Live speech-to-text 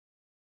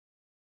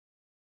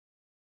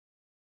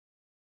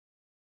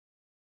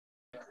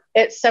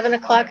It's 7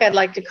 o'clock. I'd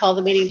like to call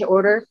the meeting to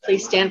order.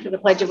 Please stand for the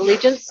Pledge of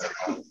Allegiance.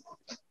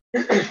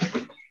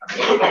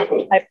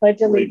 I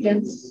pledge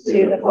allegiance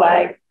to the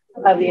flag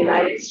of the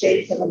United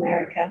States of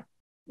America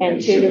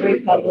and to the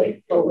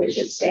republic for which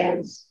it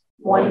stands,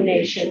 one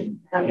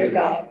nation, under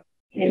God,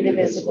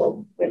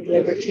 indivisible, with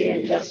liberty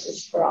and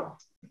justice for all.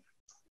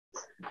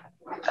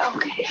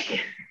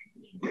 Okay.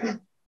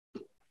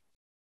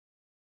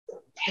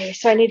 Okay,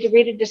 so I need to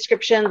read a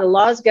description. The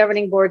laws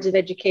governing boards of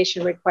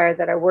education require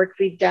that our work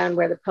be done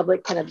where the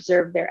public can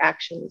observe their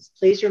actions.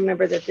 Please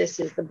remember that this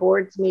is the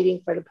board's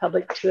meeting for the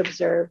public to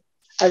observe.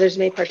 Others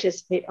may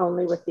participate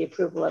only with the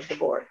approval of the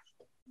board.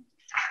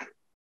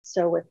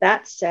 So with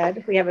that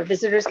said, we have a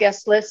visitor's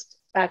guest list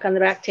back on the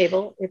back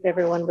table, if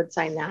everyone would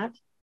sign that.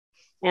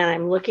 And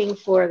I'm looking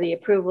for the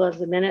approval of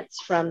the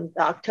minutes from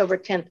the October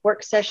 10th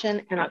work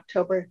session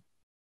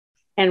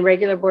and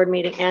regular board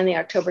meeting and the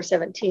October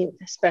 17th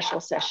special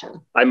session.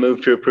 I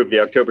move to approve the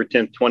October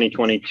 10th,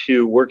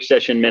 2022 work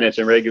session minutes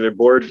and regular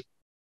board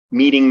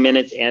meeting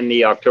minutes and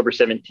the October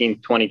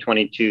 17th,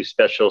 2022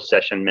 special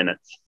session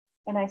minutes.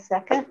 Can I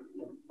second?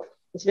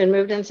 It's been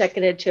moved and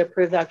seconded to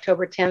approve the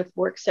October 10th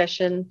work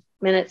session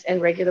minutes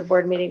and regular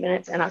board meeting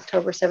minutes and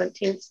October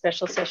 17th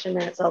special session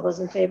minutes. All those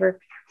in favor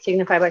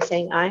signify by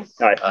saying aye.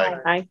 Aye. Aye.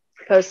 Aye.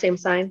 Opposed, same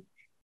sign.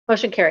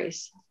 Motion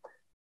carries.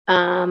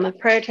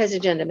 Prioritized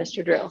agenda,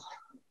 Mr. Drill.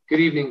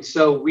 Good evening.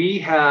 So we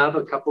have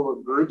a couple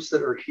of groups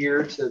that are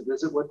here to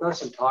visit with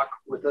us and talk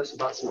with us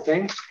about some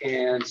things.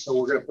 And so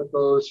we're going to put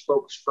those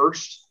folks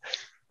first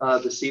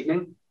this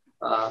evening.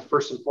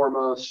 First and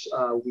foremost,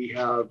 we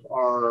have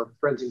our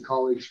friends and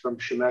colleagues from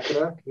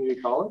Chemeketa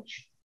Community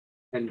College.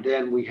 And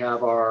then we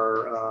have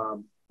our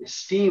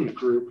esteemed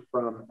group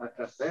from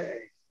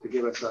FFA to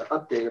give us an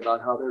update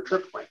about how their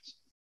trip went.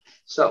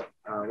 So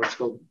let's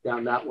go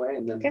down that way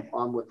and then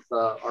on with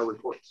our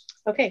reports.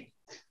 Okay.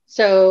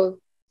 So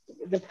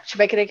the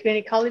Chemeketa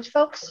Community College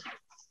folks.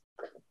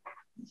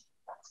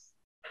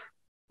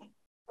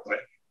 Okay,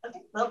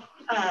 well,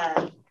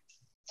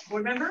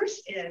 board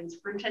members and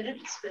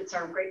superintendents, it's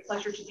our great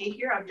pleasure to be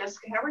here. I'm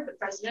Jessica Howard, the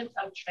president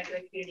of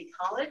Chemeketa Community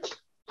College,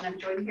 and I'm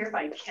joined here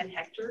by Ken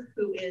Hector,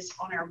 who is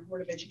on our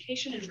Board of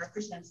Education and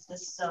represents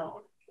this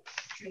zone.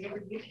 Turn it over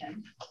to you,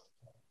 Ken.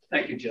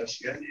 Thank you,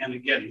 Jessica. And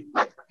again,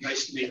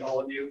 nice to meet all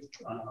of you,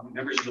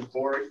 members of the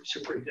board,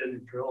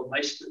 Superintendent Drill.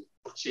 Nice to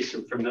see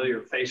some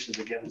familiar faces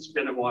again. It's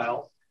been a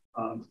while.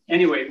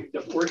 Anyway,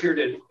 we're here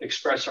to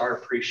express our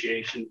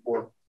appreciation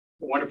for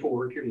the wonderful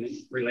working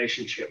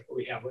relationship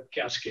we have with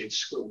Cascade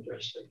School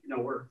District. You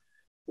know,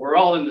 we're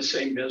all in the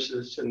same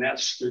business, and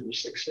that's student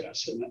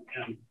success. And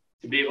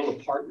to be able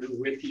to partner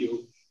with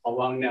you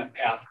along that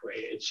pathway,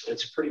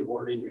 it's pretty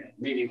rewarding and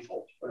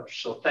meaningful.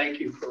 So thank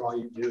you for all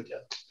you do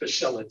to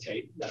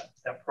facilitate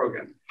that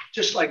program.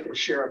 Just like to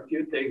share a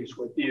few things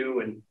with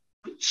you and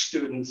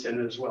students, and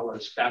as well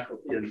as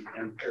faculty and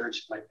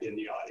parents might be in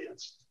the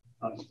audience.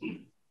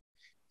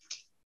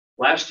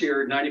 Last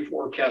year,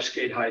 94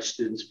 Cascade High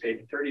students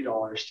paid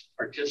 $30 to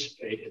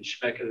participate in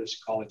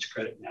Chemeketa's College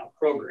Credit Now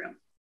program.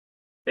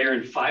 They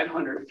earned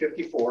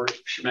 554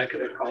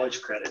 Chemeketa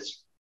College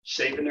credits,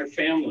 saving their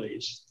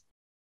families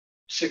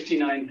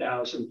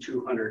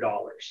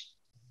 $69,200.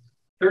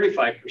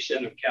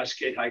 35% of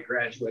Cascade High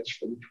graduates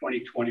from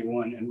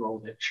 2021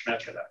 enrolled at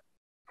Chemeketa.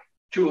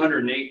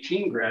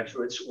 218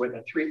 graduates with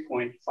a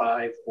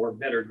 3.5 or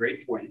better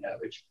grade point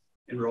average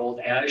enrolled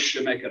as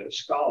Chemeketa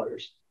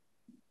scholars,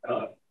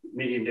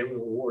 meaning they were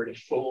awarded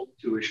full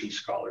tuition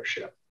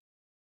scholarship.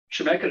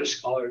 Chemeketa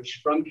scholars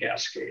from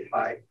Cascade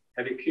High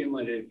have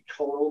accumulated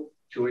total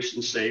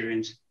tuition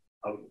savings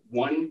of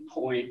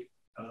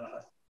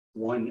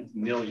 $1.1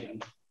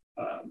 million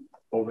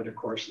over the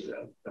course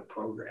of the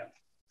program.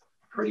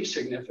 Pretty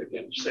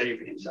significant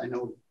savings. I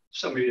know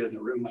some of you in the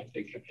room, I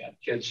think, have had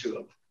kids who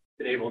have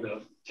been able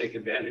to take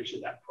advantage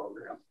of that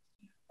program.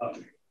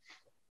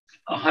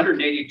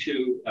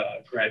 182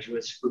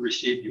 graduates who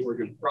received the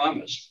Oregon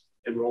Promise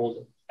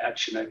enrolled at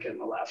Chemeketa in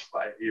the last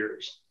 5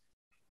 years.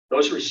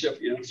 Those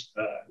recipients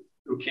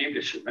who came to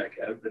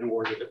Chemeketa have been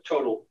awarded a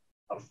total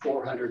of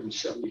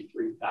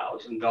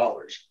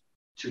 $473,000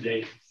 to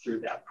date through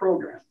that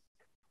program.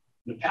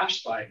 In the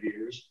past 5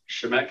 years,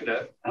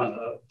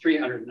 309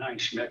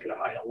 Chemeketa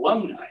High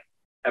alumni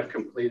have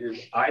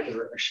completed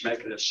either a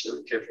Chemeketa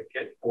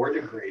certificate or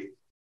degree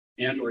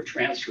and or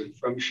transferred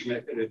from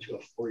Chemeketa to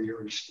a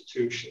four-year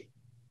institution.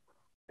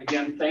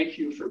 Again, thank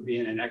you for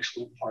being an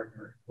excellent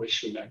partner with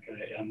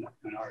Chemeketa and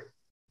our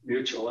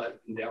mutual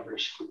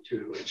endeavors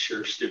to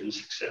ensure student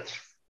success.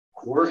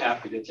 We're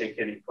happy to take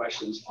any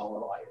questions,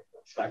 although I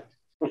reflect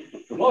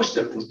most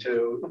of them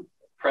to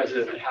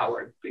President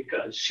Howard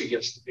because she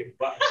gets the big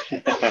bucks.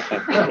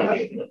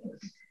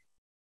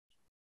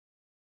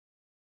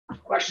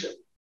 Question.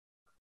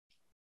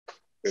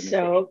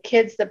 So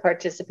kids that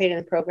participate in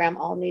the program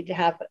all need to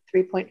have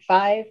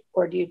 3.5,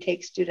 or do you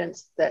take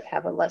students that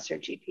have a lesser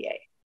GPA?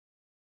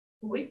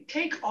 We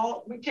take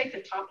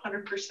the top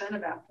 100%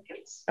 of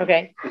applicants.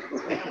 Okay.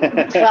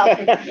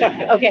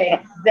 Well, okay,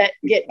 that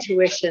get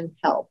tuition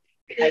help,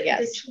 I guess.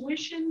 The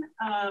tuition,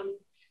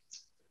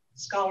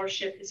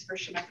 scholarship is for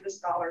Chemeketa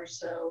scholars,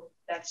 so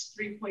that's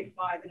 3.5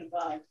 and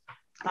above.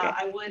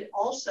 I would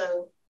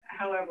also,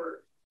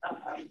 however,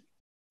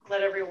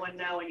 let everyone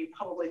know, and you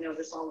probably know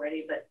this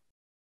already, but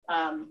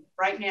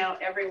right now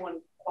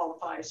everyone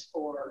qualifies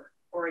for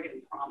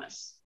Oregon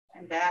Promise,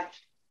 and that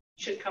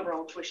should cover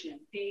all tuition and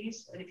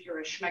fees. And if you're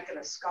a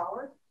Chemeketa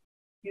scholar,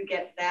 you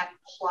get that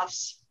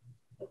plus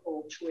the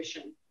full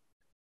tuition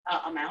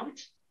amount.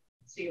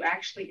 So you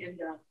actually end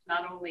up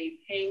not only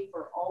paying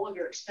for all of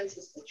your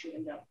expenses, but you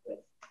end up with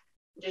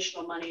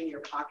additional money in your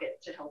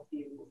pocket to help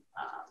you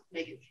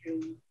make it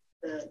through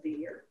the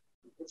year.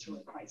 It's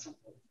really quite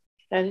something.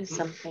 That is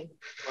something.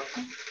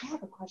 I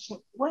have a question.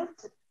 What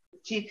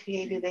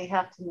GPA do they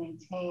have to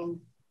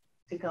maintain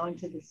to go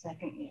into the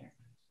second year?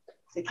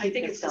 I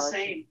think it's the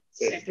same.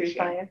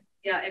 3.5?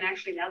 Yeah, and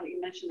actually now that you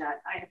mentioned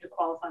that, I have to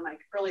qualify my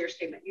earlier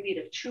statement. You need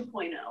a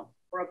 2.0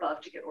 or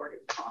above to get Oregon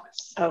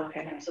Promise.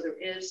 Okay. And so there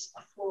is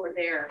a floor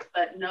there,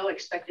 but no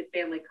expected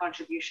family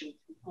contribution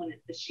component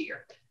this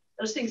year.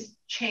 Those things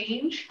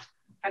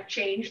have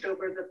changed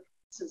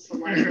since the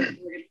last Oregon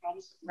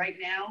Promise. Right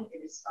now,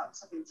 it is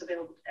something that's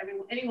available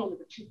to anyone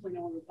with a 2.0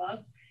 and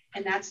above,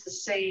 and that's the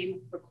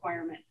same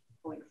requirement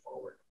going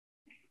forward,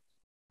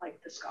 like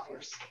the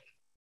scholars.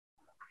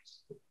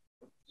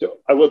 So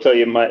I will tell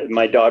you,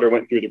 my daughter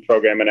went through the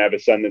program, and I have a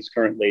son that's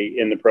currently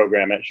in the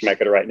program at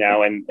Chemeketa right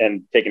now and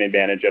taking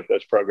advantage of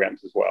those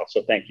programs as well.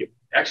 So thank you.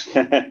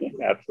 Excellent.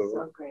 Absolutely.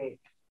 So great.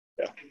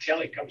 Yeah. I can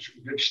tell he comes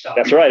from good stuff.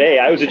 That's right. Hey,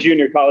 I was a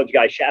junior college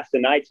guy, Shasta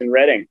Knights in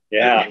Reading.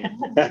 Yeah.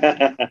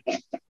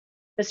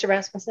 Mr.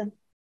 Rasmussen?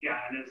 Yeah,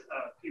 and as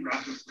Pete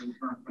Rasmussen,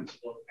 current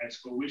principal of high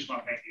school, we just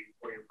want to thank you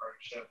for your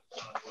partnership.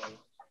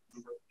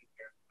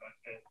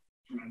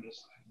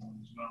 Tremendous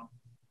as well.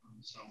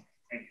 So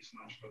thank you so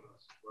much for the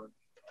support.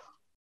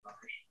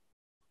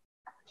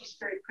 Just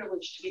very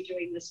privileged to be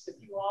doing this with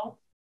you all.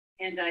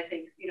 And I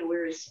think,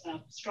 we're as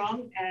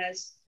strong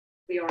as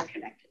we are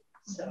connected.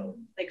 So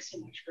thanks so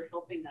much for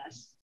helping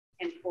us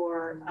and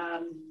for,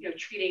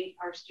 treating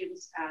our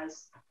students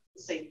as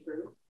the same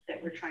group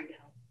that we're trying to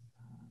help.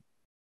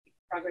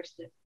 Progress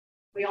that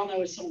we all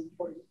know is so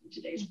important in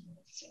today's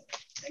world. So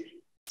thank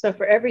you. So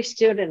for every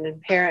student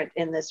and parent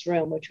in this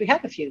room, which we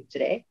have a few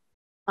today,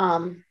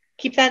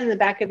 keep that in the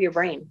back of your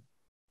brain,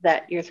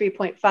 that your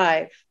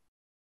 3.5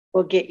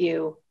 will get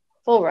you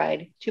full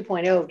ride,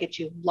 2.0 will get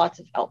you lots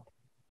of help,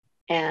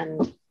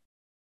 and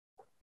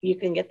you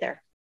can get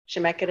there.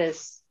 Chemeketa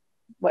is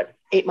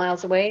 8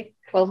 miles away,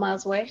 12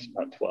 miles away?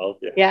 About 12,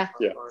 yeah.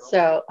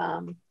 So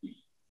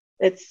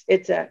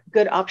it's a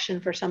good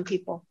option for some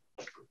people.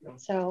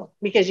 So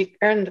because you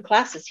earn the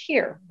classes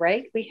here,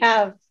 right? We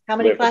have how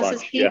many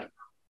classes, Pete? Yeah.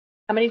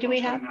 How many do we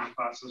have?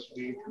 Classes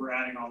we're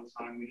adding all the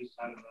time. We just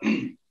had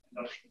an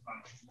industrial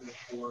class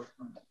for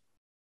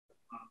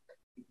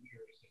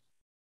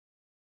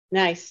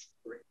Nice.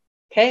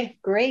 Okay,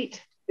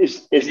 great.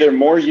 Is there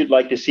more you'd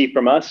like to see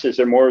from us? Is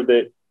there more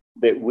that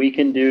we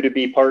can do to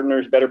be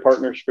better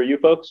partners for you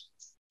folks?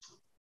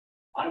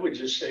 I would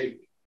just say,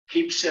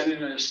 keep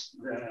sending us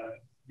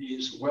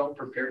these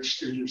well-prepared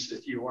students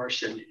that you are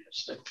sending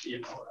us. That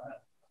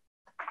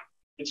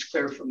it's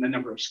clear from the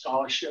number of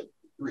scholarship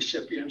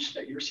recipients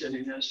that you're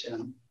sending us,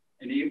 and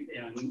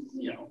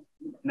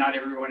not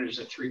everyone is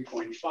a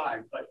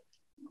 3.5, but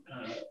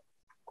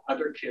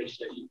other kids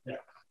that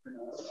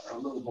are a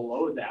little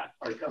below that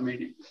are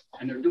coming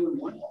and they're doing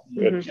well.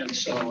 Mm-hmm. And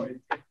so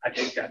I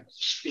think that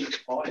speaks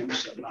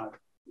volumes about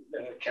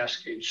the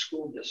Cascade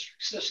School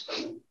District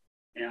system.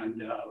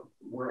 And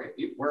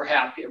we're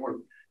happy.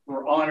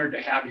 We're honored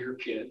to have your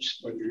kids,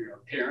 whether you're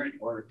a parent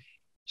or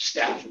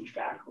staff and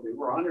faculty.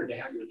 We're honored to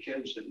have your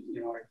kids. And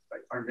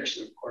our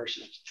mission, of course,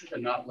 is to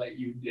not let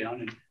you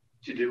down and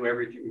to do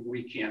everything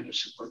we can to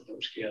support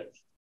those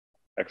kids.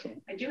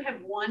 Excellent. I do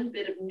have one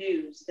bit of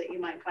news that you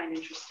might find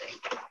interesting.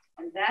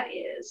 And that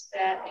is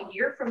that a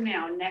year from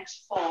now,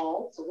 next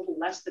fall, it's a little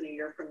less than a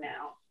year from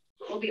now,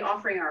 we'll be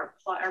offering our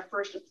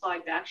first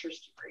applied bachelor's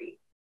degree.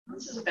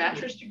 This is a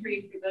bachelor's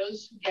degree for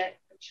those who get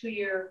a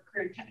 2-year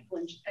career and technical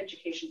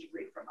education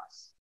degree from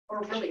us,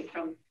 or really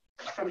from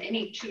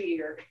any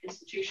 2-year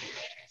institution.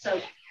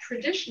 So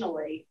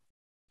traditionally,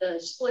 the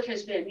split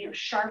has been,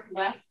 sharp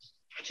left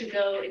to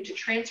go into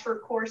transfer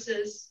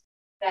courses.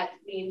 That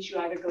means you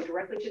either go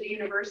directly to the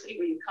university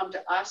or you come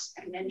to us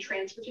and then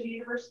transfer to the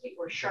university,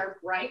 or sharp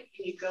right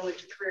and you go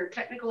into career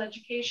technical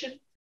education,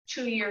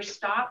 2-year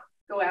stop,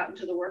 go out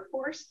into the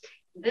workforce.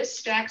 This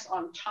stacks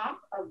on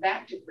top of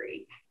that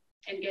degree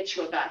and gets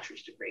you a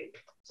bachelor's degree.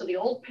 So the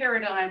old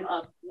paradigm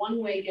of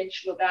one way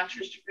gets you a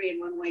bachelor's degree and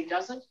one way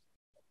doesn't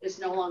is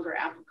no longer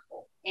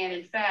applicable. And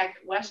in fact,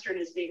 Western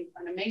is being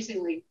an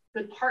amazingly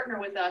good partner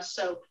with us.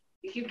 So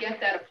if you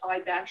get that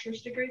applied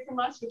bachelor's degree from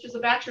us, which is a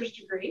bachelor's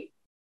degree,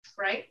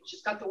 right? It's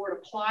just got the word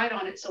applied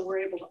on it, so we're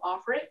able to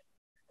offer it.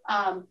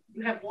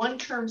 You have 1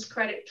 term's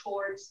credit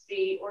towards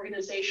the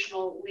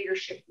organizational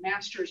leadership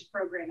master's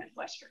program at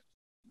Western.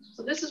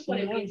 So this is what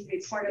it means to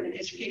be part of an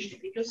educational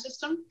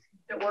ecosystem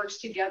that works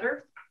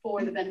together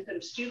for the benefit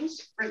of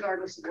students,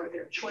 regardless of what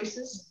their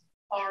choices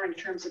are in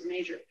terms of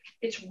major.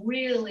 It's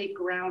really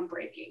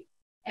groundbreaking.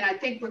 And I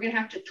think we're going to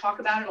have to talk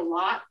about it a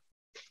lot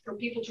for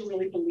people to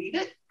really believe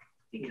it,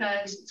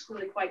 because it's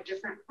really quite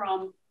different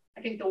from,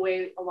 I think, the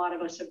way a lot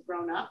of us have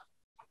grown up.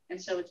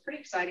 And so it's pretty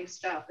exciting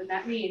stuff. And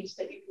that means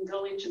that you can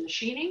go into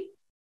machining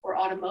or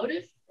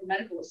automotive or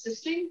medical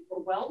assisting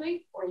or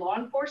welding or law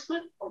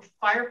enforcement or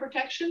fire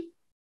protection.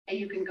 And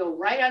you can go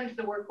right out into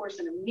the workforce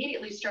and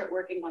immediately start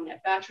working on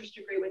that bachelor's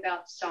degree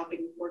without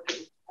stopping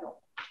working at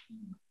all.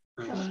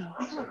 I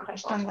have a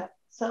question on that.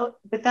 So,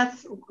 but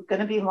that's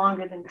going to be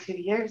longer than 2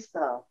 years,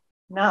 though.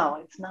 No,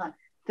 it's not.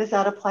 Does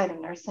that apply to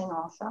nursing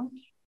also?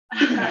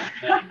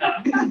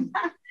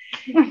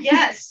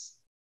 Yes.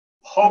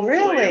 Hopefully.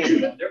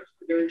 Really?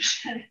 There's,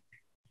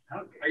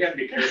 I got to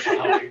be careful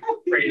how I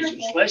phrase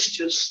this. Let's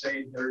just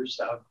say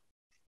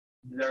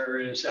there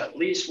is at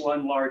least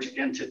one large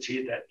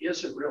entity that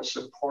isn't real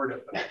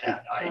supportive of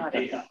that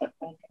idea.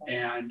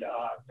 And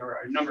there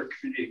are a number of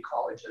community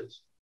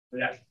colleges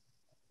that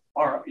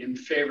are in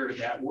favor of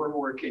that. We're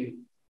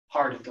working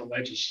hard at the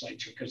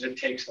legislature because it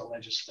takes the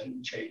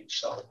legislative change.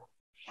 So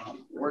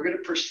we're going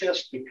to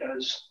persist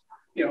because,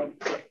 you know,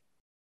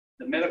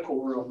 the medical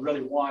world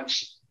really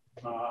wants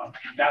a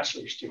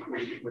bachelor's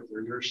degree with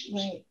their nurses.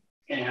 Right.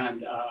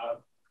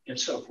 And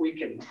so if we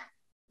can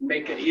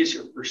make it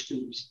easier for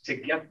students to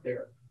get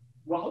there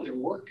while they're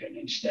working,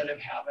 instead of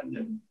having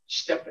to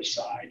step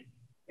aside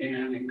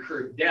and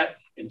incur debt,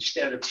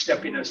 instead of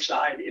stepping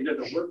aside into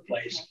the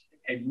workplace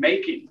and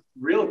making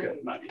real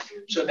good money.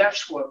 So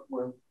that's what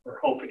we're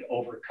hoping to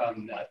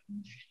overcome, that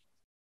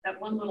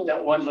one little,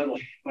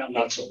 well,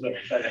 not so little,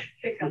 but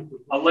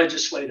a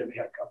legislative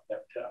hiccup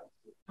that,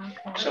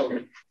 so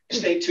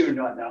stay tuned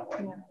on that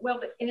one.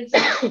 Well, and it's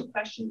a good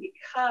question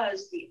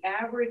because the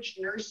average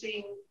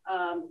nursing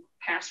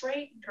pass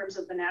rate in terms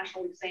of the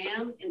national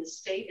exam in the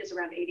state is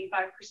around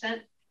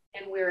 85%,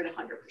 and we're at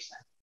 100%.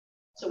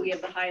 So we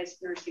have the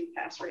highest nursing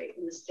pass rate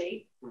in the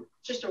state.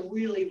 Just a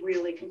really,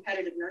 really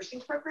competitive nursing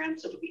program.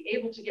 So to be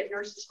able to get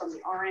nurses from the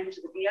RN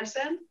to the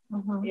BSN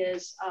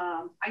is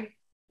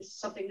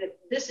something that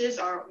this is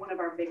one of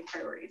our big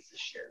priorities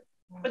this year.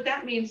 But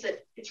that means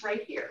that it's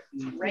right here,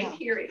 right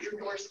here at your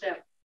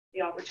doorstep,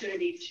 the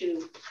opportunity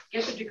to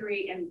get the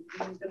degree.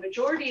 And the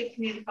majority of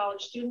community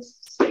college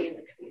students stay in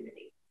the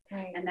community.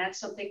 Right. And that's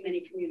something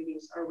many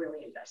communities are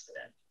really invested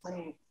in.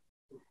 Right.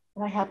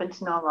 And I happen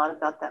to know a lot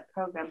about that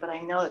program, but I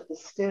know that the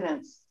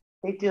students,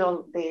 they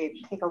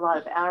take a lot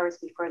of hours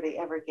before they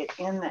ever get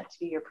in that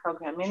 2-year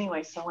program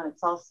anyway. So when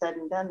it's all said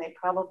and done, they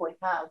probably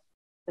have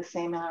the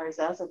same hours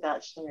as a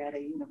bachelor at a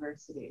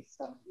university.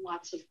 So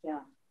lots of,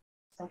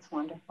 that's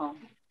wonderful.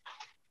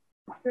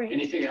 Great.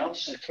 Anything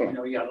else? I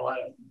know you got a lot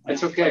of.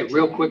 It's okay.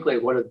 Real quickly, I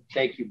want to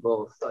thank you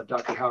both.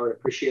 Dr. Howard,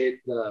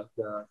 appreciate the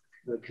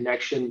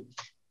connection.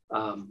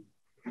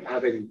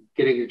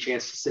 Getting a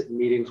chance to sit in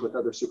meetings with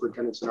other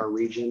superintendents in our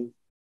region.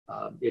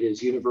 It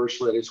is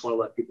universally, I just want to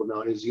let people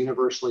know, it is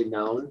universally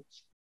known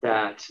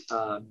that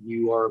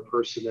you are a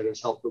person that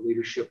has helped the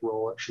leadership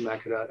role at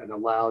Chemeketa and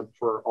allowed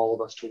for all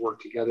of us to work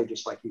together,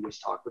 just like you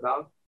just talked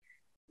about.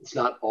 It's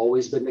not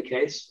always been the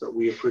case, but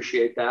we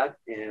appreciate that.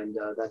 And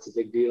that's a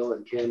big deal.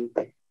 And Ken,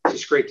 it's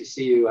just great to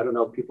see you. I don't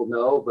know if people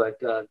know,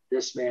 but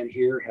this man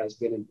here has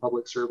been in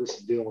public service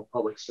and dealing with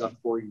public stuff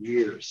for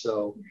years.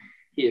 So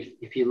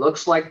if he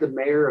looks like the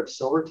mayor of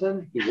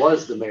Silverton, he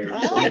was the mayor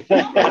of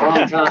Silverton for a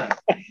long time.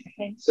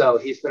 So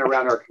he's been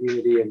around our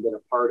community and been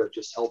a part of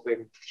just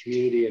helping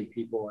community and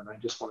people. And I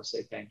just want to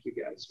say thank you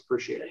guys.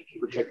 Appreciate it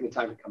for taking the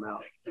time to come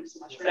out. Thanks so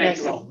much. Thank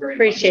you all very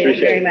Appreciate it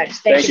very much.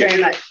 Thank you very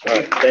much. All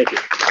right, thank you.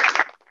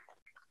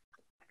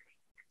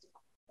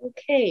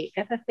 Okay,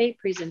 FFA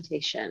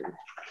presentation.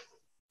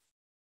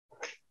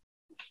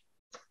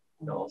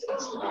 No,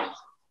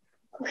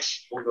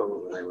 we'll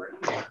go over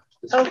there.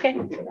 Okay.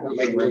 That'll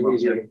make it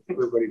easier for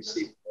everybody to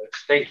see.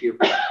 Thank you.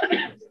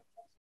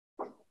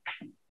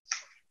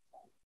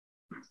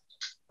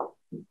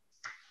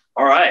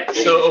 All right.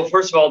 So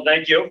first of all,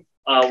 thank you.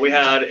 We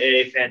had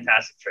a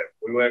fantastic trip.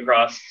 We went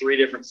across 3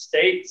 different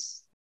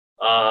states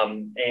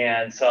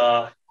and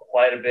saw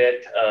quite a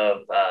bit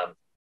of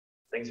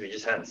things we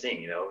just hadn't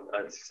seen,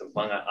 some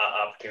fun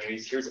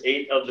opportunities. Here's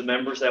 8 of the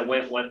members that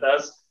went with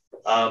us.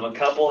 A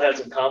couple had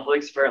some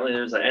conflicts. Apparently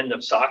there's an end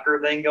of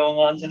soccer thing going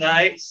on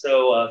tonight.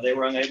 So they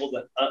were unable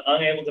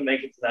to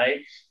make it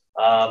tonight.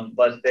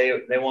 But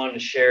they wanted to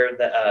share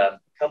a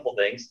couple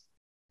things.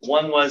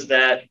 One was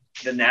that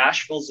the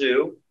Nashville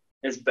Zoo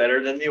is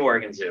better than the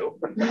Oregon Zoo.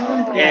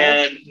 Oh.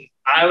 And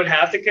I would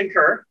have to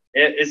concur.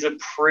 It is a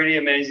pretty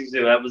amazing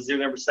zoo. That was zoo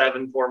number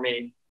 7 for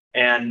me.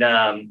 And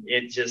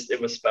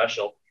it was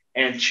special.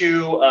 And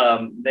 2,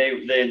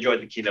 they enjoyed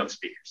the keynote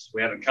speakers.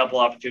 We had a couple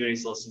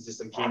opportunities to listen to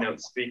some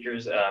keynote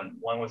speakers.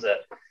 One was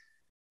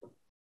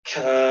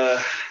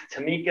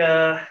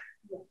Tamika,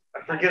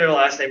 I forget her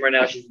last name right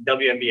now. She's a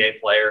WNBA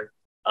player.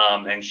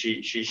 And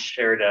she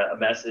shared a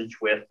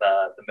message with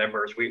the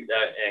members in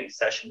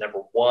session number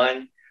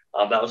 1.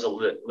 That was at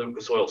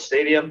Lucas Oil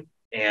Stadium.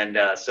 And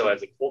so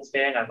as a Colts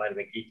fan, I might have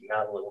been geeking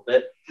out a little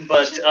bit,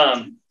 but just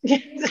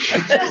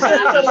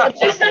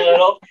a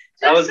little.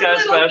 That was kind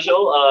of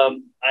special.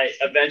 I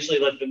eventually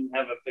let them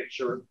have a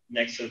picture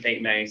next to the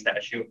Peyton Manning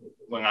statue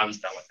when I was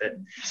done with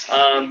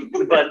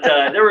it. But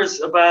there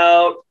was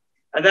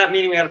at that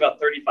meeting, we had about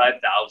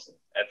 35,000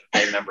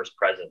 FFA members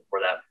present for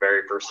that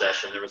very first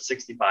session. There was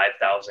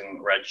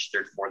 65,000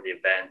 registered for the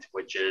event,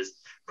 which is a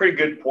pretty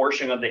good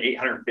portion of the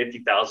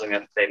 850,000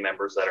 FFA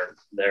members that are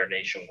there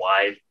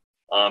nationwide.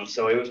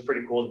 So it was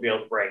pretty cool to be able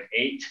to bring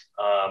 8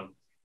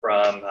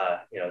 from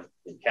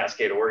the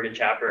Cascade, Oregon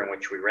chapter, in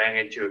which we ran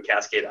into a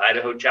Cascade,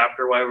 Idaho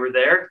chapter while we were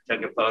there,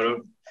 took a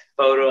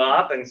photo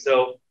op. And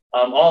so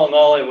all in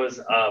all, it was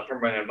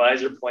from an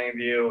advisor point of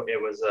view, it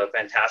was a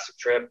fantastic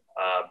trip.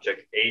 Took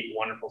 8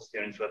 wonderful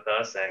students with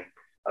us, and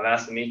I've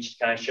asked them each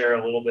to kind of share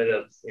a little bit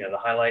of the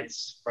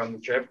highlights from the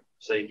trip,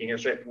 so you can hear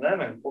straight from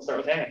them. And we'll start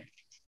with Hannah.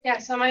 Yeah,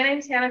 so my name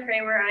is Hannah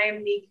Kramer. I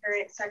am the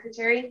current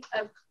secretary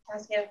of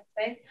Cascade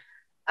FFA.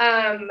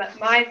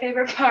 My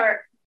favorite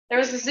part, there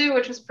was a zoo,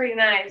 which was pretty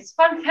nice.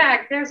 Fun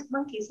fact, there's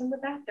monkeys in the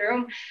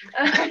bathroom.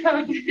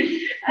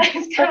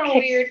 It's kind of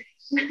weird,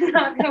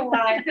 not gonna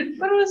lie,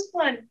 but it was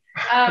fun.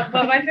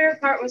 But my favorite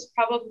part was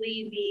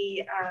probably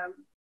the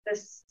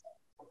this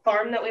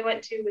farm that we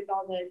went to with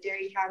all the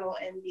dairy cattle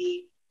and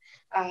the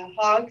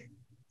hog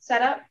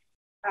setup.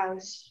 What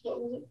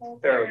was it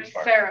called? Fair Oaks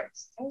Farm. Fair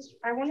Oaks.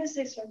 I want to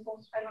say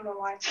Circle. I don't know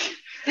why.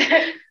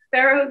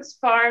 Fair Oaks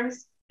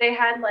Farms. They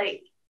had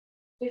like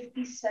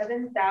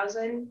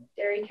 57,000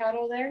 dairy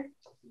cattle there.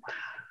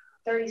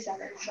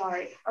 37.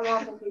 Sorry, I'm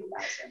awful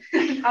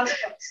confused. I was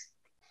close.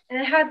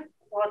 And it had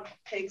a lot of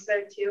pigs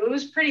there too. It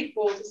was pretty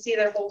cool to see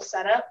their whole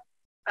setup.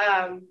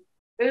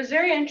 It was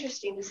very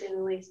interesting to say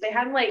the least. They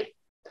had like,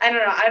 I don't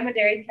know, I'm a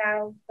dairy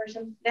cow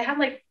person. They had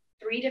like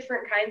 3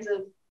 different kinds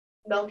of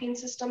milking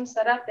systems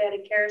set up. They had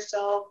a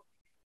carousel.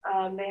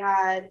 They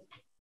had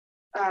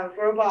a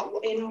robot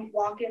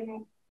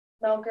walk-in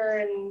milker,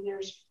 and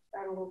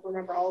I don't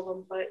remember all of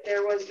them, but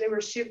they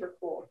were super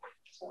cool.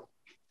 So.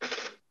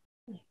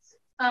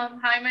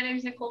 Hi, my name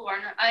is Nicole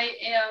Warner. I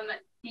am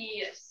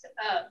the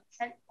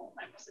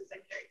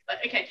secretary, but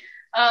okay.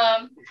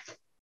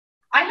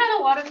 I had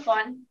a lot of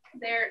fun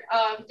there.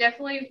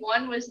 Definitely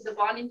one was the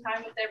bonding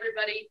time with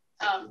everybody,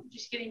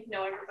 just getting to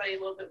know everybody a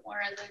little bit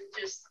more, and then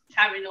just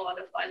having a lot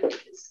of fun,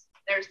 because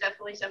there's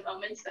definitely some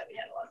moments that we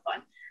had a lot of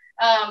fun.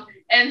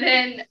 And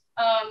then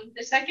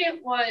the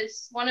second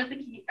was one of the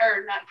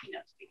not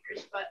keynote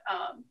speakers, but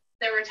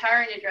the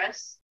retiring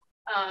address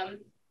of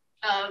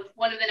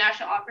one of the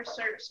national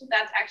officers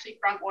that's actually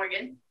from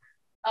Oregon.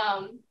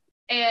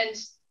 And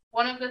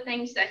one of the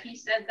things that he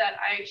said that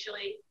I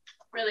actually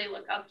really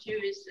look up to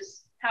is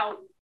just how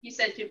he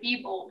said to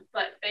be bold,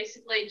 but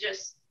basically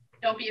just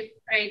don't be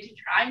afraid to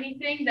try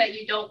anything that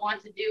you don't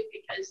want to do,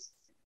 because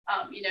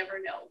you never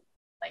know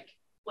like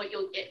what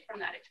you'll get from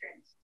that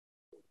experience.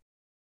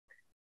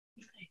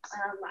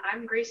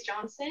 I'm Grace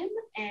Johnson,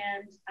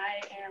 and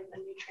I am a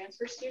new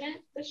transfer student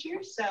this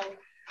year. So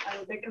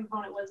a big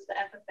component was the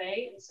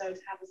FFA, and so to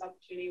have this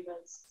opportunity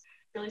was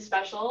really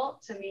special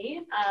to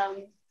me.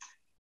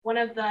 One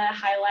of the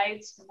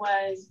highlights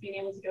was being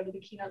able to go to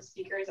the keynote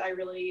speakers. I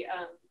really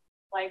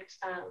liked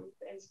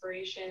the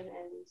inspiration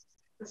and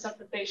the stuff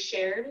that they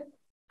shared.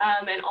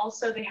 And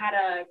also they had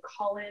a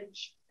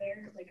college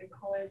there, like a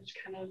college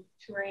kind of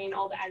touring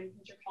all the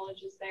agriculture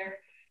colleges there,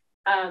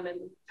 and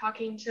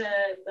talking to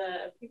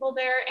the people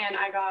there. And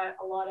I got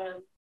a lot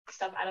of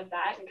stuff out of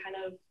that, and kind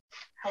of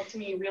helped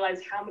me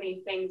realize how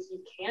many things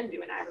you can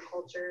do in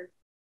agriculture.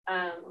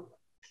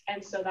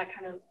 And so that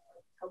kind of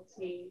helped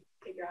me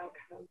figure out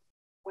kind of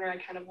where I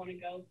kind of want to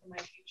go for my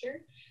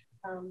future.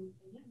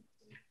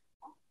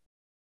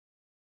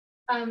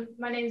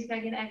 My name is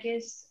Megan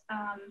Eckes.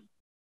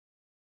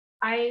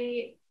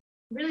 I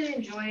really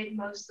enjoyed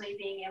mostly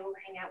being able to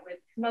hang out with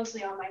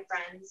mostly all my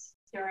friends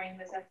during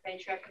this FFA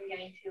trip, and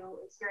getting to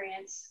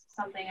experience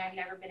something I've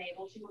never been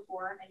able to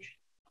before, and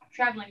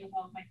traveling with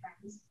all of my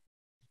friends.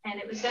 And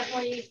it was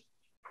definitely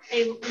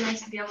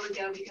nice to be able to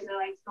go, because I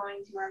liked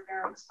going to our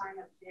Fair Oaks farm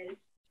that we did,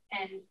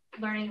 and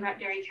learning about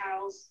dairy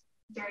cattle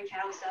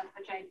stuff,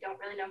 which I don't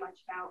really know much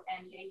about,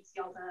 and getting to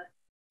see all the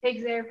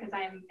pigs there, because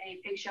I'm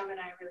a pig showman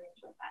and I really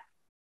enjoyed that.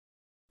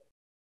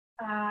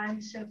 I'm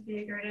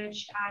Sophia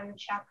Gurditch. I'm the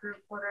chapter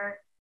reporter.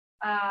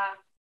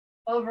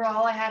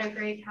 Overall, I had a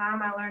great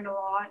time. I learned a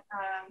lot.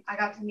 I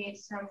got to meet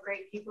some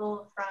great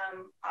people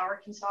from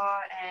Arkansas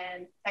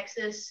and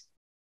Texas.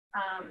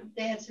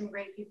 They had some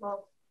great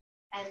people.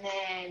 And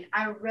then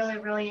I really,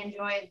 really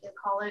enjoyed the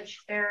college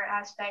fair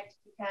aspect,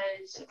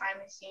 because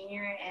I'm a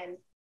senior and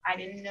I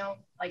didn't know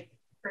like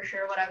for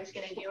sure what I was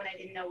going to do, and I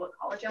didn't know what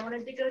college I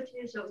wanted to go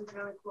to. So it was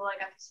really cool. I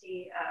got to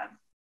see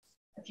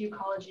a few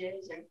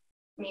colleges and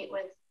meet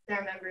with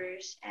their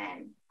members,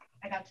 and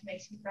I got to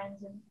make some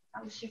friends, and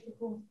that was super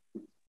cool.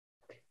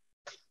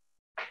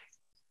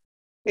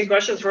 Any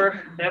questions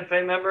for the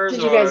FFA members?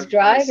 Did you guys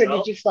drive or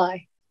did you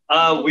fly?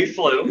 We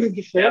flew.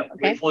 You flew? Yeah,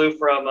 okay. We flew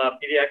from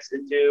PDX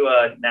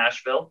into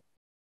Nashville.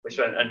 We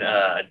spent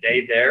a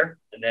day there,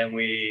 and then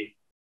we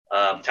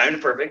timed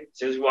it perfect. As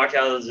soon as we walked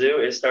out of the zoo,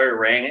 it started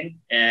raining,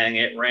 and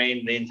it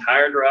rained the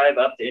entire drive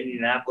up to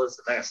Indianapolis.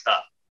 And then it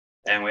stopped.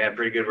 and we had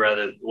pretty good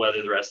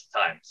weather the rest of the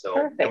time. So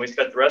Perfect. and we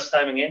spent the rest of the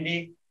time in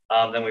Indy.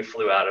 Then we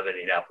flew out of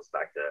Indianapolis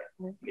back to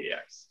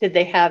PDX. Did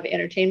they have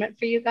entertainment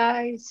for you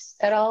guys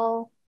at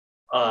all?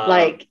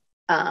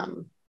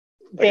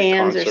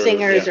 Bands or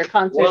singers or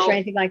concerts or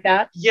anything like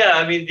that? Yeah,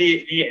 I mean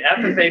the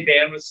FFA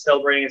band was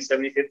celebrating its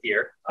 75th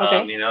year.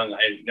 Okay. You know,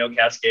 I know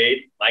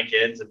Cascade. My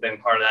kids have been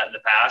part of that in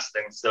the past,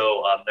 and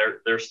so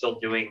they're still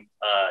doing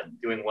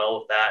well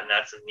with that, and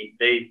that's a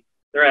neat.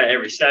 They're at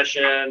every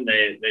session.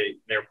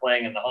 They're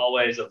playing in the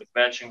hallways of the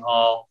convention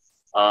hall,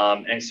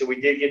 and so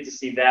we did get to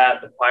see that.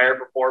 The choir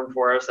performed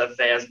for us.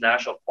 FFA has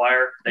National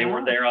Choir. They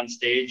were there on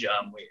stage.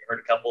 We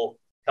heard a couple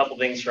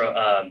things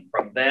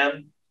from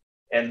them,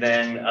 and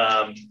then.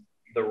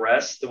 The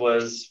rest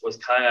was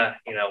kind of,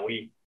 you know,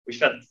 we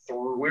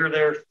were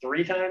there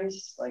 3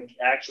 times, like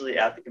actually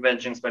at the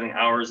convention, spending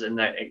hours in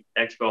that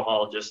expo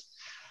hall. Just,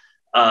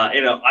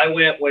 you know, I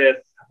went with,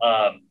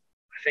 I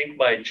think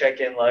my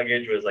check-in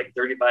luggage was like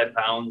 35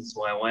 pounds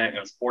when I went, and it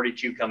was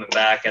 42 coming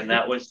back. And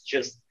that was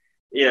just,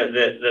 you know,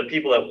 the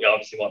people that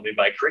obviously want me to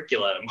buy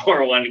curriculum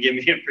or wanted to give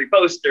me a free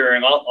poster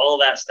and all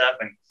that stuff.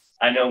 And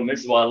I know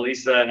Mrs.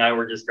 Lisa and I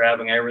were just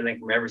grabbing everything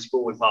from every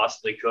school we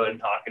possibly could and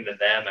talking to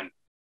them. And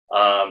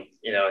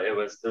you know,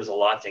 there's a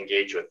lot to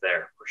engage with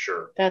there for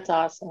sure. That's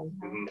awesome.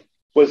 Mm-hmm.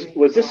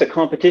 Was this a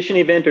competition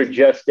event or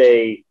just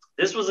a?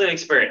 This was an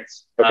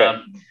experience.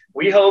 Okay.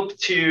 We hope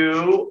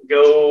to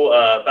go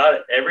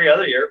about every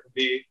other year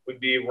would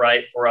be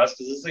right for us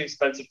because this is an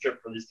expensive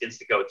trip for these kids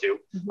to go to.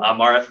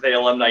 Mm-hmm. Our FFA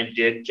alumni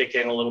did kick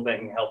in a little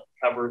bit and help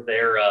cover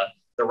their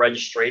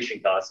registration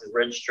costs. His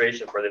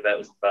registration for the event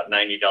was about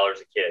 $90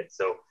 a kid,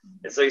 so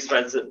it's an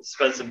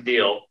expensive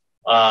deal.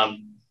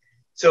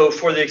 So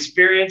for the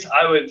experience,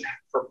 I would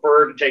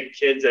prefer to take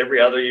kids every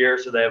other year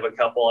so they have a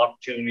couple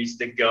opportunities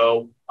to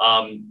go.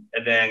 And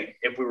then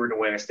if we were to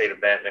win a state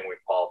event, then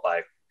we'd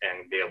qualify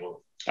and be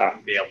able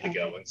to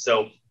go. And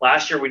so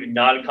last year we did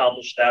not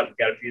accomplish that. We've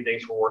got a few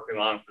things we're working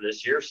on for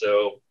this year.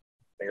 So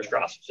fingers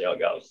crossed, we'll see how it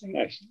goes.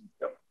 Nice.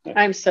 Yep.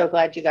 I'm so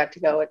glad you got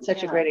to go. It's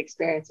such a great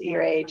experience at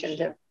your age,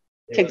 and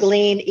to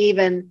glean,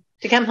 even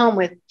to come home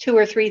with 2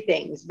 or 3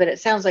 things. But it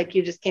sounds like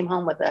you just came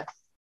home with a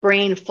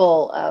brain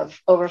full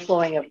of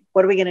overflowing of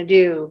what are we going to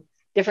do?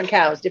 Different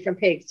cows, different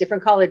pigs,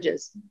 different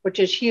colleges, which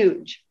is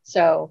huge.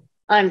 So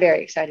I'm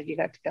very excited you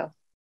got to go.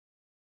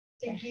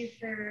 Thank you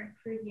for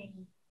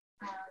approving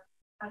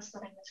us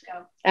letting this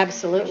go.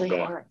 Absolutely.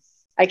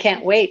 I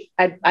can't wait.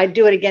 I'd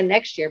do it again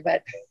next year,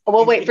 but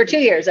we'll wait for 2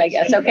 years, I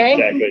guess. Okay.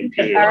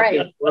 Exactly. All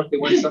right. Well, if they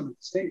win something at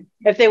the state.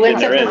 If they win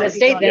something at the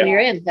state, then you're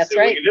in. That's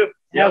right.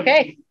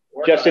 Okay.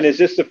 Justin, is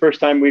this the first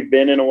time we've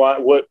been in a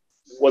while?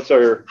 What's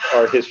our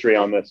history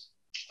on this?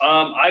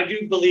 I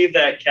do believe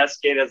that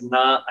Cascade has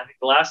not. I think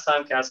the last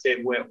time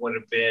Cascade went would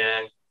have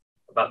been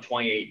about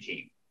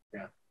 2018.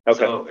 Yeah. Okay.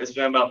 So it's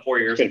been about 4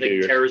 years. I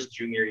think Tara's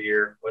junior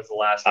year was the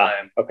last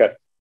time. Okay.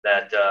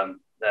 That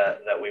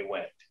we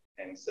went,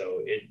 and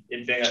so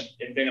it'd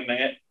been a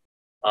minute.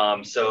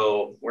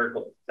 So we're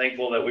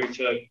thankful that we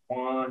took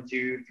 1,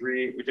 2,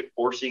 3. We took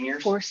 4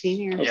 seniors. 4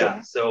 seniors.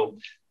 Yeah. So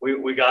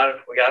we got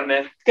them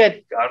in.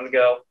 Good. Got them to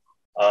go.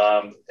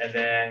 And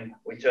then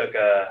we took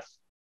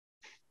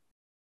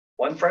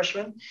 1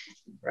 freshman,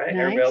 right?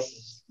 Nice. Everybody else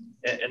is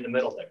in the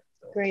middle there.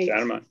 So. Great.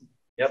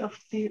 Yep.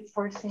 So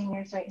 4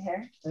 seniors right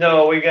here.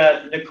 No, we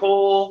got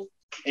Nicole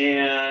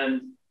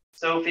and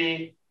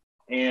Sophie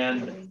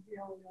and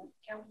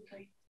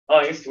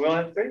I guess we only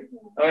have 3.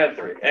 Oh, we have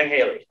 3, and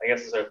Haley. I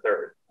guess is our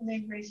 3rd. And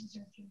then Grace is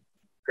our junior.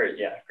 Great,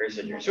 yeah, Grace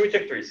is junior. So we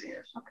took 3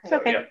 seniors. Okay. So,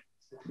 Okay. Yeah.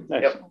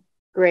 Nice. Yep.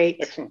 Great.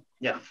 Excellent.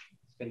 Yeah.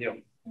 Good deal.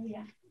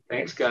 Yeah.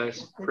 Thanks,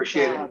 guys.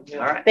 Appreciate it.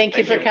 All right. Thank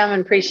you for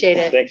coming. Appreciate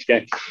it. Thanks,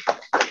 gang.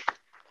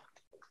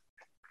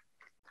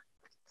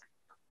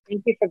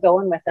 Thank you for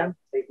going with them.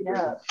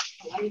 Yeah.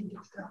 Oh, you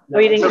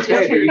didn't It's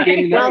okay. get You gave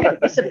me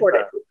that. Well, support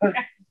it.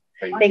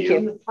 Thank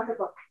you.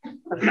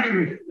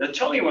 The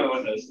Tony one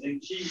with us,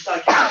 and she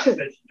thought that she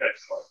tried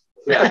to slow.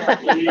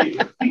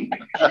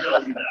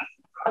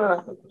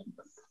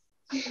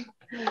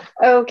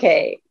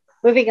 Okay,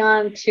 moving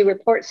on to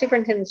report,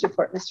 superintendent's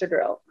report, Mr.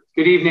 Drill.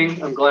 Good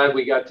evening. I'm glad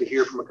we got to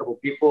hear from a couple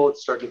of people.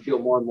 It's starting to feel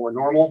more and more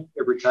normal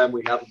every time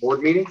we have a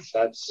board meeting.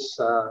 That's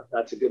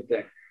a good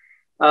thing.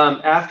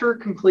 After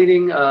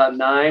completing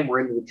 9, we're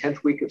into the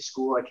 10th week of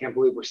school. I can't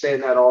believe we're saying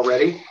that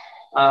already.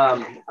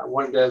 I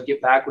wanted to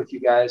get back with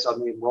you guys on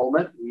the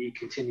enrollment. We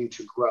continue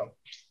to grow.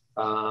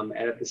 And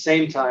at the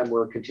same time,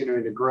 we're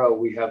continuing to grow.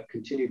 We have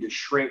continued to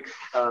shrink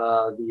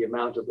the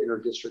amount of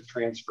inter-district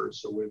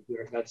transfers. So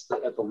that's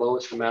at the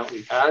lowest amount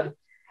we've had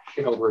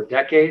in over a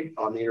decade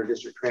on the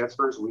inter-district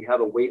transfers. We have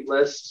a wait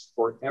list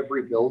for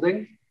every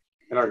building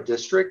in our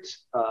district,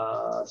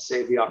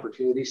 save the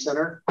Opportunity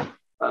Center.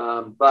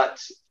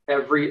 But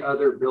every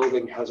other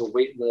building has a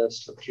wait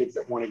list of kids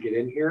that want to get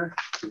in here.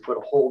 We put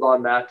a hold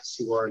on that to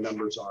see where our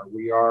numbers are.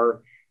 We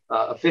are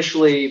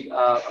officially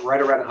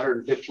right around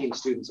 115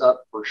 students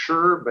up for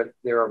sure, but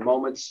there are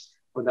moments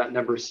when that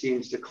number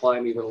seems to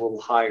climb even a little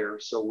higher.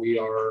 So we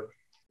are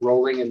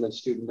rolling in the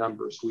student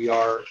numbers. We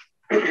are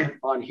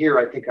on here,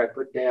 I think I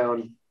put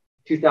down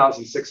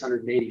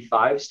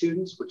 2,685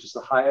 students, which is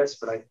the highest,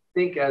 but I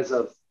think as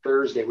of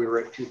Thursday, we were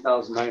at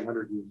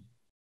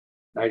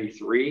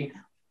 2,993.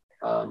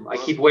 I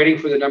keep waiting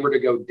for the number to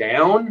go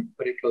down,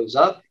 but it goes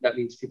up. That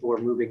means people are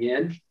moving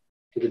in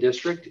to the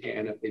district,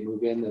 and if they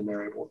move in, then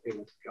they're able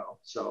to go.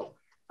 So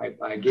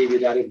I gave you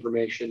that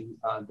information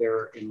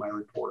there in my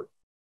report.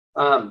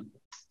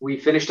 We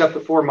finished up the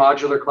 4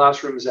 modular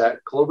classrooms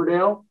at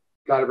Cloverdale,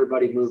 got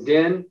everybody moved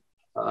in.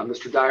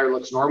 Mr. Dyer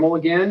looks normal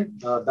again,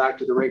 back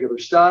to the regular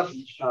stuff.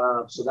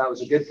 So that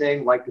was a good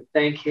thing. I'd like to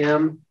thank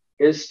him,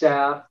 his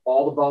staff,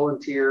 all the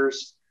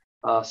volunteers,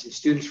 some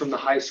students from the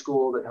high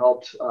school that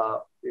helped,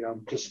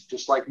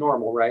 just like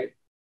normal, right?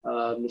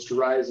 Mr.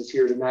 Rise is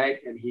here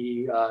tonight, and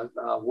he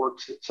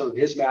worked some of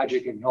his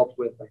magic and helped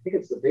with, I think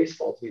it's the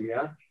baseball team,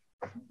 yeah?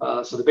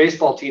 So the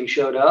baseball team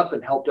showed up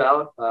and helped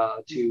out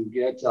to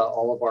get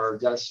all of our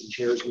desks and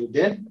chairs moved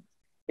in,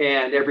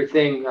 and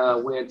everything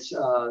went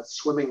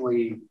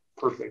swimmingly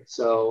perfect.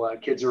 So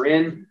kids are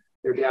in,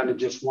 they're down to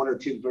just 1 or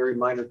 2 very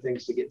minor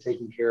things to get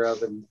taken care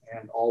of, and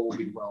all will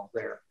be well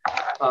there.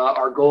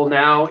 Our goal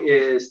now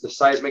is the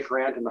seismic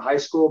grant in the high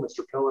school.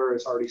 Mr. Pillar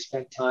has already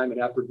spent time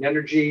and effort and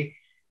energy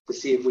to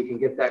see if we can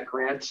get that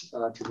grant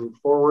to move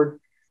forward.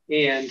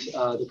 And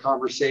the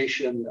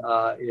conversation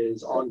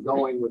is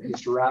ongoing with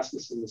Mr.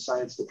 Rasmussen in the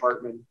science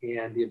department,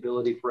 and the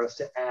ability for us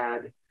to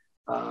add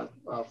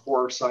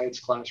 4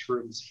 science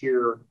classrooms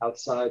here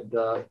outside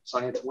the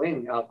science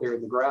wing out there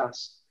in the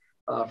grass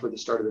for the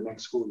start of the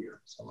next school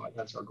year. So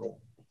that's our goal.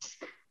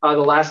 The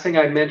last thing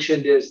I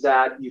mentioned is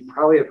that you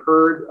probably have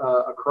heard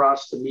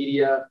across the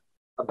media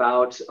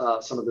about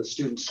some of the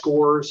student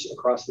scores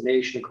across the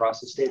nation,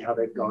 across the state, how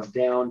they've gone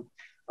down.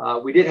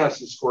 We did have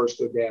some scores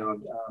go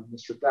down.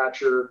 Mr.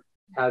 Thatcher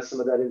has some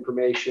of that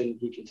information.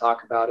 He can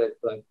talk about it.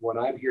 But what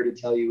I'm here to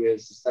tell you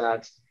is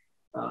that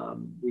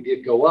we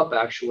did go up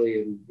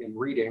actually in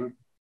reading.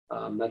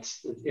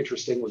 That's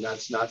interesting when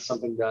that's not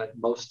something that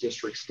most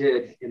districts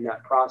did in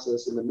that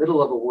process in the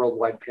middle of a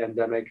worldwide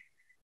pandemic,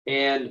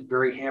 and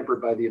very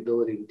hampered by the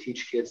ability to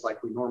teach kids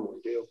like we normally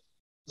do.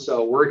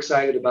 So we're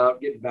excited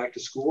about getting back to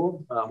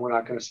school. We're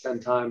not going to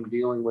spend time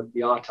dealing with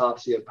the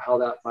autopsy of how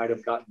that might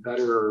have gotten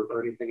better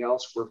or anything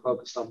else. We're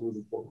focused on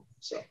moving forward.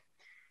 So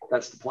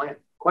that's the plan.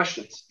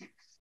 Questions?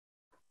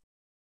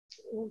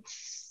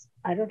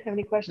 I don't have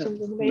any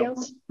questions. Anybody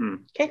else?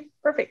 Okay,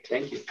 perfect.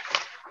 Thank you.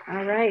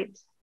 All right.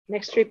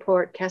 Next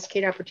report,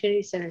 Cascade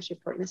Opportunity Centers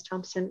report, Ms.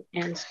 Thompson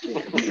and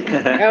students.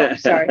 Oh,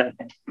 sorry.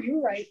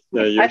 You're right.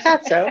 No, I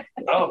thought so.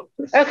 Oh,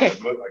 okay.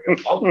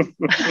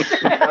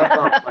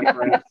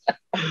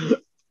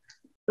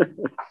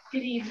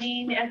 Good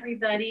evening,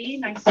 everybody.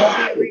 Nice to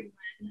see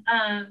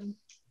everyone.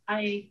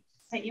 I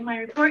sent you my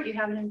report. You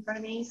have it in front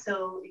of me.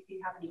 So if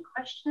you have any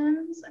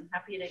questions, I'm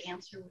happy to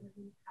answer what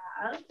you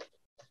have.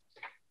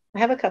 I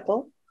have a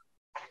couple.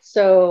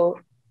 So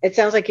it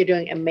sounds like you're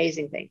doing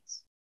amazing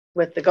things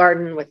with the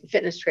garden, with the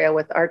fitness trail,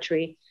 with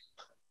archery.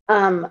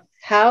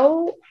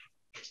 How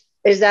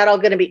is that all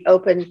going to be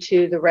open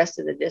to the rest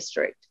of the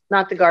district?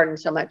 Not the garden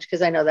so much,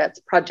 because I know that's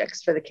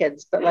projects for the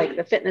kids, but like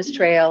the fitness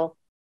trail,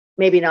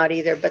 maybe not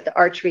either, but the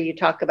archery, you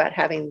talk about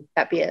having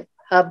that be a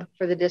hub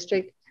for the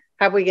district.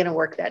 How are we going to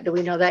work that? Do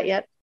we know that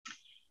yet?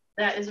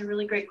 That is a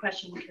really great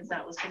question, because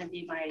that was going to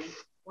be my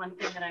one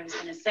thing that I was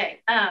going to say.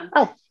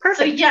 Oh, perfect.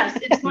 So yes,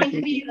 it's going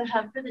to be the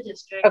hub for the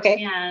district.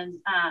 Okay. And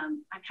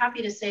I'm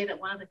happy to say that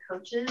one of the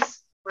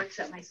coaches works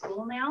at my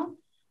school now,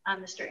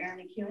 Mr. Aaron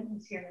McEwen,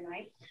 who's here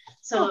tonight.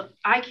 So if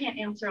I can't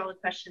answer all the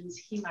questions,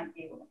 he might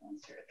be able to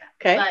answer that.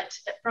 Okay. But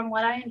from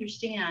what I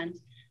understand,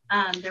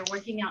 they're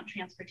working out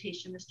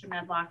transportation. Mr.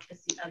 Medlock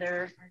is the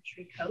other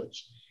archery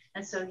coach.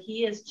 And so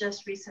he has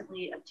just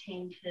recently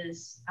obtained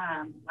his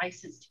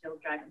license to be able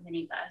to drive a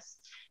minibus.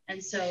 And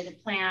so the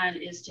plan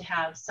is to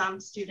have some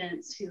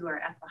students who are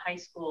at the high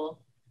school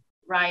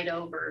ride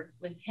over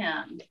with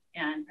him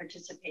and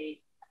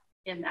participate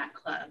in that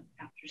club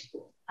after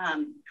school.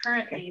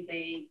 Currently,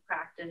 they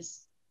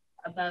practice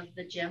above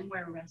the gym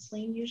where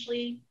wrestling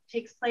usually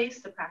takes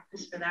place, the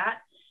practice for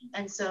that.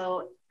 And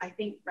so I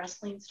think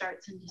wrestling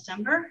starts in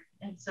December.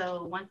 And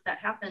so once that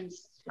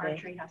happens,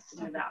 archery has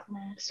to move out.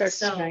 Starts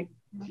tonight.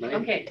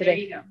 Okay,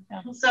 today. There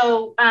you go.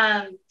 So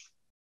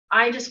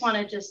I just want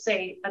to just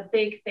say a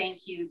big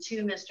thank you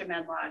to Mr.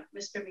 Medlock,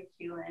 Mr.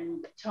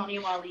 McEwen, Tony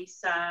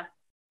Walisa,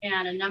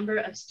 and a number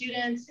of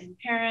students and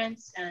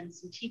parents and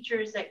some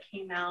teachers that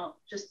came out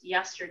just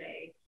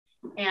yesterday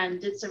and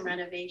did some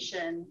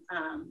renovation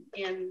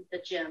in the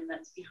gym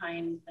that's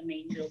behind the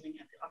main building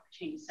at the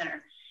Opportunity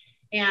Center.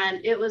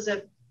 And it was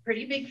a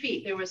pretty big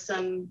feat. There was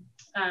some,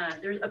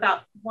 there's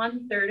about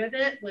 1/3 of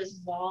it was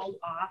walled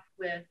off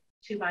with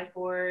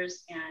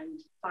 2x4s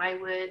and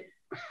plywood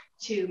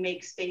to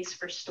make space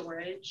for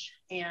storage.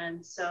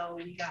 And so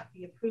we got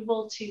the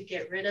approval to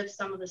get rid of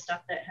some of the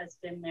stuff that has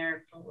been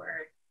there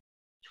for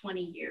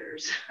 20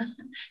 years.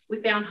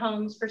 We found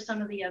homes for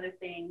some of the other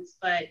things,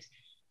 but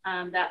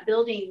that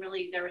building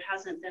really, there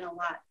hasn't been a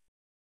lot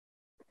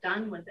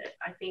done with it.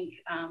 I think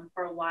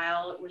for a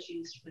while it was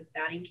used with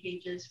batting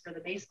cages for the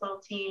baseball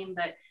team,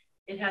 but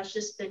it has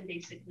just been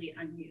basically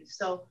unused.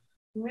 So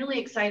I'm really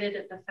excited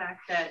at the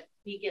fact that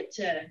we get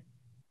to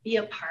be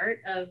a part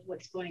of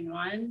what's going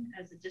on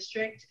as a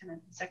district and at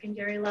the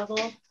secondary level,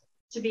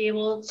 to be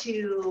able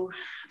to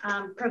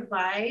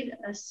provide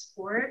a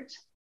sport,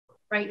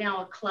 right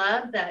now a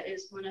club that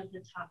is one of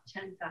the top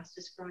 10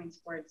 fastest growing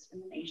sports in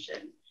the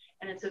nation.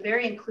 And it's a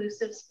very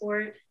inclusive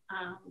sport.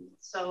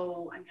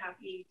 So I'm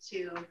happy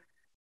to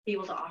be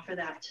able to offer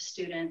that to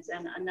students,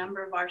 and a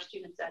number of our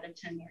students that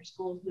attend our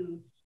school who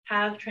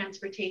have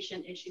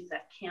transportation issues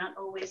that can't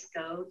always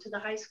go to the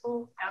high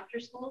school after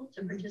school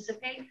to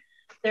participate,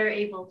 they're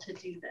able to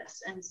do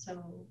this. And so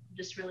I'm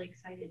just really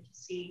excited to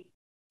see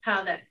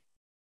how that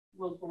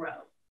will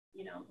grow,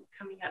 you know,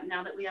 coming up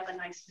now that we have a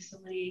nice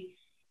facility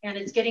and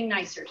it's getting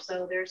nicer.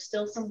 So there's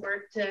still some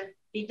work to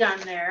be done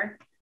there.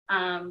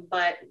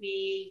 But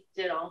we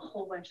did a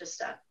whole bunch of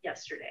stuff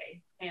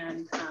yesterday,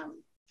 and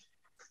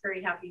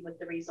very happy with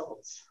the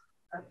results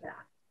of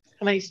that.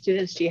 How many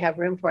students do you have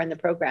room for in the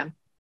program?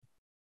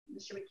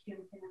 Mr.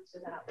 McCune can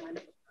answer that one.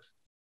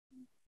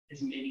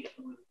 As many.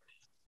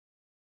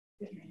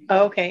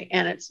 Oh, okay,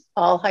 and it's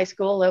all high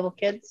school level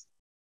kids?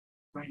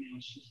 Right now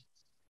it's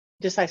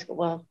just high school.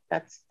 Well,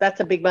 that's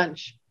a big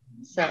bunch.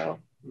 So,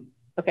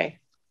 okay.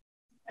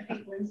 I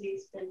think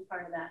Lindsay's been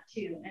part of that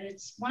too. And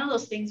it's one of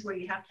those things where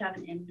you have to have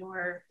an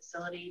indoor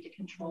facility to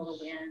control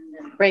the wind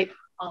and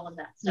all of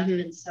that stuff.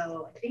 And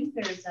so I think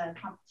there's a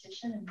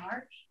competition in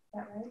March. Is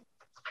that right?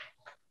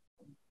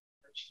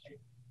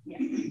 Yeah.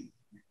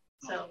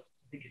 So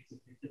I think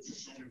it's a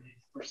Saturday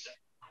first. So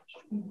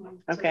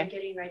okay. we're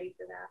getting ready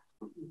for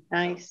that.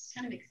 Nice. It's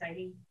kind of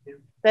exciting.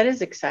 That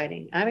is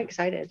exciting. I'm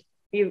excited.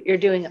 You're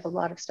doing a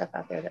lot of stuff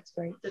out there. That's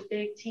great. It's a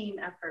big team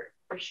effort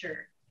for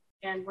sure.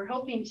 And we're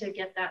hoping to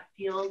get that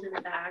field in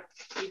the back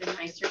even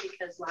nicer,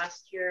 because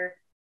last year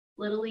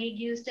Little League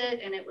used it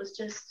and it was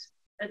just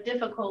a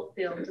difficult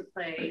field to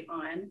play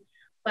on.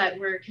 But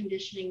we're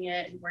conditioning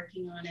it and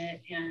working on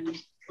it and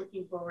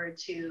looking forward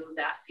to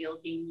that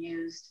field being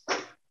used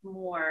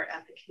more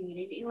at the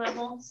community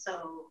level.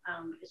 So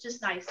it's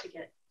just nice to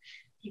get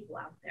people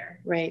out there.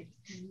 Right,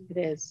 it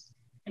is.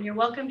 And you're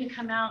welcome to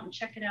come out and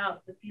check it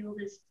out.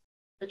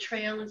 The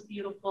trail is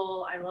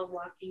beautiful. I love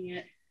walking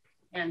it,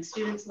 and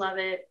students love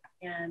it,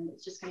 and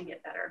it's just going to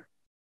get better.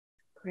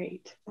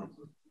 Great.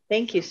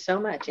 Thank you so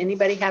much.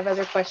 Anybody have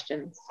other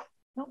questions?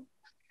 No.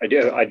 I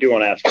do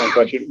want to ask one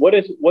question.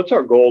 What's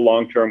our goal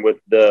long-term with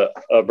the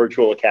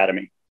virtual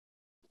academy?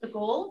 The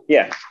goal?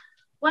 Yeah.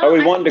 Well, are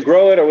we wanting to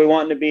grow it? Are we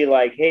wanting to be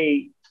like,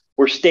 hey,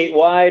 we're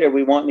statewide? Are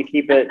we wanting to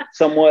keep it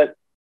somewhat,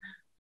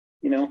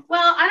 you know?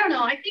 Well, I don't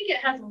know. I think it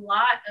has a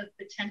lot of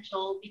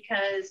potential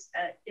because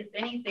if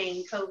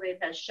anything, COVID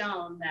has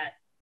shown that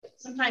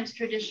sometimes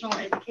traditional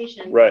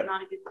education is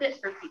not a good fit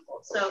for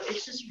people. So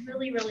it's just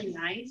really, really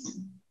nice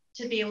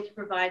to be able to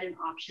provide an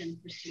option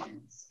for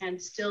students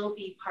and still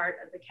be part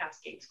of the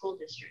Cascade School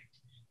District.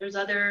 There's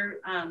other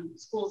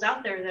schools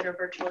out there that are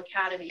virtual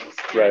academies.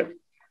 And,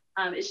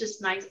 it's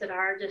just nice that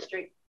our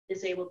district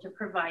is able to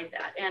provide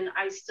that. And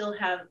I still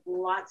have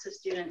lots of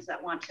students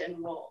that want to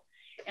enroll.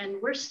 And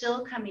we're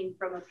still coming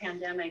from a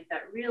pandemic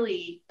that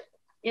really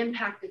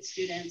impacted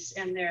students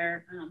and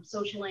their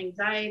social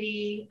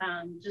anxiety,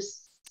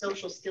 just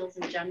social skills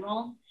in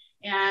general.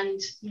 And,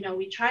 you know,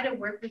 we try to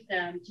work with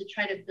them to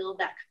try to build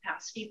that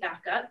capacity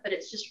back up, but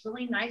it's just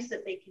really nice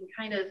that they can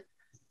kind of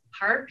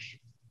park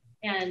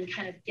and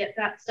kind of get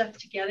that stuff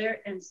together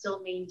and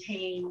still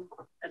maintain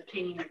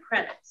obtaining their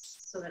credits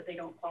so that they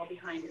don't fall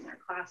behind in their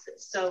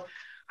classes. So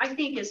I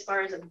think as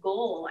far as a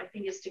goal, I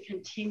think is to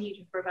continue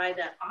to provide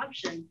that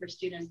option for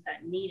students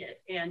that need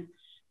it. And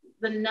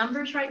the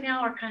numbers right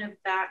now are kind of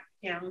back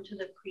down to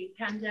the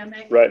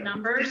pre-pandemic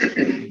numbers.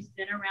 It's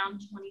been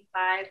around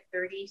 25,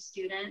 30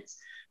 students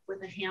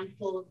with a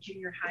handful of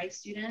junior high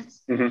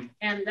students.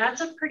 And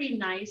that's a pretty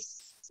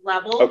nice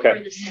level for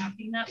the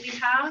staffing that we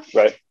have.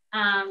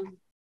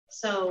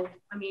 So,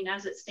 I mean,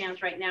 as it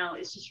stands right now,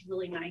 it's just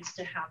really nice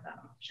to have that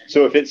option.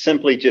 So if it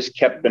simply just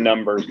kept the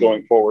numbers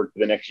going forward for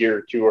the next year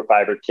or 2 or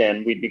 5 or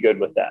 10, we'd be good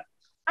with that.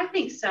 I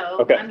think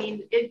so. I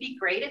mean, it'd be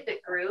great if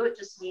it grew. It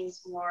just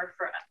means more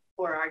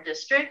for our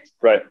district.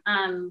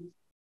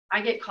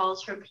 I get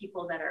calls from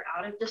people that are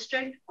out of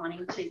district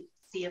wanting to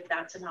see if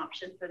that's an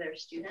option for their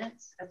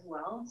students as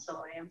well. So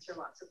I answer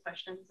lots of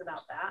questions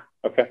about that.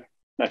 Okay,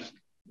 nice.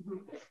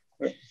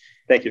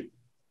 Thank you.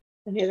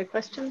 Any other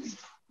questions?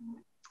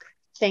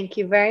 Thank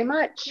you very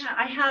much. Yeah,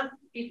 I have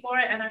before,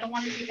 and I don't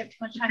want to take up too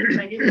much time because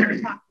I didn't want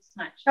to talk this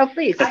much. Oh,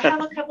 please. I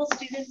have a couple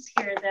students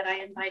here that I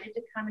invited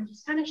to come and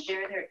just kind of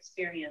share their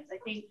experience. I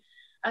think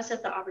us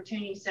at the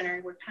Opportunity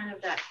Center, we're kind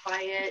of that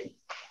quiet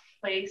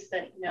place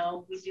that, you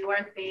know, we do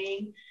our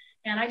thing.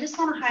 And I just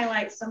want to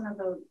highlight some of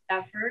the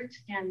effort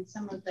and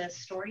some of the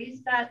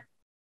stories that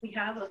we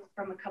have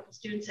from a couple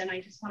students. And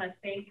I just want to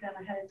thank them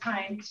ahead of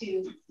time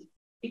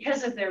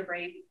because of their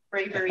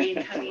bravery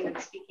in coming and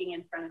speaking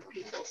in front of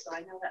people. So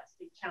I know that's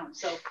a big challenge.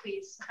 So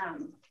please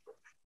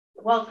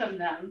welcome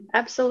them.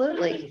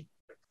 Absolutely.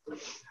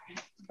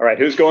 All right,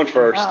 who's going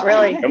first? Oh,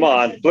 really? Come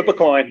on, flip a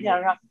coin.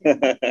 Yeah,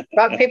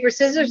 rock, paper,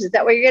 scissors. Is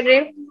that what you're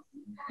going to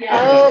do? Yeah.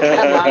 Oh,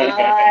 come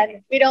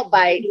on. We don't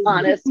bite,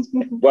 honest.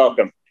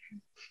 Welcome.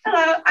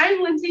 Hello,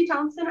 I'm Lindsay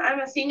Thompson. I'm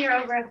a senior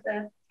over at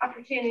the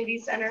Opportunity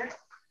Center.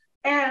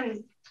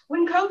 And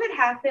when COVID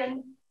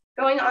happened,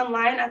 going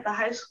online at the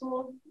high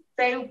school,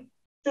 the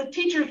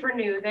teachers were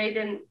new. They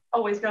didn't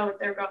always know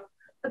what they were going,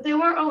 but they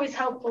weren't always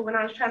helpful when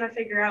I was trying to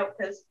figure out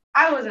because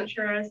I wasn't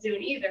sure what I was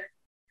doing either.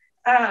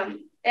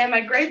 And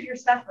my grades were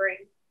suffering.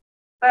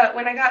 But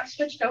when I got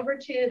switched over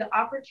to the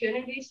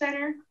Opportunity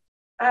Center,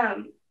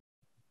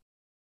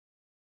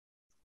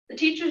 the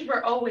teachers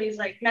were always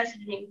like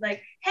messaging me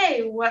like,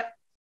 hey,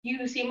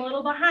 you seem a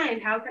little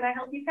behind. How can I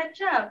help you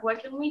catch up?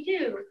 What can we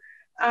do?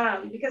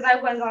 Because I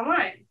was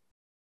online.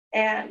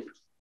 And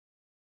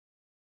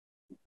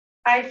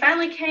I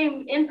finally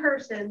came in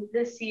person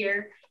this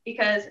year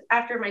because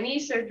after my knee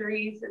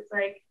surgeries, it's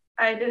like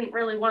I didn't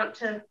really want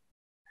to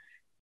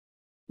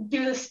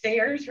do the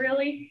stairs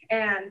really.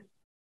 And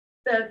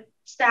the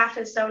staff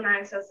is so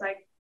nice. So it's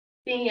like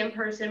being in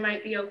person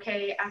might be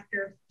okay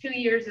after 2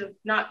 years of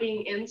not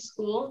being in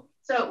school.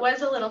 So it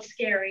was a little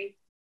scary.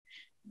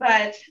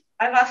 But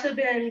I've also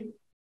been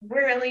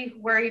really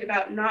worried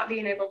about not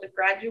being able to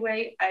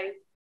graduate. I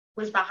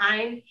was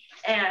behind,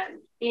 and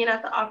being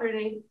at the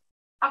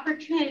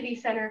Opportunity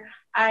Center,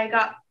 I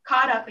got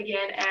caught up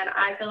again, and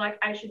I feel like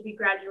I should be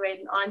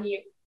graduating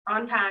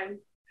on time.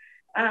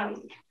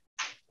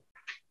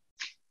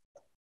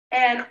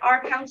 And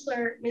our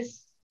counselor,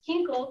 Miss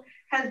Hinkle,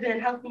 has been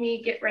helping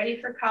me get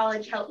ready for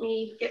college, helped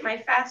me get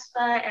my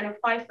FAFSA and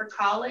apply for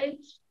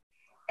college.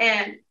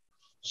 And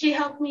she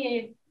helped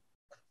me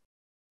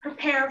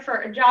prepare for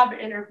a job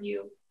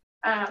interview.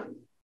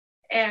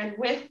 And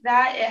with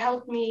that, it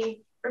helped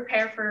me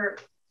prepare for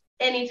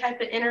any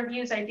type of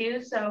interviews I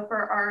do. So for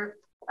our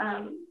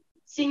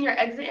senior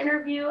exit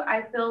interview,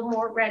 I feel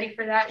more ready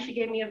for that. She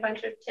gave me a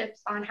bunch of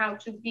tips on how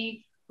to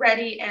be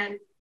ready and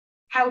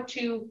how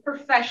to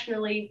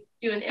professionally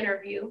do an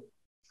interview.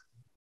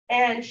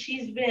 And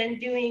she's been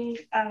doing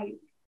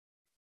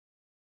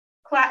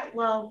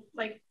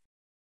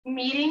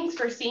meetings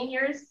for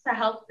seniors to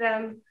help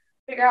them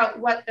figure out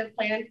what the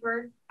plans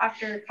were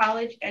after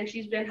college. And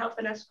she's been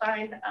helping us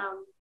find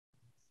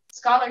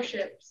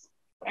scholarships.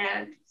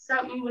 And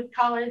something with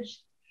college,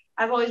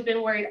 I've always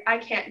been worried I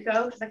can't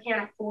go because I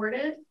can't afford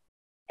it.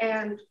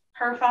 And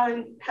her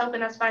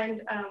helping us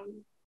find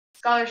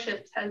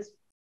scholarships has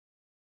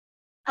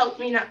helped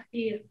me not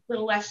be a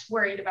little less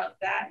worried about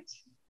that.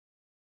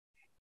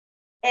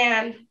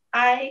 And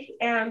I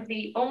am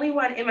the only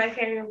one in my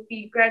family who will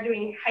be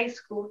graduating high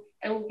school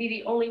and will be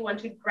the only one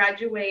to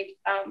graduate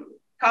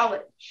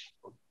college.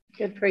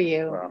 Good for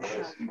you. Wow.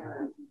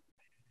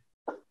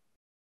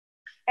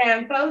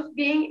 And both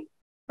being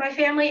my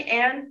family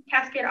and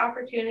Cascade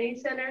Opportunity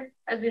Center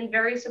have been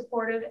very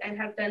supportive and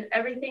have done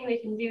everything they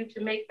can do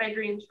to make my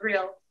dreams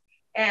real.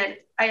 And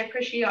I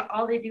appreciate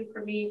all they do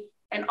for me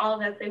and all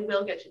that they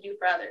will get to do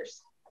for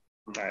others.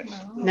 Nice.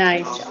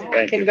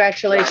 Nice.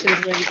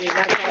 Congratulations, Lindsay.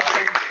 That's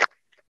awesome.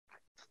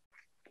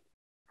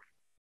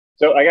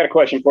 So I got a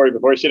question for you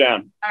before you sit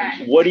down. All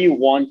right. What are you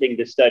wanting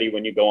to study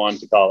when you go on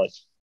to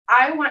college?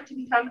 I want to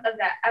become a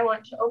vet. I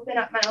want to open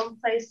up my own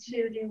place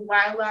to do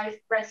wildlife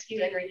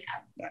rescue and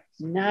rehab.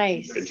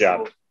 Nice. Good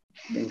job.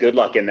 And good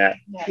luck in that.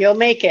 You'll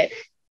make it.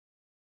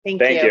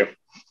 Thank you.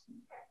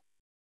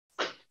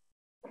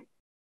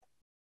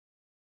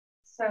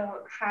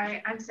 So,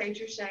 hi, I'm Sage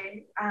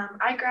Roche.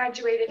 I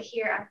graduated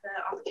here at the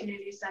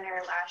Opportunity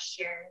Center last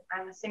year.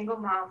 I'm a single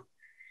mom.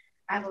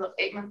 I have a little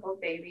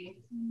 8-month-old baby.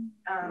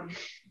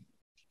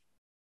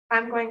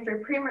 I'm going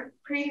through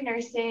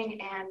pre-nursing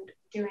and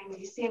doing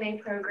the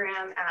CNA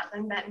program at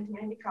Lynn Benton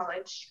Community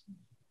College.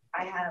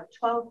 I have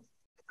 12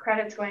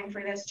 credits going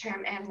for this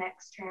term and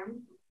next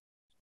term.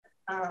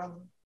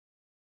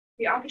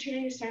 The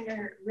Opportunity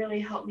Center really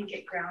helped me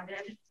get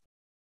grounded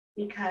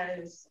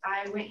because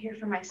I went here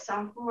for my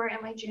sophomore and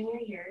my junior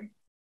year,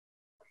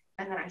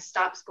 and then I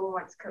stopped school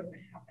once COVID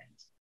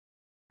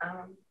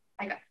happened.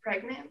 I got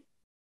pregnant,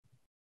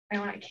 and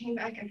when I came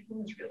back, I think it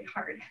was really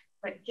hard,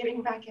 like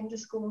getting back into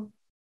school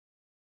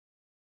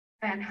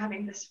and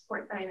having the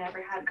support that I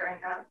never had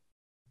growing up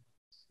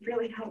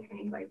really helped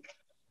me like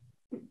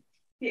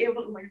be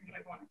able to learn what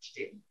I wanted to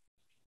do.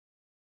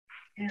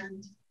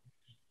 And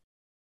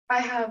I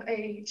have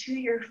a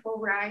 2-year full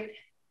ride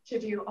to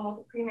do all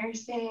the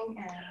pre-nursing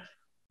and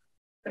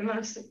the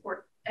most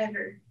support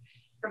ever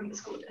from the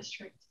school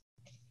district.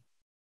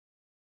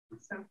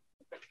 So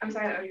I'm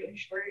sorry that was really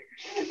short.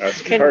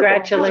 That's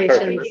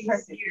Congratulations.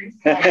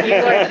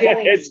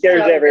 It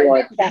scares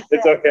everyone.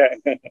 It's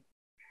okay.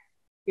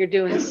 You're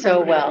doing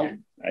so well.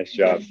 Nice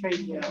job. Thank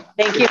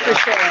you for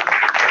sharing.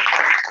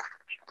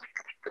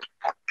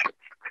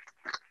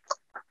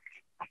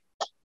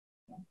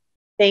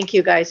 Thank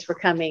you guys for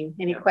coming.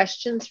 Any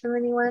questions from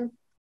anyone?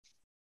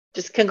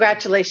 Just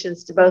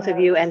congratulations to both of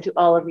you and to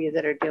all of you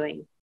that are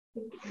doing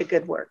the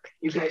good work.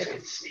 You guys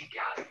can sneak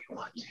out if you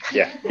want to.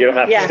 Yeah, you don't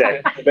have to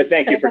stay. But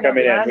thank you for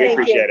coming in. We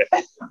appreciate it.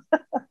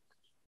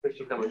 Thanks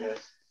for coming,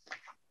 guys.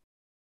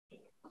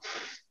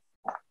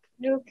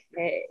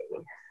 Okay.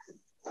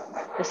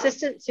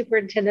 Assistant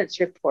Superintendent's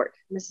report,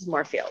 Mrs.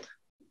 Moorfield.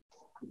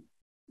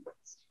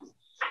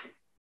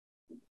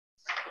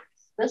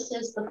 This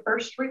is the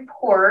first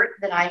report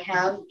that I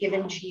have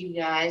given to you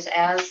guys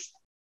as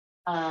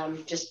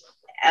just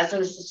as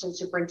an assistant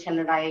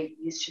superintendent. I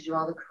used to do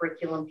all the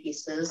curriculum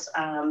pieces.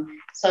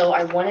 So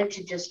I wanted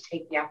to just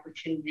take the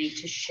opportunity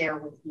to share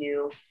with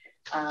you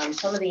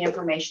some of the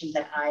information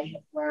that I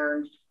have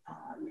learned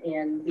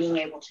in being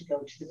able to go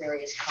to the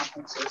various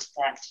conferences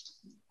that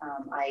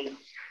I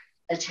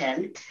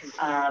attend.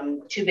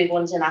 Two big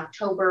ones in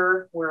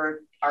October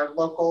were our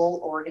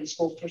local Oregon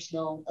School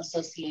Personnel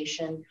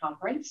Association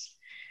conference.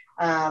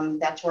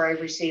 That's where I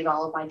received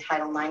all of my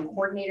Title IX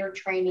coordinator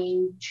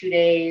training, 2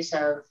 days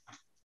of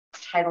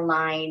Title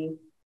IX.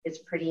 It's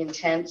pretty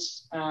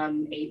intense, 8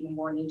 in the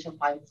morning till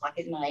 5 o'clock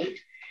at night.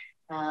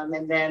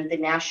 And then the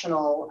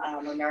National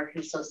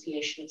American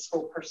Association of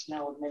School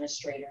Personnel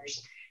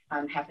Administrators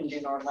happened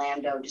in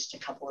Orlando just a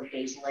couple of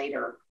days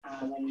later,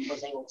 and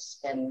was able to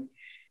spend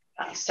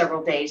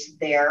several days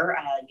there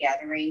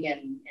gathering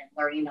and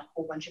learning a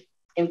whole bunch of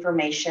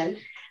information.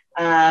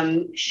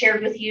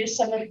 Shared with you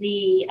some of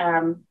the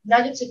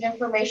nuggets of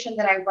information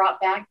that I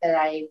brought back that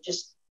I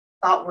just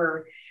thought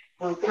were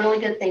really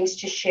good things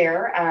to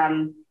share.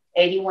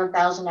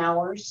 81,000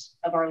 hours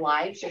of our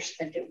lives are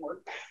spent at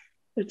work.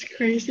 That's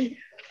crazy.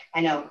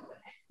 I know.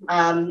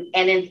 And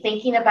in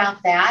thinking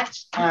about that,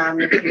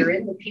 if you're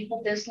in the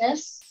people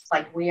business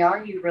like we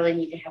are, you really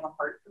need to have a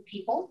heart for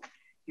people.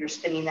 You're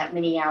spending that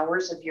many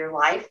hours of your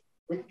life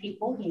with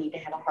people. You need to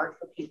have a heart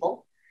for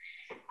people.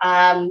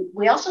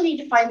 We also need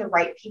to find the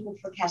right people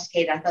for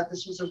Cascade. I thought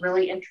this was a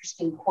really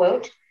interesting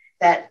quote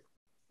that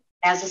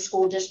as a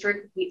school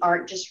district, we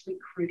aren't just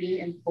recruiting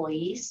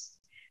employees.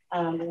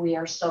 We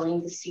are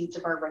sowing the seeds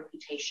of our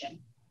reputation.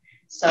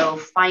 So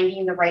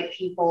finding the right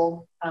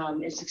people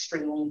is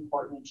extremely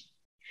important.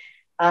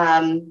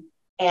 And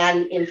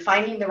in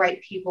finding the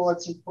right people,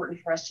 it's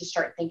important for us to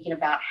start thinking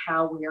about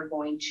how we are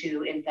going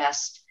to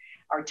invest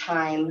our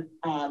time,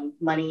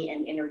 money,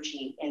 and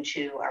energy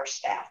into our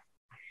staff.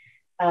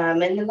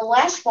 And then the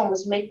last one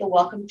was make the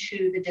welcome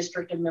to the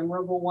district a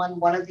memorable one.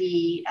 One of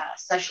the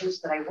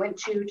sessions that I went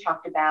to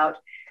talked about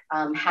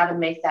how to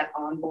make that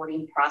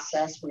onboarding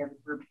process whenever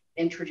we're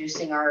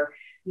introducing our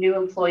new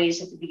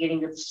employees at the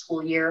beginning of the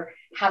school year,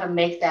 how to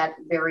make that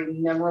very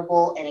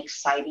memorable and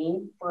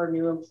exciting for our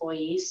new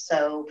employees.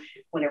 So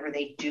whenever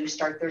they do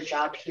start their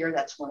job here,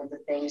 that's one of the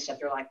things that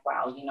they're like,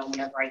 wow, you know,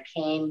 whenever I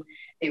came,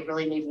 they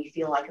really made me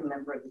feel like a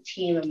member of the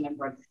team, a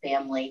member of the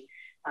family.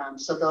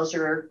 So those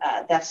are,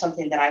 that's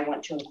something that I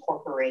want to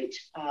incorporate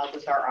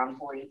with our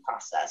onboarding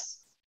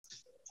process.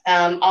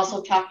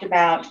 Also talked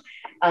about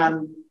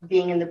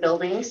being in the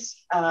buildings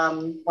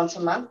once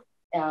a month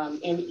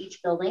in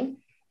each building.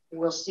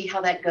 We'll see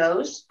how that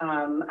goes.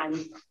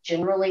 I'm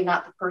generally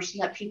not the person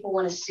that people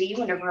want to see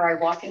whenever I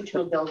walk into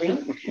a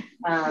building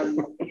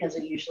because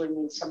it usually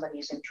means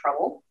somebody's in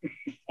trouble.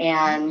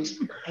 And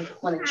I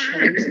want to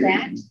change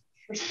that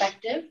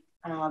perspective.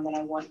 And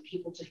I want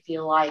people to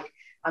feel like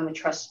I'm a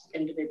trusted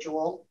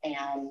individual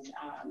and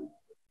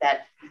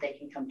that they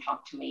can come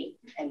talk to me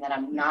and that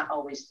I'm not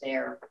always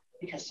there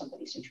because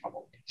somebody's in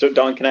trouble. So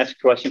Dawn, can I ask a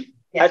question?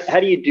 Yes. How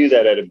do you do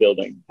that at a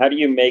building? How do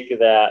you make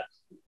that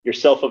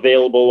yourself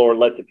available or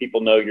let the people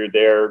know you're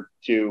there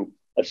to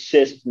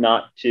assist,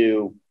 not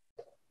to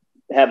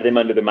have them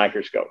under the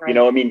microscope? Right. You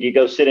know, I mean, do you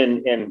go sit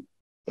in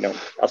you know,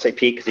 I'll say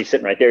Pete because he's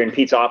sitting right there in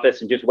Pete's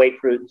office and just wait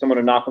for someone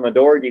to knock on the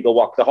door? Do you go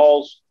walk the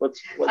halls?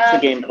 What's the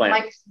game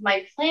plan?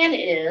 My plan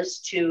is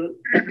to,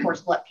 of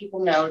course, let people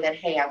know that,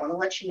 hey, I want to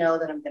let you know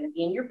that I'm going to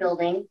be in your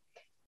building.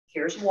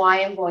 Here's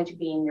why I'm going to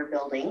be in your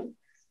building.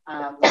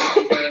 Want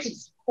to be there to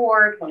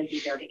support, want to be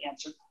there to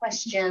answer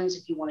questions.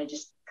 If you want to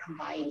just come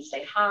by and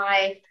say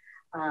hi,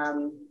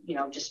 you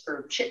know, just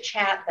for chit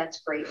chat,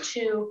 that's great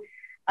too.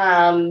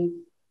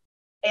 And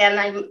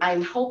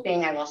I'm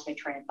hoping, I lost my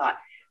train of thought,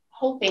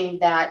 hoping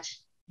that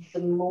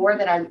the more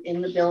that I'm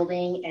in the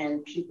building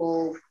and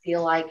people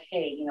feel like,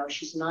 hey, you know,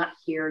 she's not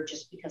here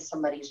just because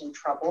somebody's in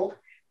trouble,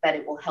 that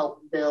it will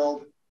help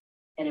build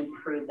and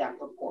improve that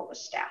rapport with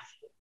staff.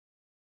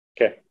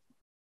 Okay,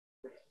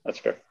 that's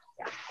fair.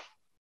 Yeah.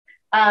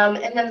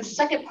 And then the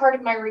second part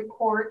of my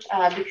report,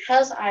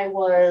 because I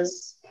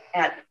was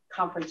at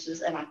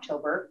conferences in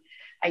October,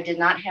 I did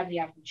not have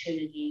the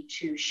opportunity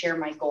to share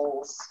my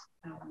goals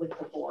with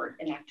the board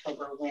in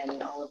October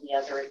when all of the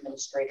other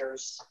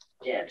administrators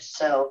did.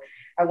 So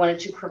I wanted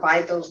to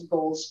provide those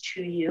goals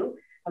to you.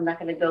 I'm not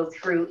going to go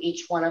through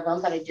each one of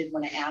them, but I did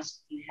want to ask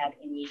if you had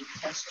any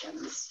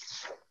questions.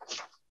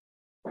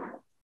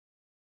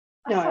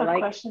 No, I have a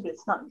question, but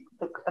it's not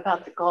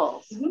about the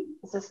goals. Mm-hmm.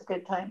 Is this a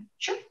good time?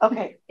 Sure.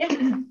 Okay.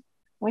 Yeah.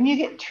 When you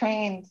get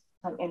trained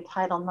in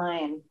Title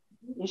IX,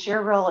 is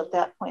your role at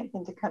that point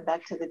then to come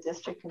back to the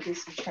district and do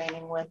some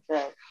training with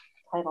the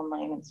Title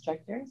IX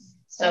instructors?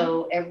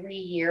 So every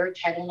year,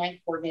 Title IX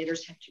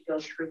coordinators have to go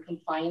through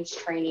compliance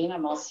training.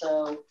 I'm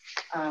also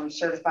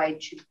certified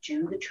to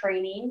do the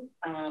training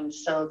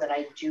so that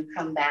I do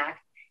come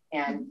back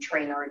and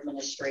train our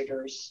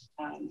administrators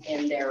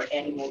in their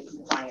annual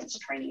compliance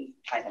training,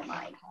 Title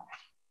IX.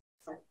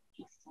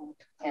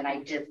 And I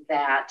did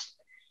that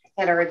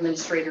at our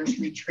administrators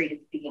retreat at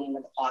the beginning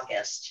of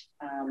August.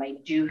 I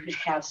do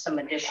have some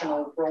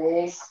additional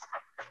roles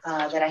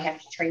that I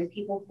have to train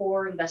people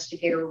for,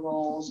 investigator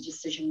roles,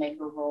 decision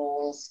maker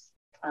roles,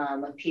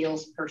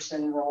 appeals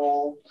person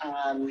role,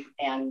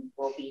 and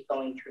we'll be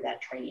going through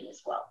that training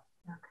as well.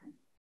 Okay.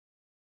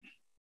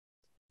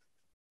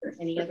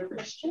 Any other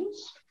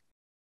questions?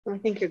 I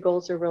think your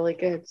goals are really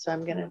good. So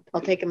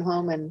I'll take them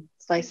home and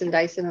slice and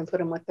dice them and put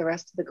them with the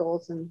rest of the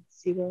goals and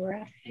see where we're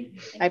at.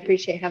 I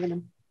appreciate having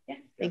them. Yeah.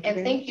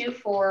 Thank you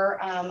for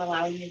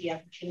allowing me the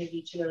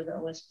opportunity to go to the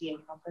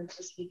OSBA conference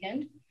this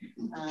weekend.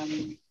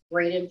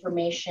 Great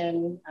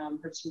information,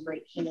 heard some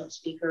great keynote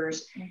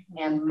speakers,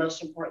 and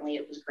most importantly,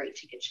 it was great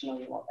to get to know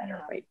you all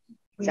better. Right.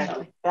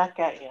 Exactly. So, back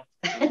at you.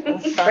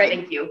 Right.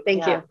 Thank you.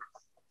 Thank you.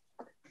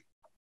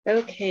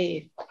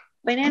 Okay.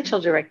 Financial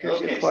Director's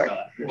report.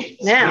 Scott.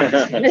 Now,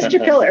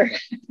 Mr. Pillar.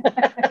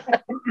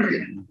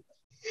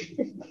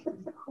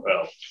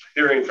 Well,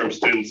 hearing from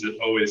students, it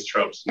always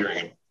trumps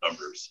hearing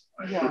numbers.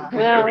 Yeah.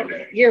 Well,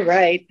 you're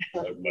right.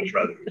 I'd much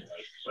rather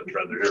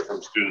hear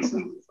from students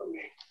than from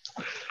me.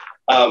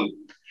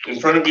 In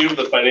front of you,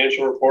 the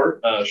financial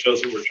report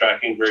shows that we're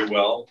tracking very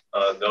well.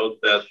 Note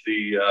that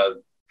the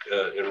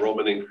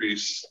enrollment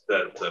increase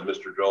that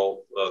Mr.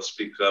 Joel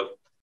speaks of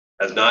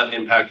has not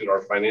impacted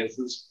our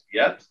finances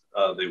yet.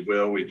 They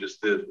will. We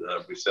just did.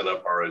 We sent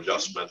up our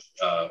adjustment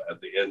at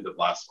the end of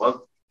last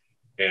month,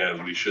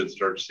 and we should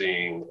start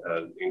seeing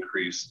an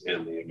increase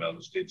in the amount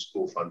of state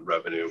school fund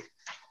revenue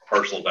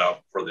parceled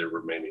out for the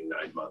remaining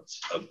 9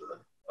 months of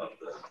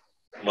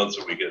the months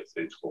that we get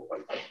state school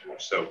fund revenue.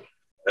 So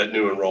that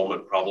new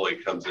enrollment probably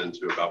comes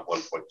into about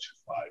 $1.25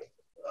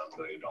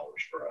 million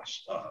for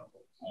us,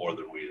 more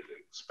than we had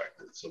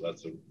expected. So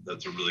that's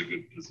a really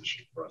good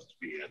position for us to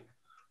be in.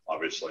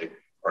 Obviously,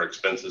 our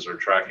expenses are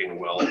tracking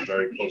well and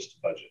very close to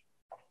budget.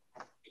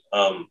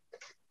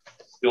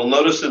 You'll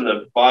notice in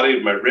the body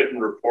of my written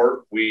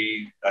report,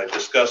 I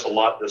discuss a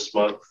lot this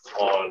month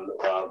on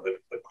the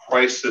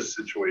crisis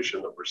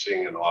situation that we're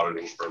seeing in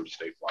auditing firms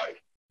statewide.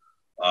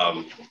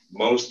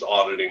 Most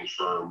auditing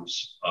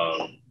firms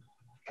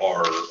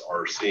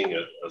are seeing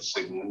a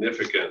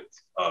significant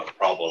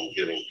problem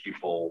getting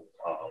people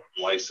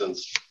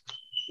licensed,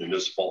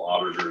 municipal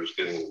auditors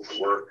getting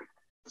to work.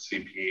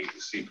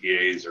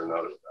 CPAs are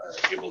not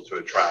able to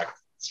attract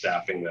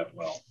staffing that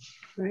well.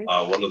 Right.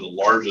 One of the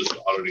largest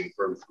auditing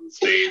firms in the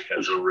state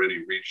has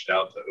already reached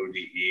out to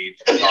ODE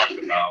to talk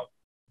about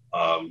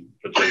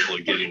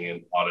potentially getting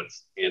in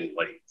audits in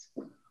late.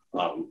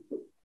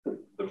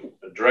 The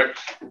direct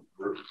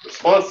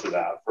response to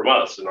that from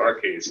us in our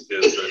case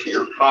is that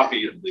your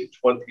copy of the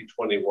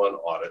 2021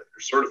 audit, your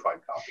certified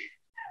copy,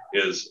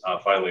 is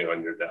finally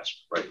on your desk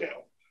right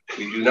now.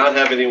 We do not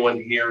have anyone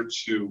here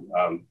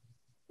to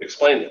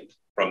explain it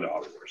from the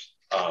auditors,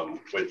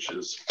 which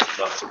is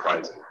not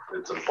surprising.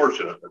 It's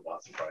unfortunate, but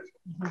not surprising.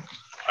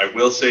 I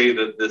will say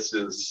that this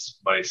is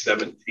my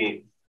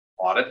 17th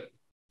audit,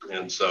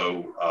 and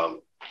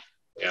so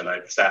and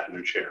I've sat in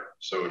your chair.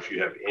 So if you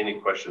have any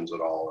questions at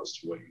all as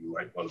to what you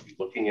might want to be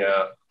looking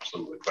at,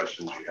 some of the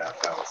questions you have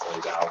us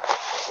laid out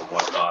and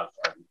whatnot,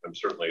 I'm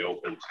certainly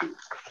open to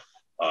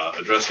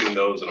addressing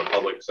those in a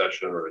public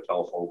session or a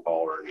telephone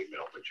call or an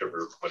email,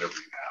 whatever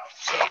you have.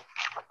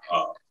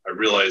 So I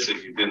realize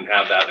that you didn't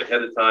have that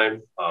ahead of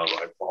time.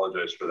 I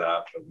apologize for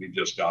that, but we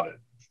just got it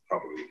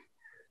probably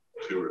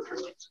 2 or 3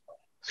 weeks ago.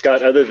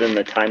 Scott, other than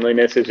the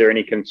timeliness, is there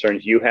any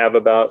concerns you have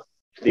about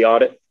the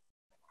audit?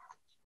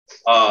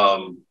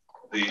 You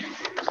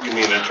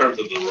mean in terms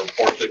of the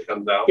report that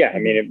comes out? Yeah, I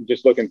mean,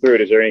 just looking through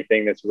it, is there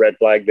anything that's a red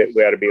flag that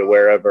we ought to be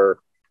aware of? Or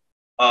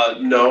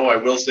no, I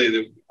will say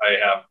that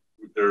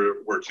there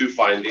were 2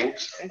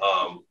 findings.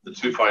 The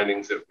 2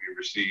 findings that we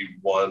received,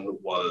 one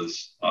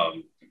was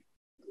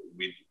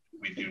we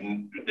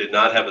did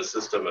not have a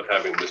system of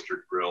having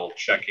Mr. Grill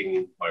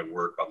checking my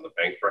work on the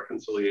bank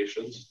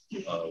reconciliations.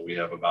 We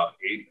have about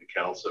 8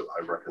 accounts that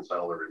I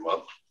reconcile every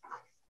month.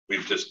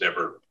 We've just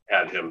never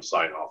had him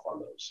sign off on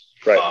those.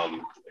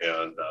 Right.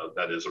 And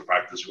that is a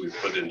practice we've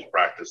put into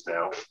practice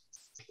now.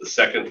 The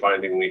second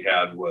finding we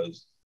had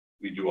was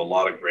we do a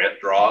lot of grant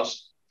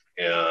draws,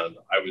 and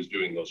I was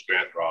doing those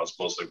grant draws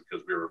mostly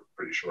because we were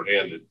pretty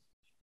short-handed,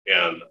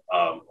 and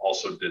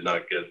also did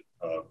not get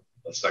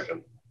a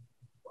second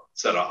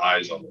set of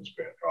eyes on those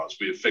grant draws.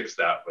 We have fixed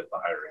that with the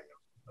hiring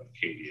of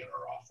Katie in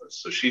our office.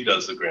 So she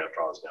does the grant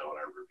draws now, and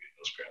I review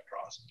those grant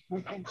draws.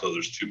 Okay. So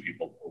there's 2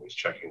 people always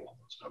checking all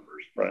those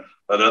numbers. Right.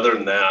 But other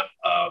than that,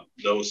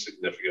 no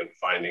significant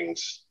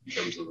findings in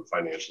terms of the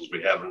financials.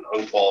 We have an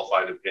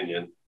unqualified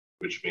opinion,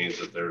 which means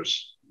that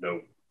there's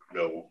no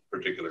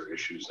particular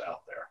issues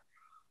out there.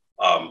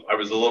 I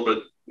was a little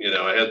bit,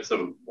 I had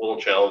some little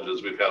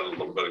challenges. We've had a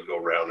little bit of go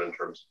around in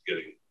terms of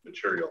getting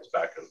materials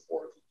back and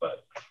forth,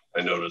 but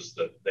I noticed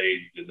that they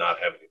did not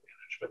have any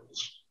management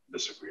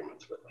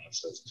disagreements with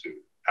us as to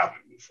how to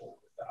move forward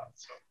with that.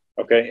 So.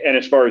 Okay. And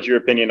as far as your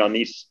opinion on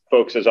these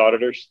folks as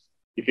auditors,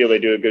 You feel they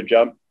do a good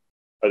job?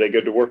 Are they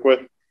good to work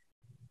with?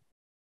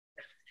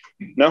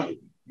 No?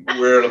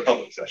 We're in a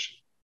public session.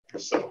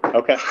 So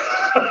okay.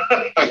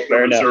 I'm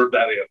going to reserve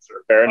that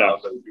answer. Fair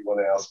enough. But if you want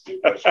to ask me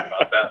a question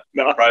about that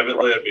no.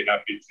 privately, I'd be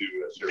happy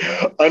to share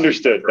that.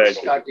 Understood. Thank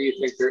you. Scott, do you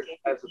think there,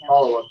 as a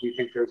follow-up, do you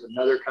think there's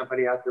another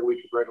company out there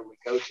we could readily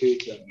go to?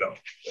 No,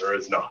 there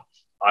is not.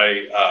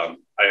 I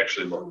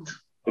actually looked.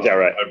 Is that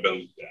right? I've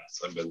been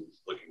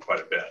looking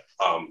quite a bit.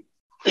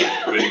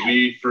 When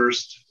we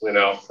first went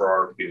out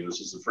for RFP, this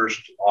is the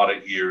first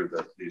audit year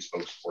that these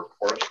folks worked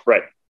for us.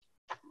 Right.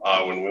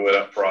 When we went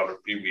up for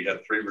RFP, we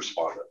had 3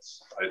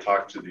 respondents. I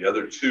talked to the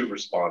other 2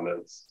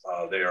 respondents.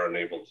 They are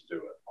unable to do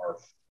it. Our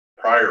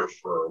prior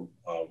firm,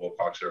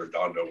 Wilcox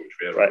Arredondo, which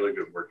we had a really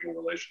good working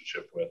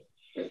relationship with,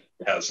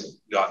 has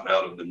gotten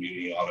out of the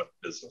muni audit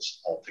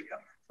business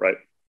altogether. Right.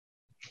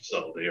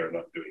 So they are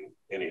not doing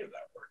any of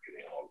that work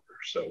any longer.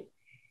 So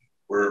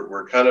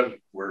we're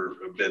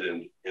a bit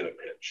in a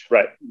pinch.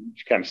 Right.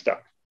 You're kind of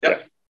stuck. Yeah.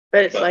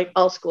 But it's like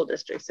all school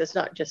districts. It's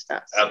not just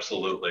us.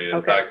 Absolutely.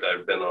 In fact,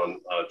 I've been on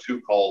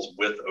 2 calls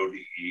with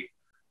ODE.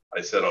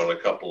 I sit on a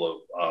couple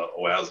of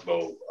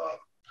OASBO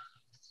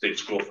State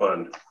School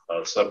Fund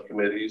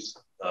subcommittees,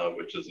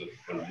 which is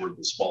we're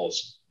the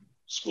smallest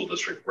school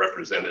district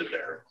represented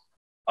there.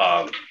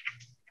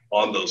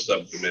 On those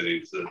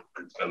subcommittees,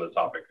 it's been the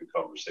topic of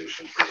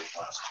conversation for the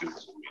last 2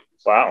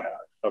 meetings. Wow.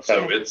 Okay.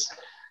 So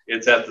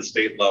it's at the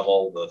state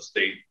level. The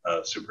state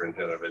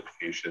superintendent of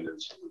education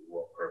is,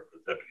 or the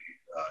deputy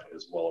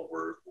is well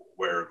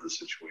aware of the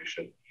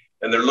situation.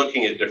 And they're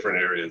looking at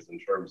different areas in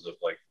terms of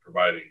like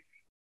providing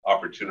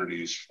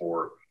opportunities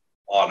for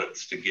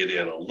audits to get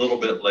in a little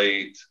bit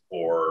late,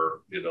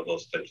 or, you know,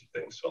 those types of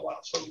things to allow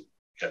some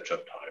catch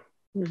up time.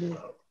 Mm-hmm.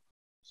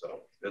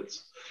 So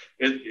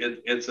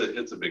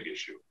it's a big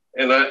issue.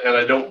 And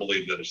I don't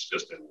believe that it's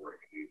just in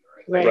Oregon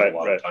either. I think a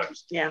lot of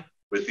times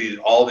with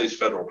all these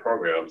federal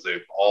programs,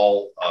 they've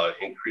all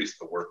increased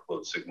the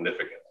workload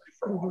significantly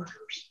for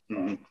auditors.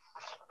 Mm-hmm.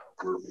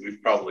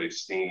 We've probably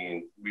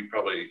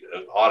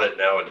an audit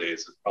nowadays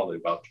is probably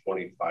about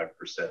 25%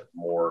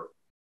 more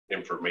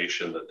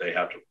information that they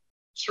have to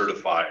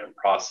certify and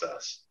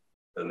process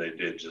than they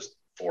did just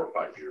 4 or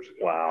 5 years ago.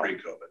 Wow.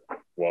 Pre-COVID.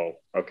 Whoa.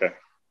 Okay.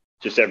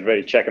 Just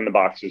everybody checking the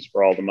boxes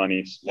for all the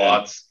monies.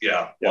 Lots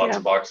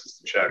of boxes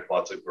to check,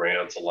 lots of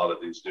grants, a lot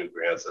of these new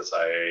grants,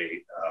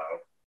 SIA,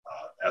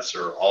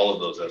 ESSER, all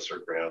of those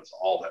ESSER grants,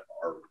 all that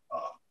are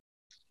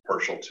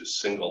partial to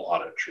single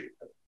audit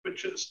treatment,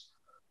 which is,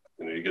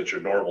 you know, you get your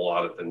normal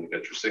audit, then you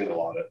get your single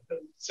audit, then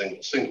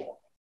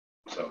single.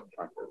 So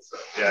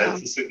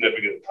it's a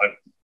significant.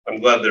 I'm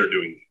glad they're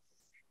doing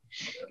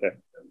it.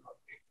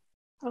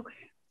 Okay.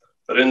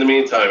 But in the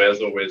meantime,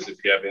 as always,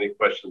 if you have any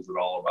questions at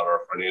all about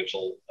our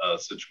financial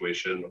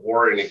situation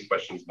or any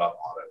questions about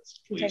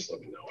audits, please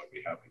let me know. I'd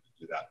be happy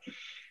to do that.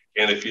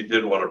 And if you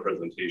did want a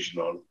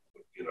presentation on,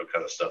 you know,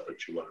 kind of stuff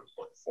that you want to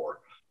look for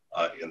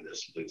in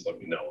this, please let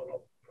me know, and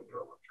I'll put it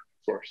over.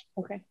 Of course.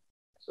 Okay.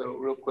 So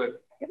real quick,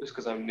 just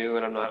because I'm new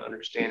and I'm not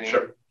understanding.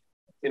 Sure.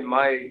 In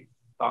my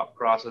thought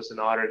process in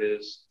audit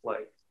is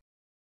like,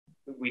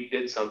 we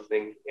did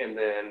something and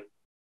then,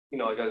 you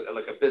know,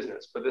 like a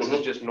business, but this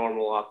is just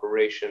normal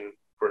operation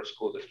for a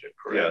school district,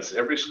 correct? Yes,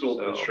 every school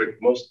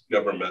district, most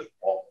government,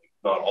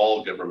 not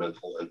all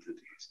governmental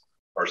entities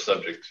are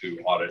subject to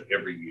audit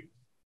every year.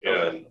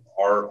 And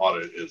our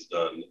audit is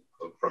done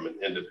from an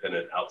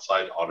independent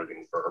outside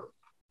auditing firm.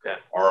 Okay.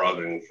 Our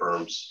auditing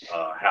firms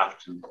have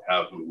to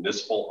have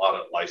municipal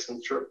audit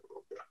licensure.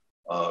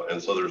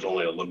 And so there's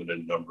only a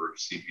limited number of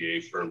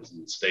CPA firms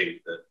in the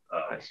state that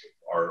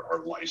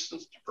are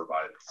licensed to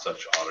provide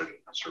such auditing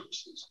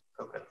services.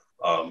 Okay.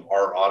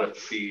 Our audit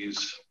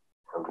fees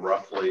are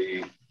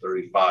roughly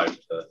 $35,000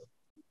 to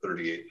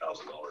 $38,000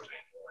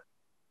 annually.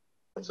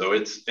 So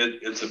it's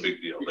a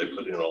big deal. They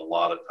put in a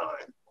lot of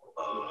time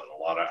and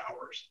a lot of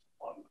hours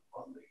on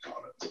these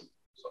audits.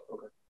 So,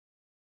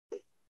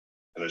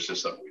 and it's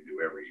just something we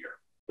do every year,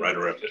 right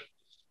around it.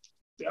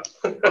 Yeah.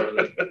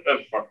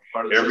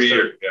 Part of every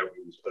year,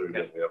 we just put it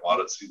in. We have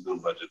audit season,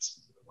 budget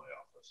season in my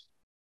office.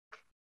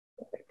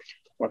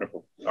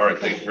 Wonderful. All right.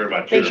 Thank you very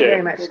much. Thank you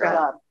very much,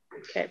 Scott.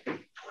 Okay.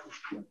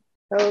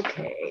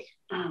 Okay.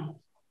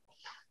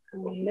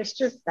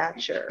 Mr.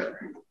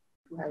 Thatcher.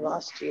 I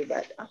lost you,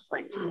 but I'll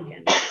find you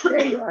again.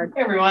 There you are.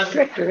 Hey everyone.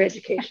 Director of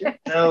Education.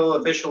 No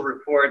official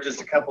report,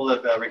 just a couple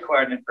of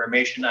required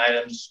information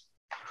items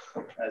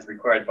as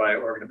required by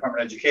Oregon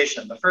Department of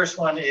Education. The first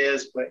one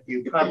is what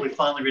you probably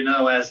fondly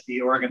know as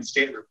the Oregon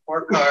State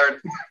Report Card,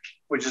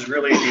 which is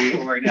really the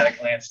Oregon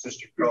Atlantic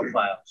District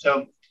Profile.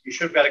 So you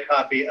should have got a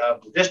copy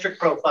of the district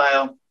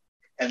profile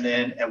and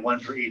then one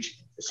for each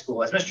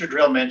school. As Mr.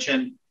 Drill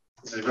mentioned,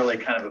 this is really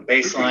kind of a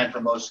baseline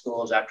for most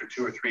schools after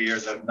 2 or 3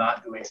 years of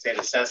not doing state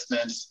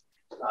assessments.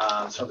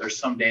 So there's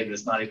some data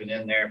that's not even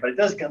in there, but it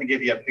does kind of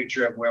give you a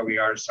picture of where we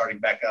are starting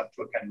back up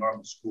to a kind of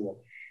normal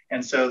school.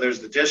 And so there's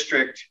the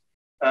district.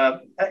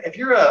 If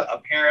you're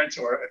a parent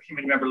or a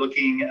community member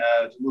looking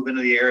to move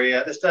into the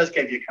area, this does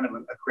give you kind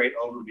of a great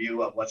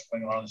overview of what's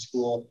going on in the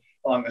school.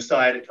 along the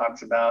side, it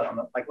talks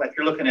about, like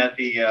you're looking at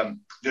the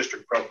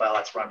district profile,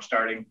 that's where I'm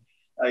starting.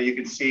 You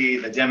can see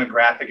the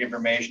demographic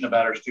information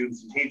about our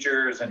students and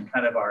teachers and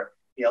kind of our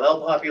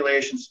ELL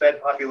population,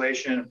 SPED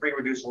population, free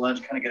reduced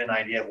lunch, kind of get an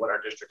idea of what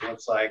our district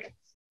looks like,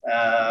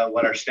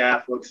 what our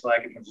staff looks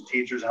like in terms of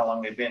teachers, how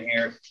long they've been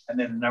here, and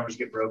then the numbers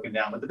get broken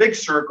down. But the big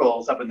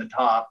circles up in the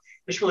top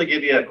just really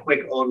give you a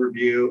quick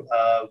overview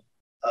of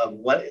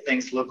what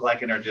things look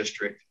like in our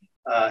district.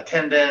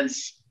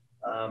 Attendance,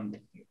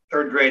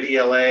 third grade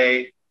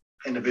ELA,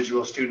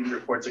 individual student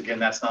reports. Again,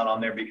 that's not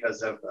on there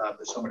because of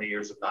so many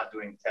years of not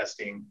doing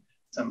testing.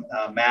 Some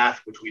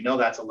math, which we know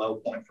that's a low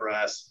point for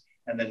us,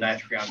 and then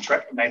ninth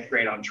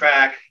grade on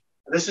track.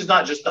 This is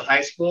not just the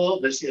high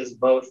school. This is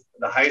both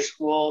the high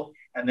school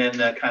and then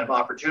the kind of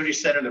opportunity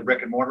center, the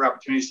brick and mortar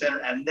opportunity center,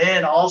 and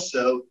then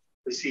also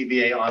the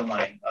CBA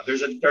online.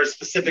 There's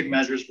specific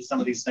measures for some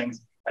of these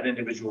things at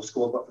individual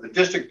schools, but for the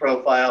district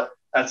profile,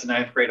 that's the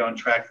ninth grade on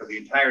track for the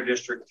entire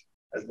district,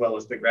 as well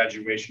as the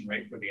graduation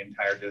rate for the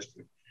entire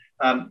district.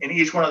 In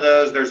each one of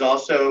those, there's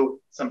also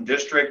some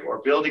district or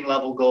building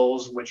level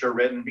goals, which are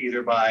written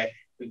either by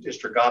the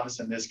district office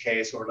in this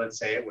case, or let's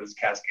say it was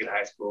Cascade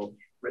High School,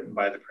 written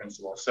by the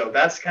principal. So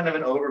that's kind of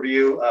an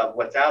overview of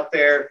what's out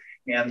there.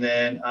 And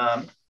then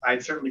I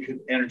certainly could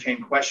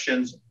entertain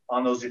questions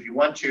on those if you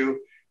want to.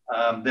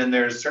 Then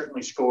there's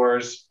certainly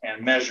scores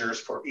and measures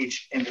for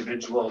each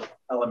individual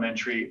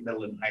elementary,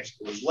 middle, and high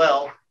school as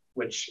well,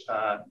 which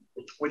I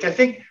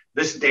think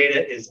this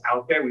data is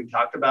out there. We've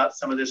talked about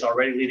some of this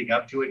already leading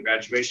up to it,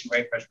 graduation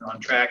rate, freshmen on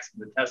track,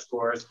 some of the test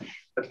scores,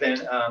 but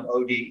then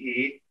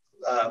ODE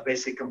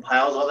basically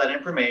compiles all that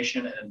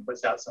information and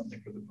puts out something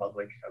for the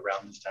public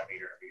around this time of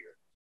year every year.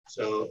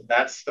 So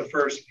that's the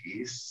first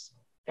piece.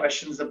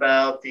 Questions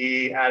about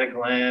the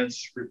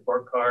at-a-glance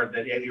report card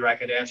that either I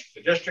could answer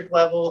at the district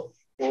level,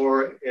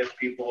 or if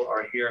people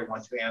are here and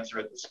want to answer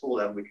at the school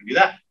level, we can do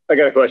that. I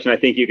got a question. I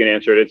think you can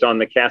answer it. It's on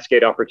the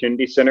Cascade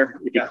Opportunity Center.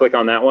 If you click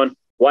on that one,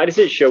 why does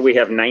it show we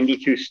have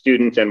 92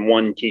 students and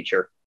 1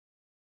 teacher?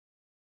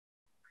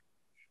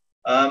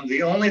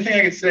 The only thing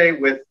I could say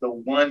with the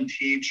 1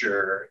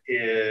 teacher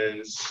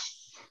is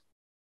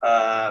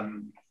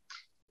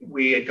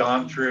we had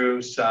gone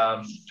through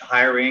some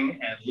hiring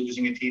and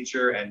losing a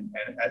teacher, and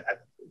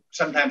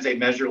sometimes they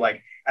measure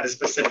like at a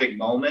specific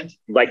moment.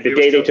 Like the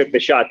day they took the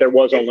shot, there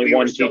was only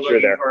 1 teacher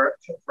there.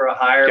 For a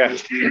hire,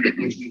 which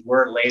we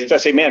were late. So I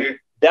say, man,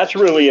 that's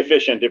really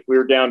efficient if we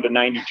were down to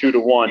 92 to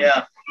 1.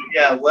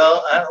 Yeah.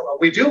 Well,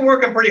 we do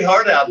working pretty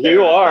hard out there.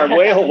 You are.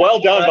 Well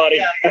done, buddy.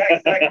 Yeah,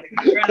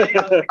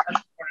 exactly.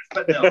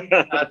 But no,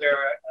 there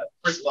are,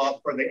 first of all,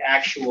 for the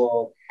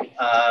actual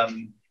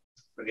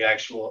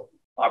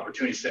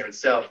opportunity center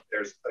itself,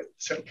 there's a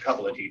certain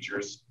couple of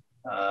teachers,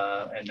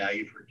 and now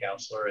you've heard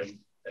counselor and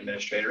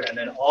administrator, and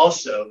then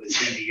also the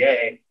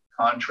CBA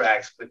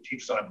contracts with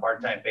teachers on a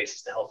part-time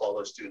basis to help all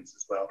those students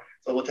as well.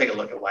 So we'll take a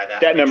look at why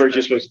that number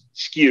just was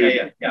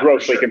skewed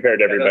grossly compared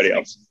to everybody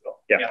else.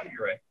 Well. Yeah,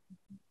 you're right.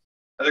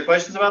 Other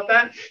questions about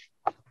that?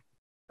 All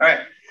right.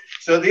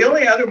 So the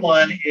only other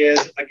one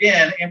is,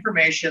 again,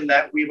 information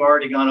that we've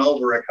already gone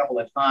over a couple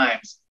of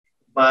times,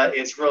 but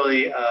it's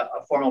really a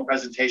formal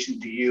presentation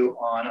to you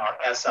on our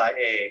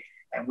SIA.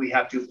 And we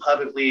have to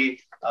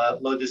publicly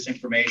load this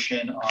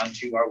information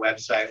onto our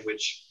website,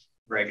 which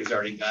Greg has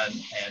already done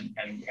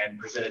and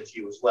presented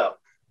to you as well.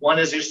 One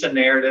is just a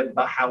narrative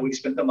about how we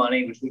spent the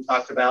money, which we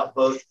talked about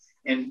both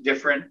in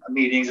different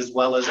meetings as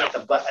well as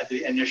at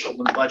the initial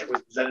when the budget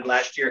was presented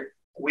last year.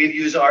 We've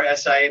used our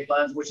SIA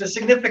funds, which is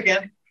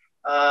significant,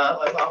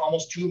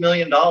 almost $2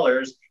 million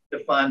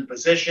to fund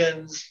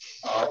positions,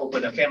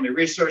 open a family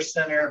resource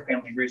center,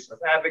 family resource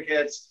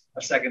advocates,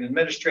 a second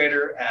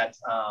administrator at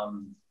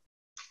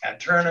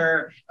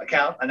Turner,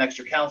 an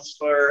extra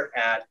counselor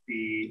at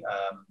the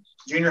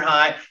junior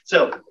high.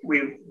 So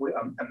we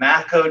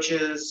math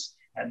coaches,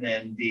 and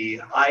then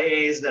the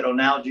IAs that'll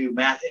now do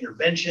math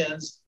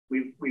interventions.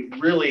 We've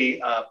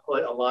really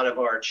put a lot of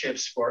our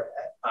chips for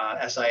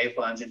SIA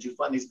funds into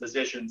fund these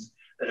positions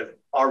that have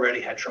already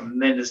had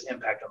tremendous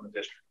impact on the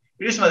district.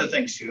 We do some other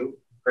things too,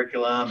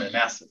 curriculum and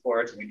math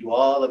supports, and we do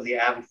all of the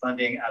AVI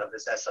funding out of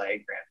this SIA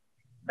grant.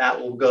 That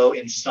will go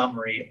in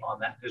summary on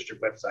that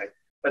district website.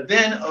 But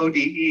then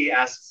ODE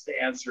asks us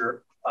to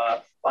answer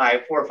 4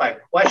 or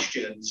 5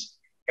 questions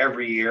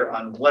every year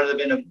on what have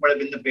been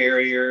the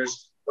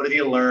barriers, what have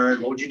you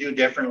learned, what would you do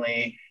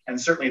differently, and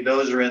certainly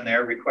those are in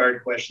there,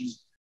 required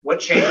questions. What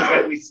changes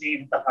have we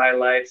seen, the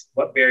highlights,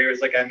 what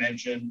barriers, like I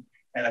mentioned,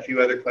 and a few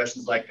other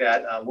questions like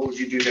that. What would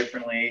you do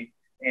differently?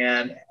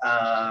 And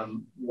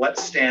what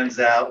stands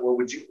out? What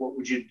would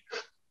you,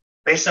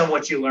 based on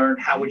what you learned,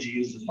 how would you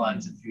use the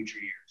funds in future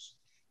years?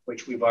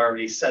 Which we've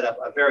already set up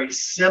a very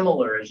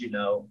similar, as you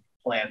know,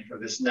 plan for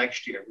this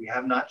next year. We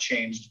have not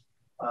changed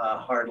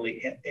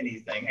hardly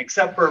anything,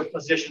 except for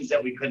positions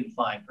that we couldn't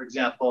find. For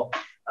example,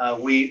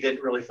 we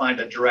didn't really find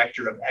a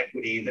director of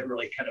equity that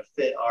really kind of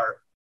fit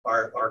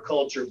our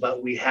culture,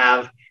 but we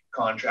have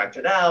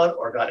contracted out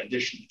or got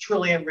additional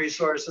Trillium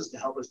resources to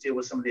help us deal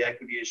with some of the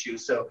equity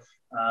issues. So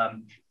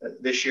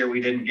this year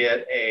we didn't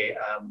get a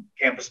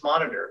campus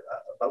monitor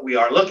but we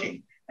are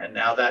looking. And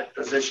now that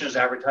position is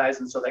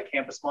advertised, and so that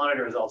campus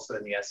monitor is also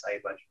in the SIA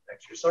budget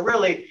next year. So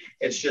really,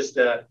 it's just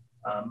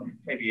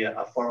maybe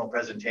a formal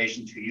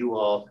presentation to you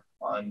all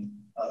on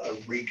a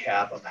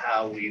recap of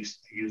how we've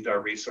used our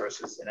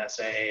resources in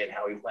SIA and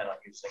how we plan on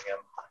using them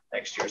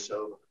next year.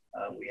 So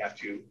we have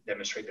to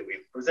demonstrate that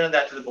we've presented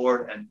that to the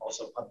board and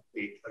also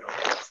publicly put it on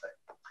the website.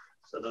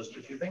 So those are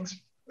the two things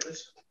for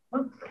this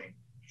month for me.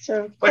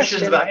 So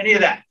questions about any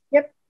of that?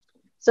 Yep.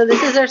 So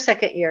this is our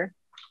second year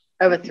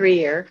of a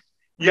 3-year.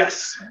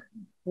 Yes.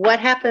 What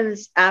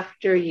happens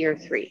after year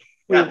 3?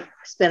 We've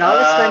spent all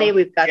this money.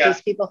 We've got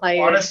these people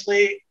hired.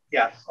 Honestly,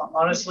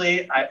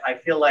 I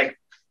feel like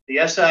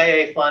the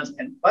SIA funds,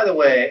 and by the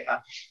way,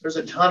 there's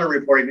a ton of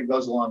reporting that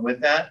goes along with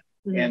that.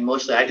 Mm-hmm. And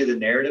mostly I do the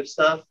narrative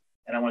stuff.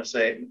 And I want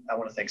to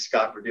thank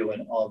Scott for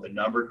doing all the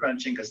number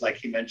crunching, because like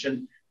he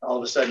mentioned, all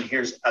of a sudden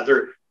here's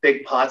other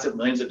big pots of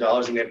millions of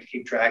dollars that we have to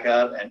keep track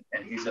of. And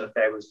he's done a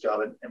fabulous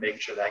job in making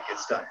sure that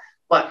gets done.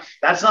 But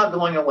that's not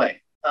going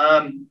away.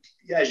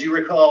 As you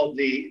recall,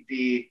 the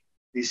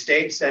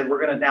state said we're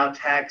going to now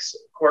tax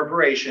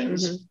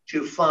corporations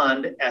to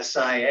fund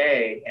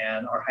SIA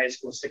and our high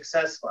school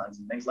success funds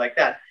and things like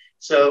that.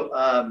 So,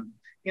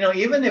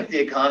 even if the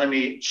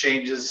economy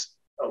changes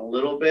a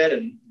little bit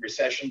and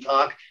recession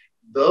talk,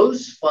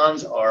 those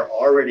funds are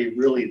already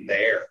really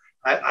there.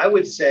 I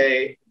would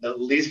say, at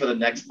least for the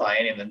next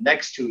biennium, the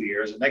next 2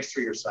 years, the next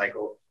 3-year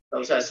cycle,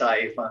 those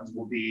SIA funds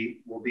will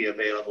be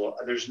available.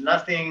 There's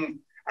nothing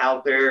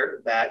out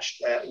there that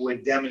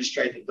would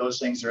demonstrate that those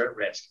things are at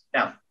risk.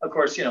 Now, of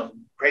course,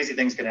 crazy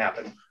things can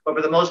happen, but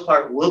for the most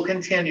part, we'll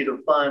continue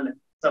to fund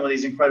some of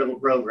these incredible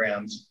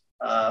programs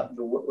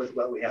with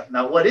what we have.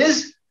 Now, what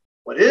is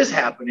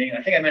happening,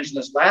 I think I mentioned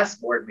this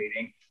last board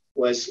meeting,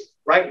 was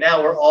right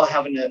now we're all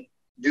having to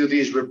do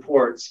these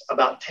reports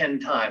about 10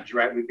 times,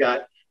 right? We've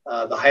got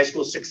the high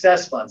school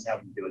success funds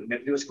having to do it. We have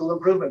to do a school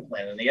improvement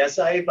plan and the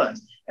SIA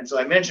funds. And so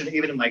I mentioned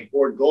even in my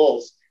board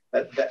goals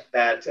that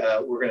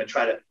we're going to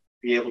try to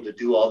be able to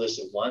do all this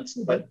at once.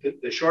 But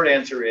the short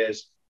answer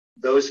is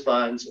those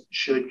funds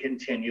should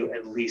continue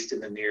at least in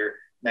the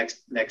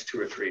next 2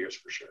 or 3 years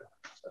for sure.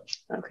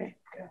 So, okay.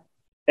 Yeah.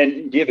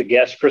 And do you have a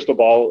guess, crystal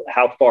ball,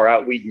 how far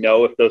out we'd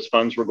know if those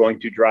funds were going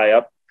to dry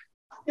up?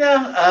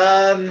 Yeah,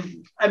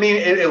 I mean,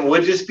 it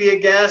would just be a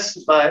guess,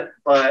 but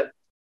I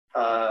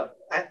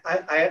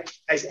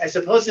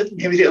suppose if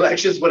maybe the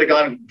elections would have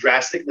gone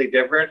drastically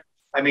different.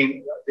 I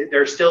mean,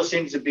 there still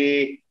seems to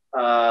be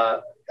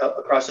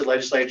across the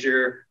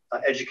legislature,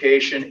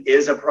 education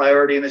is a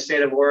priority in the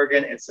state of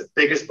Oregon. It's the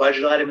biggest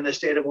budget item in the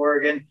state of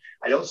Oregon.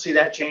 I don't see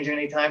that changing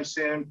anytime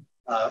soon.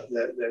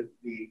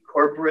 The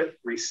corporate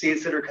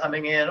receipts that are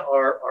coming in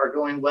are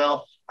going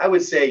well. I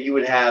would say you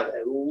would have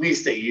at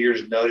least a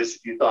year's notice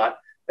if you thought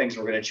things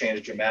were going to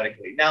change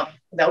dramatically. Now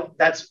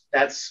that's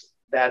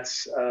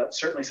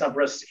certainly something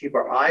for us to keep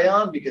our eye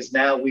on, because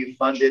now we've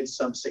funded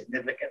some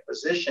significant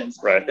positions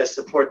that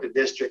support the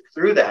district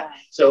through that.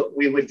 So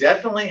we would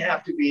definitely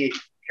have to be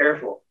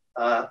careful,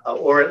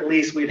 or at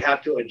least we'd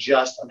have to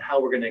adjust on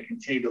how we're going to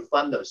continue to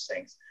fund those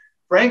things.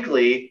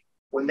 Frankly,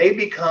 when they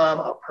become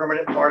a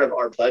permanent part of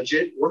our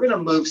budget, we're going to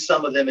move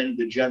some of them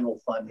into the general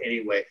fund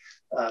anyway.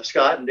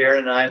 Scott and Darren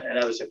and I and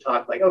others have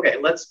talked like, okay,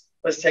 let's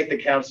take the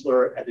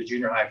counselor at the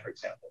junior high, for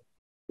example.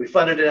 We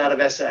funded it out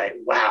of SIA.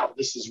 Wow,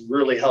 this is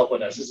really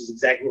helping us. This is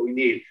exactly what we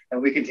need. And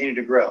we continue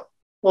to grow.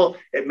 Well,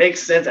 it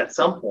makes sense at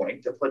some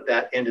point to put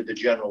that into the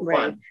general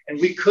fund.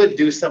 And we could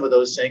do some of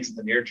those things in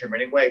the near term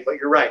anyway, but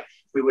you're right.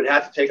 We would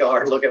have to take a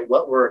hard look at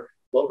what we're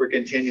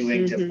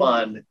continuing to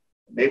fund.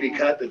 Maybe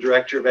cut the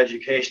director of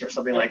education or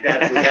something like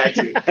that if we had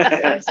to.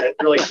 That's a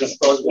really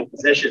disposable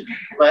position.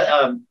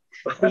 But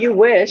you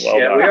wish.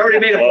 Yeah, we already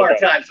made it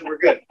part-time, so we're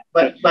good.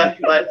 But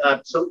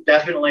so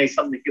definitely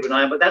something to keep an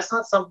eye on. But that's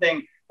not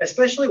something,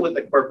 especially with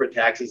the corporate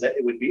taxes, that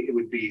it would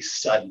be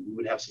sudden. We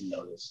would have some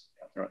notice.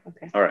 All right.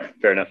 Okay. All right.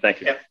 Fair enough. Thank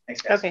you. Yeah.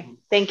 Thanks, guys. Okay.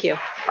 Thank you.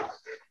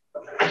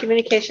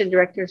 Communication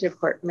Director's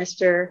Report,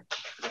 Mr.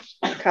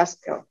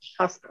 Costello.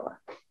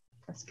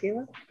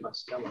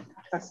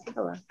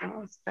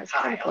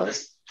 Hi,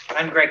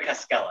 I'm Greg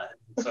Cascade,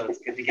 so it's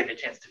good to get a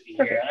chance to be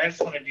here. And I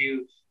just want to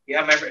you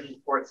have my written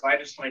report, so I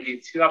just want to do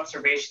 2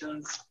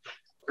 observations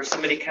for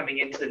somebody coming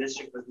into the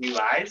district with new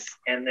eyes,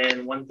 and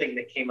then one thing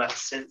that came up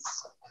since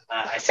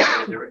I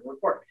submitted the written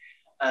report.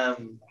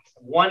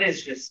 One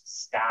is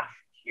just staff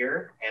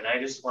here, and I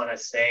just want to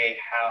say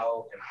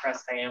how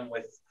impressed I am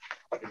with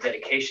the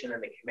dedication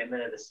and the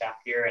commitment of the staff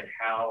here, and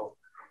how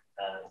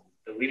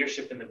the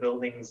leadership in the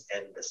buildings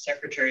and the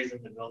secretaries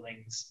in the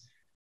buildings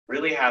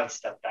really have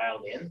stuff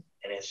dialed in.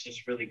 And it's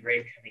just really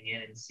great coming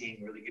in and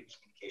seeing really good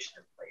communication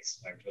in place.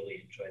 So I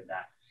really enjoyed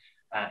that.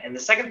 And the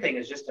second thing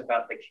is just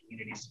about the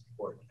community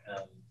support.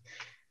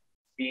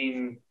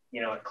 Being,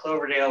 at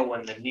Cloverdale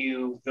when the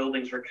new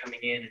buildings were coming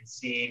in and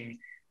seeing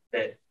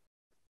that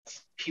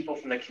people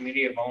from the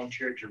community have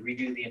volunteered to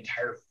redo the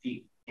entire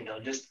feet,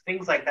 just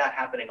things like that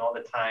happening all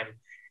the time.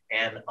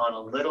 And on a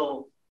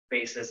little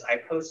basis, I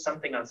post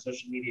something on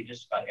social media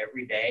just about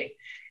every day.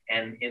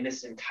 And in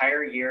this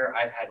entire year,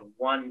 I've had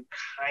one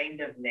kind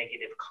of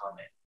negative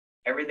comment.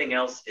 Everything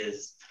else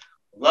is,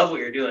 love what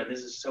you're doing.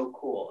 This is so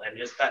cool. And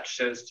just that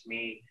shows to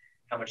me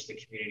how much the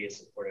community is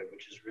supportive,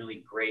 which is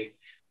really great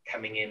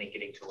coming in and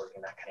getting to work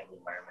in that kind of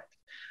environment.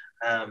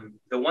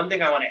 The one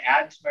thing I want to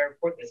add to my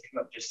report that's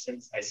come up just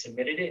since I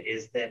submitted it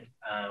is that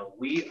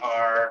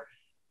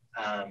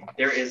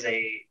there is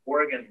a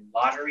Oregon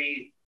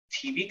lottery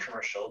TV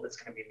commercial that's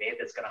going to be made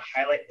that's going to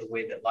highlight the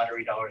way that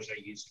lottery dollars are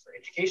used for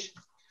education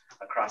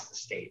across the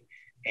state.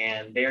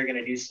 And they are going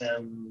to do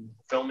some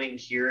filming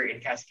here in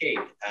Cascade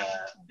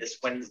this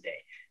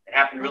Wednesday. It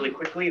happened really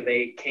quickly.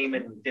 They came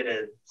and did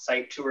a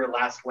site tour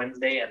last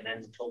Wednesday and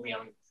then told me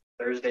on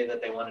Thursday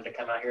that they wanted to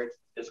come out here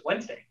this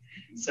Wednesday.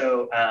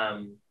 So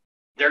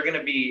it's going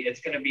to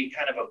be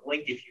kind of a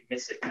blink if you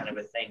miss it kind of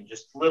a thing.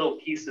 Just little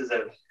pieces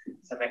of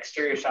some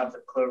exterior shots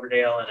of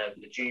Cloverdale and of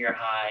the junior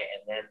high,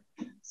 and then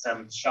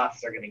some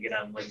shots they're going to get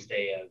on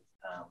Wednesday of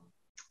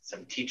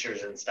some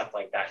teachers and stuff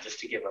like that, just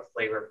to give a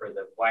flavor for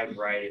the wide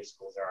variety of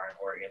schools there are in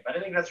Oregon. But I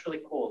think that's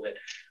really cool that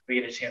we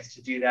get a chance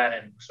to do that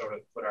and sort of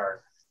put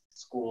our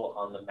school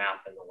on the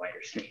map in the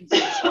wider state. So I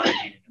just wanted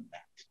you to know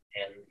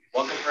that. And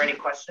welcome for any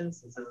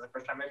questions, since this is the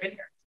first time I've been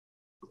here.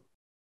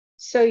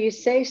 So you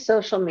say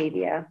social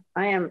media.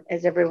 I am,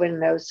 as everyone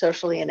knows,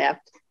 socially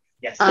inept.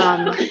 Yes.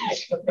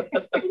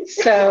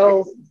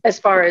 So as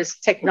far as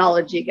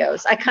technology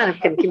goes, I kind of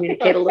can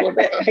communicate a little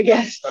bit, I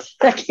guess.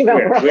 That came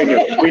out wrong.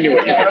 We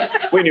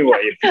knew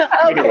what you.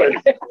 Okay.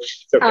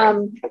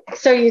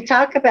 So you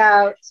talk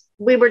about,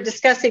 we were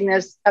discussing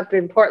this up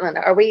in Portland.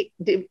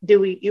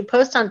 You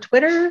post on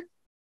Twitter?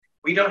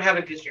 We don't have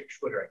a district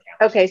Twitter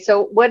account. Okay,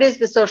 so what is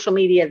the social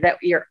media that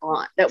we're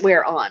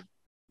on?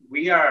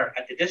 We are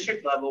at the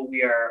district level,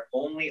 we are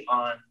only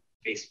on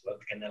Facebook,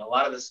 and then a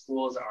lot of the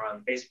schools are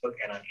on Facebook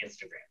and on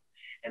Instagram.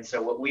 And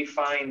so what we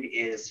find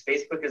is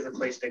Facebook is a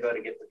place to go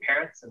to get the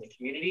parents and the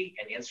community,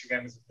 and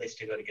Instagram is a place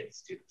to go to get the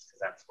students,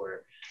 because that's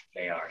where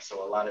they are.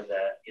 So a lot of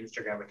the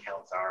Instagram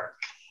accounts are,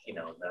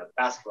 the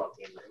basketball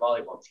team, the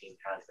volleyball team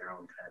has their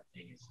own kind of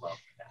thing as well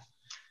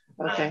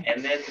for that. Okay.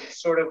 And then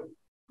sort of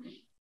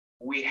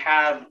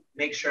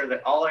make sure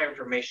that all our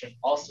information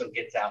also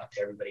gets out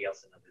to everybody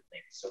else in other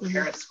things. So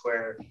Parent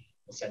Square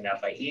will send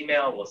out by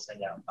email, we'll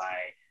send out by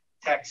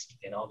text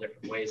in all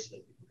different ways so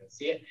that people can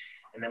see it.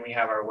 And then we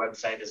have our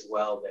website as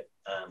well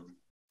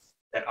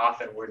that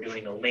often we're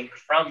doing a link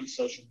from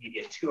social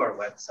media to our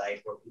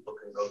website where people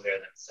can go there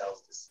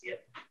themselves to see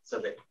it, so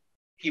that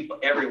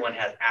everyone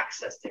has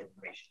access to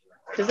information.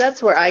 Because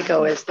that's where I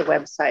go, is the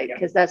website,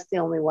 because that's the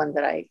only one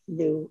that I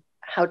knew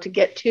how to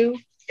get to.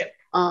 Yep.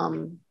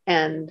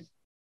 And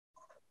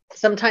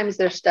sometimes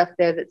there's stuff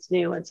there that's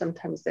new and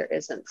sometimes there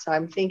isn't. So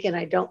I'm thinking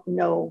I don't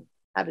know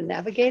how to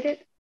navigate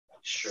it.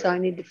 Sure. So I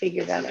need to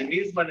figure that out. The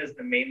news one is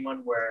the main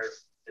one, where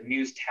the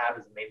news tab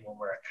is the main one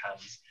where it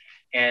comes.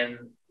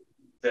 And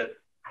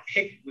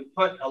we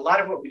put a lot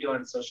of what we do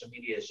on social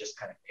media is just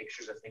kind of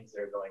pictures of things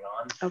that are going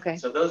on. Okay.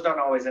 So those don't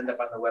always end up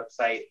on the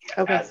website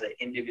as an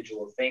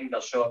individual thing.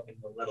 They'll show up in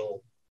the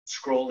little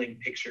scrolling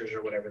pictures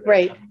or whatever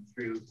they're coming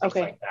through, things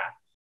like that.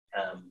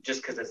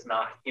 Just because it's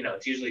not,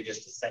 it's usually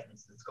just a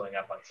sentence that's going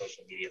up on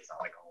social media. It's not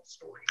like a whole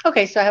story.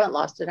 Okay, so I haven't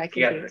lost it. I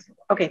can do it.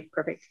 Okay,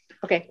 perfect.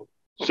 Okay.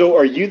 So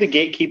are you the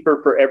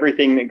gatekeeper for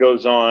everything that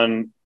goes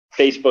on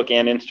Facebook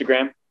and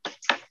Instagram?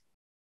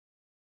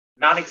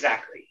 Not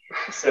exactly.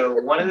 So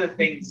one of the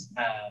things,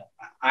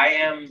 I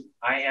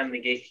am the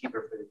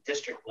gatekeeper for the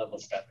district level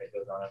stuff that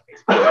goes on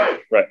Facebook.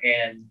 Right.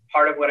 And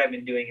part of what I've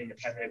been doing in the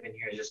time that I've been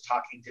here is just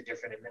talking to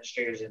different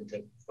administrators and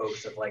to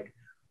folks of like,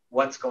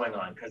 what's going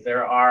on? Because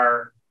there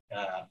are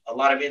a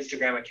lot of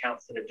Instagram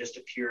accounts that have just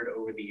appeared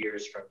over the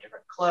years from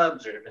different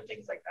clubs or different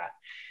things like that.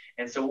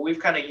 And so what we've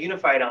kind of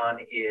unified on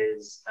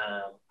is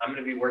I'm going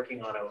to be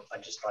working on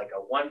just like a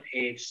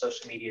one-page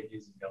social media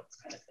do's and don'ts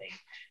kind of thing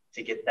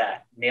to get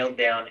that nailed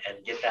down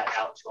and get that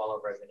out to all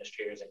of our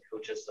administrators and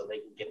coaches so they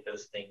can get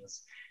those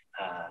things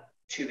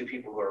to the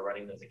people who are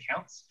running those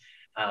accounts.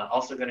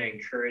 Also going to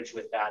encourage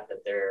with that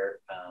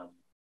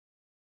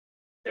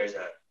there's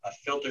a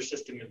filter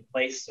system in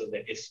place so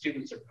that if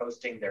students are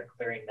posting, they're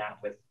clearing that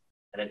with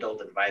an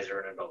adult advisor,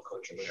 an adult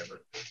coach, or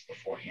whatever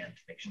beforehand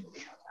to make sure that we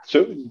have that.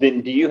 So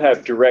then do you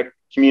have direct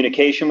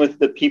communication with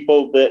the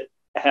people that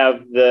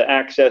have the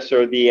access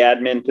or the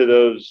admin to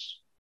those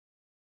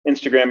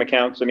Instagram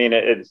accounts? I mean,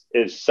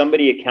 is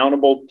somebody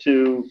accountable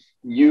to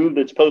you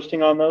that's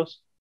posting on those?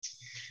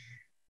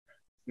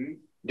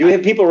 Do we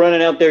have people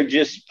running out there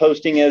just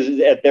posting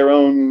at their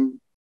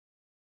own?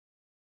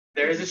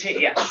 There is a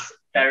chance, yes.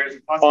 There is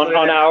a possibility.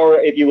 On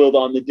our, if you will,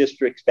 on the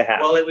district's behalf.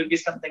 Well, it would be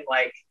something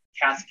like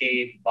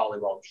Cascade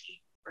volleyball team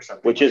or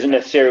something. Which isn't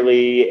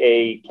necessarily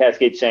a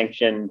Cascade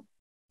sanctioned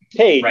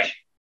page.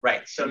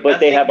 Right. So, but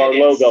they have our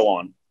logo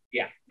on.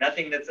 Yeah,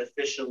 nothing that's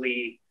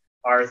officially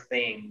our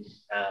thing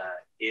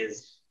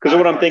is. Because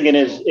what I'm thinking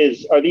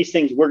is, are these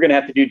things we're going to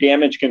have to do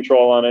damage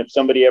control on if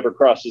somebody ever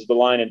crosses the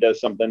line and does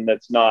something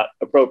that's not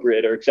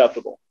appropriate or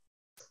acceptable?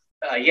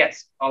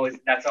 Yes, always.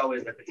 That's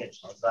always the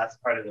potential. So that's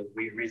part of the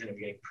reason of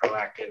getting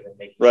proactive and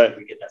making sure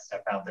we get that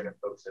stuff out there to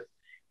folks of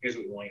here's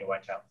what we want you to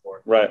watch out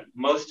for. Right.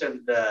 Most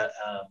of the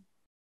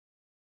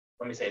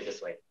let me say it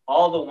this way.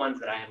 All the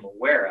ones that I am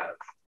aware of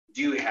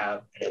do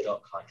have an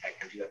adult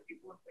contact and do have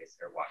people in place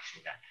that are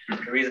watching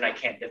that. The reason I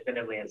can't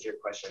definitively answer your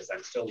question is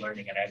I'm still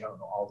learning and I don't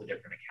know all the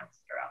different accounts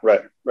that are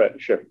out there.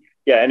 Right, sure.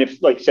 Yeah, and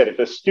if, like you said, if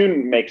a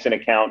student makes an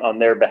account on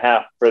their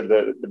behalf for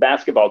the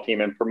basketball team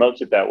and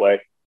promotes it that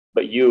way,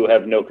 but you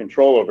have no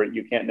control over it,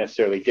 you can't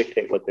necessarily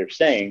dictate what they're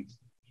saying,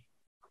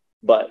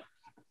 but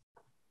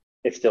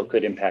it still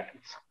could impact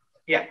us.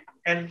 Yeah,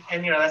 and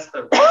that's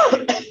the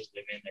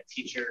the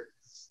teacher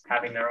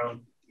having their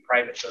own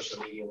private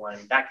social media one,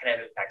 that can have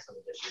impacts on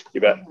the district.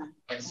 You bet.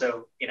 And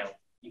so,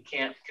 you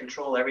can't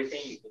control everything.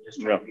 You can just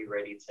try to be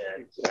ready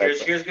to,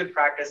 here's good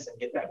practice and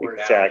get that word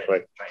out. Exactly.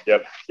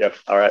 Yep.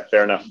 All right,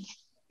 fair enough.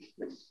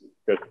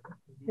 Good.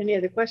 Any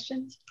other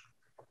questions?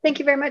 Thank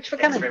you very much for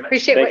coming.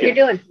 Appreciate Thank what you.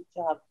 you're doing. Good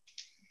job.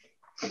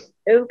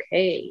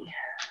 Okay.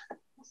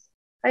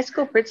 High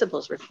school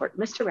principals report,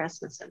 Mr.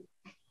 Rasmussen.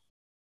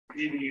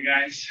 Good evening, you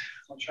guys.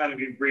 I'll try to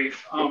be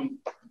brief.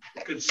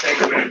 Good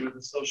segue with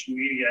the social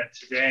media.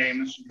 Today,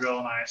 Mr. Drill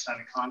and I signed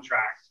a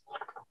contract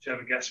to have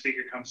a guest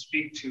speaker come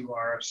speak to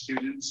our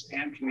students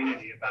and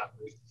community about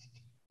the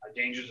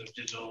dangers of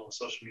digital and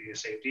social media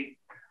safety.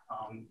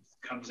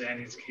 Comes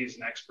in, he's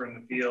an expert in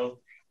the field.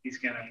 It's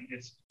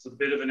a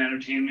bit of an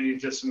entertainment. He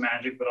does some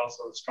magic, but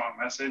also a strong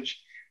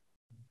message.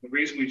 The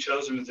reason we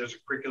chose him is there's a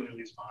curriculum he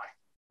leaves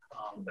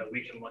behind that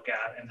we can look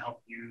at and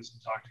help use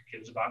and talk to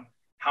kids about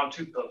how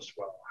to post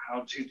well,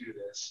 how to do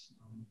this.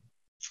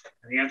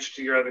 And the answer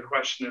to your other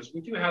question is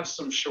we do have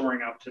some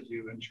shoring up to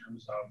do in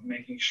terms of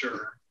making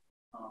sure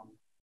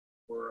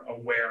we're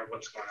aware of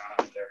what's going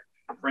on out there.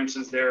 For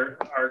instance,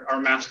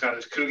 our mascot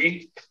is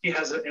Coogie. He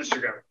has an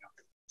Instagram account.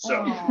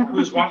 So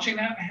who's watching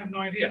that? I have no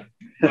idea.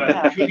 But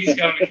Coogie's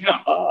got an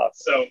account.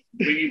 So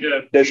we need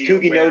to. Does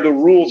Coogie know the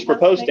rules for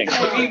posting?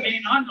 Coogie may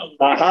not know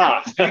the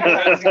rules.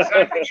 That's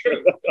exactly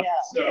true.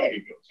 So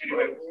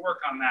anyway, we'll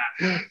work on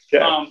that.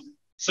 Okay.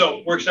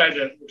 So we're excited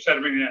to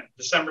bring it in.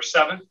 December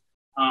 7th,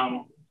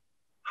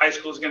 high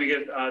school is going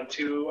to get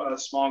 2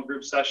 small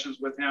group sessions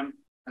with him.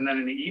 And then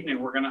in the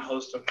evening, we're going to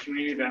host a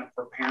community event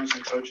for parents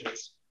and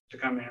coaches to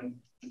come in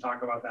and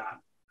talk about that.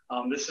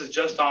 This is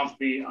just off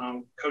the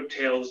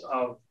coattails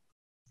of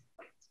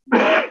the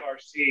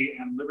FRC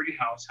and Liberty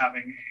House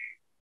having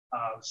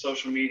a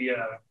social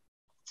media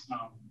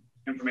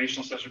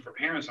informational session for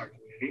parents in our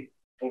community.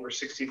 Over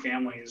 60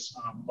 families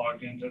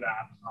logged into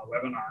that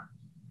webinar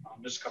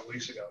just a couple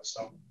weeks ago.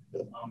 So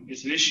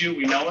it's an issue.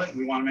 We know it.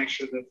 We want to make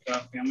sure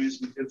that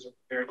families and kids are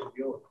prepared to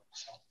deal with it.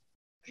 So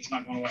it's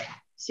not going away.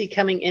 Is he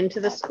coming into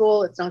the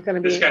school? It's not going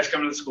to be. This guy's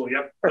coming to the school.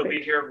 Yep. Perfect. He'll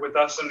be here with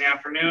us in the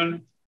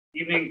afternoon,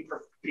 evening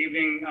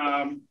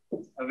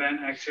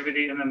event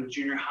activity, and then the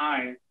junior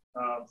high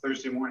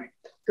Thursday morning.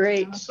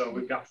 Great. So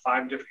we've got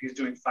 5 different. He's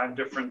doing 5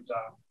 different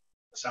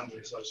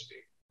assemblies, so to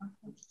speak.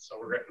 So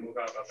we're going to move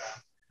out about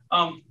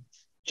that.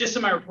 Just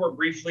in my report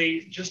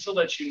briefly, just to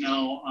let you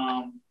know,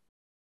 I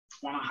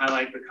want to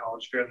highlight the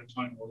college fair that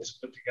Tony Willis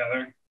put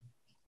together.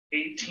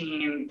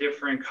 18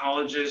 different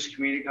colleges,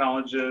 community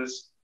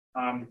colleges,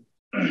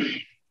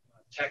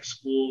 tech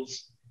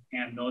schools,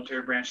 and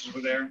military branches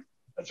were there.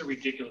 That's a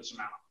ridiculous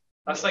amount.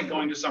 That's like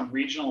going to some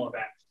regional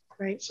event.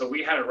 Right. So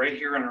we had it right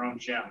here in our own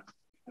gym.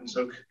 And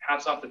so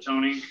hats off to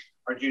Tony.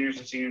 Our juniors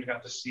and seniors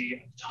got to see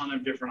a ton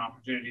of different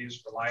opportunities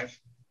for life.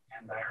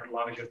 And I heard a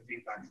lot of good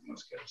feedback from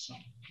those kids. So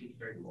it was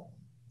very cool.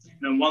 And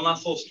then one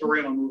last little story,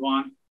 and I'll move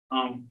on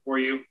for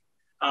you.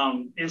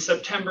 In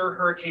September,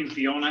 Hurricane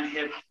Fiona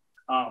hit,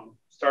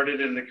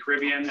 started in the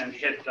Caribbean and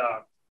hit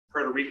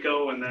Puerto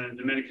Rico and then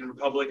Dominican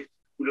Republic,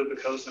 moved up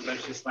the coast and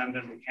eventually slammed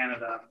into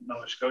Canada,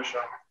 Nova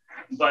Scotia.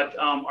 But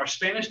our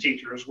Spanish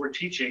teachers were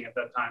teaching at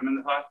that time and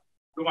they thought,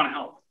 we want to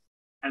help.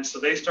 And so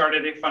they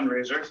started a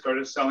fundraiser,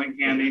 started selling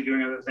candy,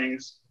 doing other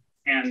things.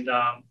 And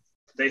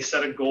they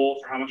set a goal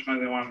for how much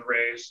money they wanted to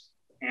raise.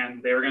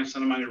 And they were going to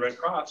send the money to Red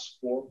Cross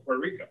for Puerto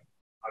Rico.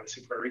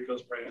 Obviously, Puerto Rico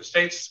is part of the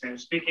States,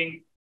 Spanish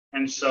speaking.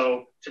 And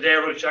so today I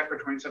wrote a check for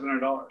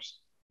 $2,700.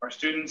 Our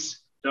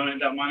students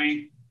donated that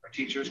money. Our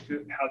teachers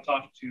had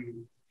talked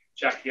to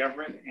Jackie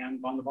Everett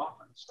and Vonda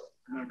Baughman. So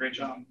they're doing a great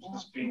job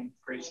just being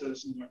great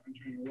citizens in our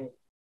country and the world.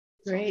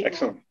 Great.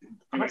 Excellent.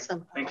 Anyway,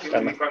 Awesome. Thank you.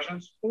 Any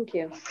questions? Thank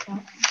you.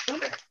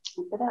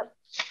 Keep it up.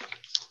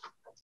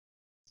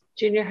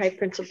 Junior high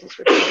principals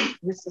report,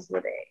 Mrs.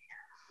 Lede.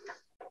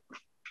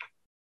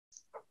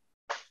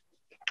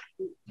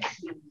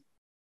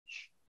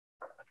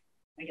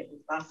 I get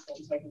this last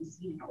one so I can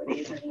see how it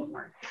is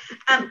anymore.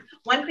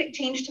 One quick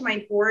change to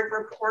my board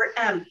report.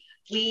 I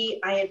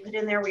had put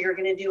in there we were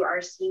going to do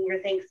our senior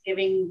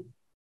Thanksgiving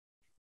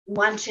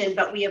luncheon,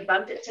 but we have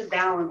bumped it to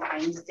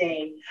Valentine's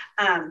Day.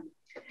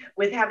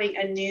 With having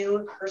a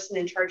new person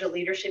in charge of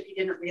leadership, he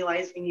didn't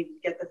realize we needed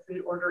to get the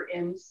food order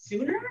in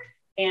sooner.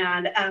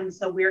 And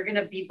so we're going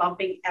to be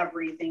bumping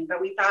everything, but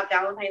we thought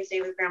Valentine's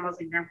Day with grandmas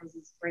and grandpas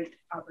is a great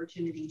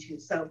opportunity too.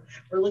 So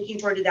we're looking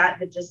forward to that,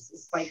 but just a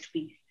slight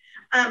tweak.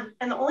 And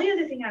the only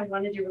other thing I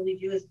wanted to really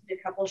do is put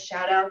a couple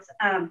shout outs.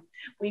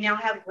 We now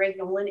have Greg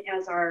Nolan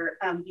as our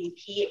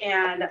VP,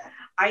 and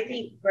I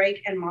think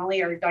Greg and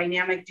Molly are a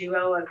dynamic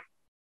duo of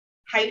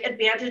height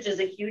advantage is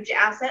a huge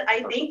asset.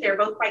 I think they're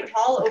both quite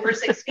tall, over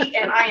 6 feet,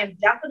 and I am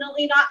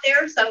definitely not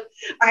there. So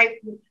I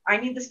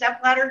need the step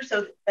ladder.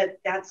 So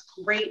that's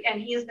great.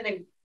 And he has been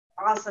an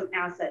awesome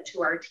asset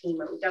to our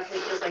team. It definitely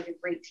feels like a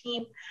great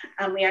team.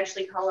 We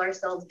actually call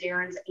ourselves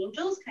Darren's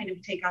Angels, kind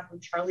of take off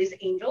of Charlie's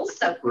Angels.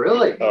 So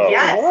really,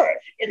 yes,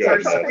 it's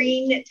our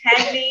screen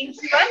tag name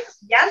to us.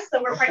 Yes,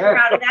 so we're quite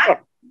proud of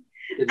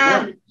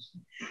that.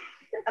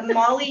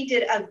 Molly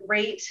did a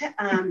great,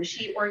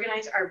 she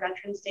organized our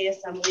Veterans Day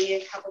Assembly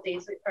a couple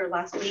days or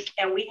last week,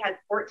 and we had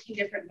 14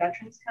 different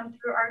veterans come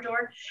through our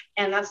door,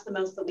 and that's the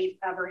most that we've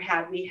ever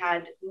had. We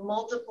had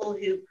multiple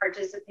who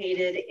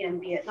participated in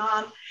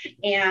Vietnam,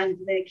 and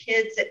the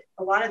kids,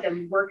 a lot of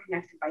them were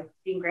connected by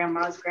being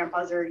grandmas,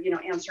 grandpas, or,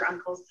 aunts or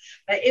uncles,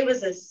 but it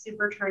was a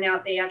super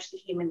turnout. They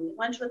actually came and ate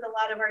lunch with a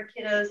lot of our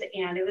kiddos,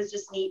 and it was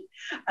just neat,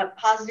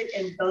 positive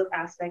in both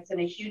aspects, and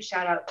a huge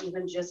shout out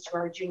even just to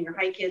our junior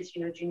high kids.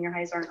 Junior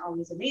highs aren't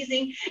always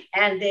amazing,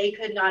 and they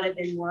could not have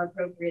been more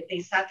appropriate. They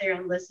sat there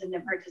and listened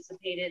and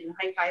participated and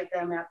high-fived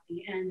them at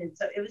the end, and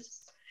so it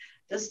was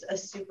just a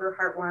super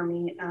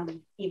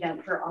heartwarming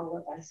event for all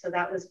of us. So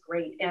that was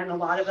great, and a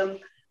lot of them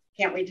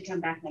can't wait to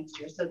come back next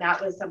year. So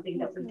that was something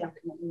that we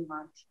definitely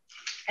want.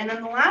 And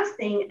then the last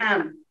thing,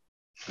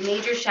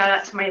 major shout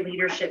out to my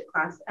leadership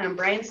class.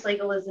 Brian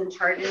Slagle is in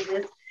charge of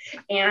this,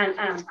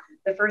 and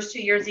the first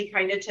 2 years he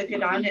kind of took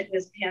it on. It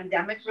was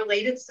pandemic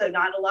related, so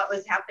not a lot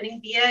was happening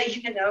via,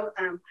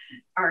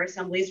 our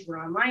assemblies were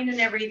online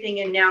and everything,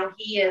 and now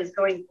he is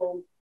going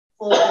full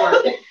bore.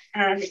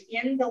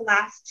 In the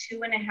last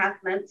 2.5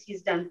 months,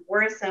 he's done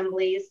 4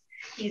 assemblies.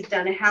 He's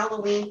done a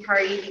Halloween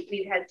party.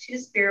 We've had 2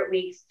 spirit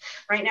weeks.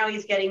 Right now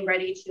he's getting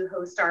ready to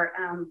host our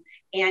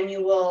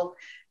annual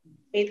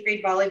 8th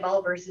grade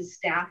volleyball versus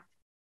staff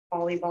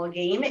volleyball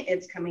game.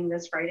 It's coming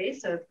this Friday,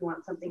 so if you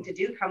want something to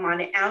do, come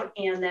on out.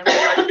 And then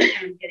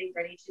we're getting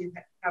ready to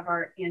have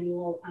our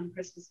annual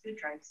Christmas food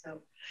drive.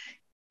 So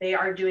they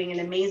are doing an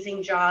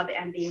amazing job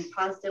and being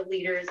positive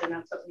leaders, and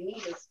that's what we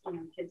need is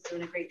kids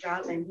doing a great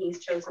job, and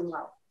he's chosen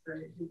well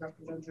for who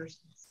represents our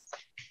schools.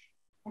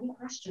 Any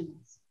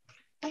questions?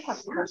 I have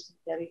a question,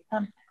 Debbie.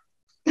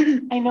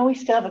 I know we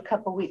still have a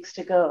couple weeks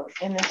to go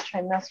in this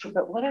trimester,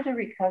 but what are the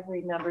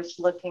recovery numbers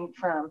looking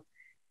from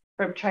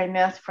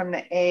trimester, from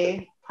the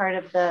A part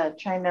of the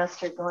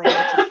trimester going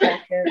into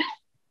second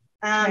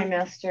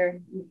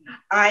trimester?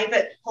 I've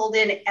pulled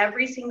in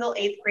every single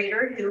 8th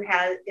grader who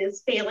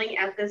is failing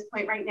at this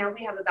point. Right now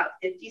we have about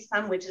 50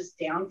 some, which is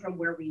down from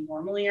where we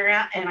normally are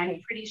at, and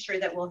I'm pretty sure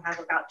that we'll have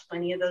about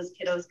 20 of those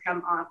kiddos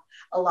come off.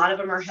 A lot of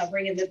them are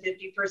hovering in the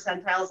 50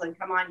 percentiles, and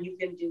come on, you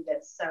can do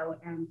this. So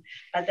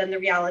but then the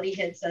reality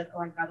hits of,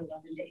 I've got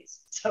 11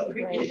 days, so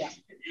right.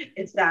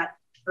 It's that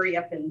hurry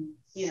up and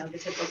the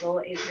typical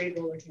 8th grade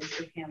roller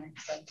coaster panic.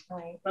 So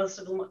most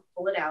of them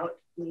pull it out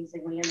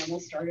amazingly, and then we'll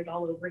start it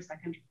all over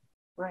second.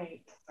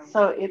 Right.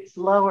 So it's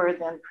lower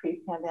than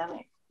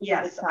pre-pandemic.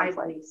 Yes, I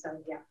believe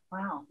so. Yeah.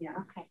 Wow. Yeah.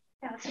 Okay.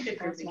 Yeah, that's a good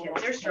group of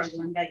kids. They're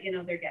struggling, but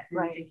they're getting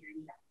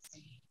figuring it out. So.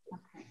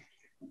 Okay.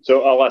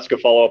 So I'll ask a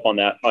follow up on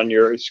that. On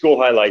your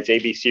school highlights,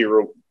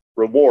 ABC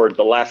reward,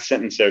 the last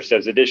sentence there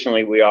says,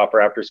 additionally, we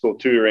offer after school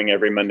tutoring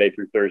every Monday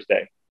through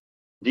Thursday.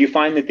 Do you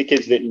find that the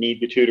kids that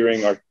need the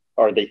tutoring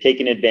are they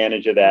taking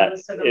advantage of that?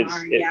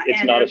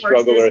 It's not a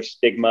struggle or a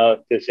stigma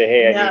to say,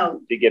 hey, I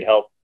need to get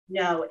help.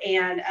 No,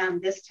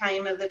 and this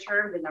time of the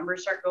term, the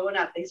numbers start going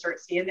up. They start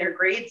seeing their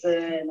grades,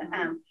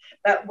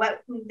 but one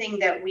thing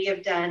that we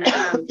have done,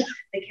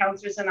 the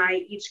counselors and I,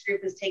 each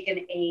group has taken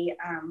a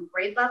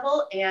grade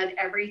level, and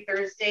every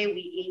Thursday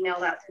we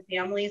email out to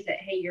families that,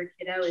 hey, your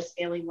kiddo is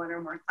failing 1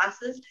 or more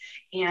classes,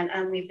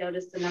 and we've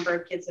noticed the number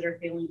of kids that are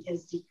failing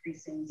is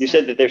decreasing. You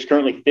said that there's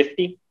currently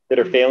 50 that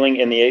are failing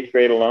in the 8th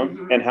grade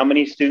alone, and how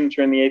many students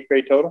are in the 8th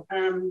grade total?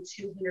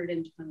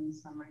 220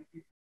 some right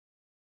now.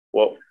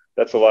 Well,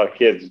 that's a lot of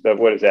kids. But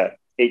what is that?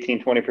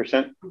 18,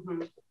 20%?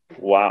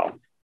 Wow.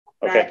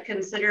 Okay. But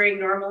considering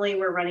normally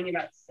we're running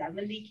about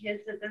 70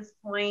 kids at this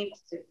point,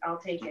 I'll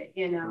take it.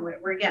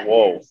 We're getting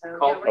there. So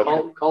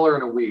call her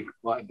in a week.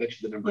 Well, I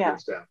bet you the number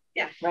gets down.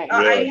 Yeah. Right.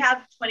 I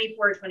have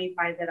 24,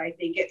 25 that I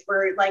think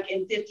we're like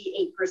in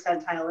 58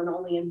 percentile and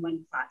only in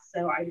 1 class.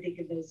 So I think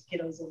those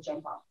kiddos will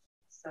jump off.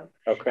 So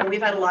and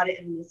we've had a lot of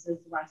illnesses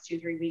the last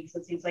 2-3 weeks.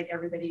 It seems like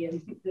everybody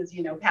is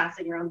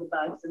passing around the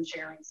bugs and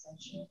sharing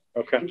such.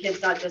 Okay. And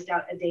kids not just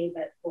out a day,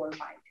 but 4 or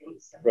 5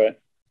 days. So. Right.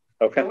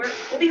 Okay. So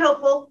we'll be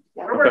hopeful.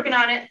 We're working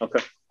on it.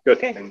 Okay. Good.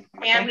 Okay.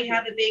 And we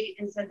have a big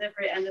incentive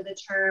for end of the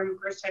term.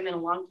 First time in a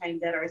long time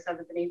that our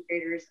 7th and 8th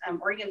graders,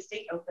 Oregon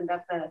State opened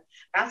up a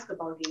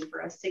basketball game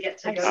for us to get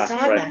to go to.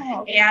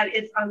 Right. And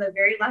it's on the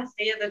very last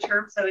day of the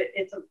term. So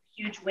it's a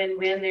huge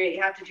win-win. They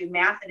have to do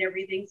math and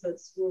everything. So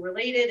it's school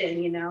related,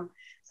 and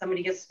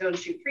somebody gets to go and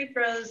shoot free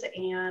throws,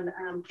 and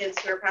kids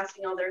who are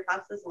passing all their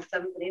classes and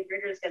 7th and 8th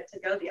graders get to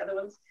go. The other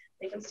ones,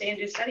 they can stay and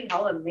do study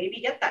hall and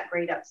maybe get that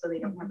grade up so they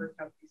don't have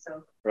recovery.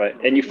 So right.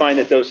 And you find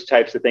that those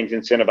types of things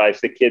incentivize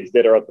the kids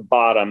that are at the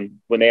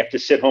bottom when they have to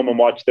sit home and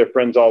watch their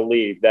friends all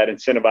leave. That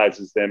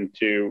incentivizes them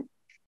to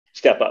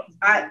step up.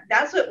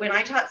 That's what, when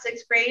I taught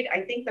 6th grade,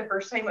 I think the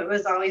first time it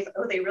was always,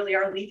 oh, they really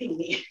are leaving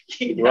me.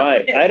 You know?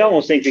 Right. I'd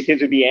almost think the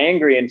kids would be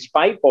angry and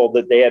spiteful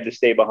that they had to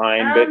stay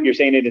behind, but you're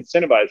saying it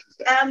incentivizes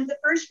them. The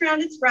first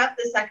round, it's rough.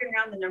 The second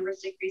round, the numbers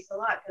decrease a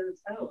lot because,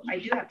 oh, I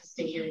do have to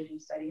stay here and do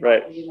study hall,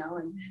 right. you know,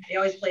 and they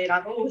always play it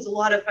off. Oh, it was a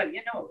lot of fun.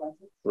 You know, it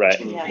wasn't. Right.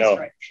 Yeah,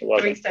 No.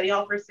 Doing study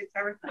hall for 6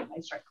 hours, not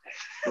nice,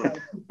 right?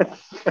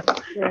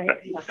 Right.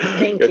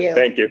 Thank Good. you.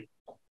 Thank you.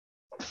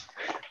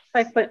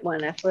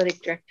 5.1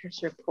 Athletic Director's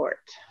Report.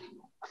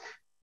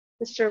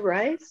 Mr.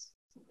 Rice.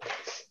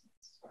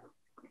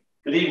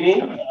 Good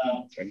evening.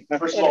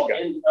 First of all,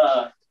 in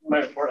my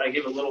report, I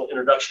gave a little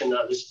introduction.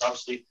 This is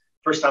obviously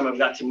first time I've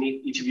got to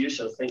meet each of you,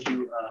 so thank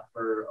you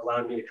for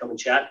allowing me to come and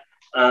chat.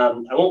 I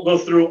won't go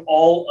through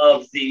all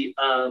of the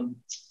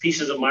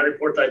pieces of my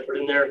report that I put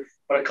in there,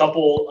 but a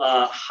couple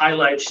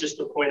highlights just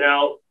to point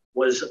out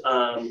was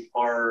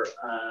our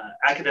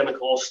academic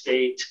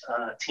all-state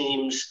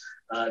teams.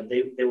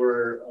 They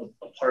were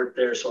a part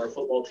there. So our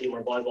football team,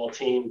 our volleyball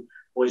team,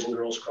 boys and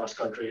girls cross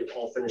country,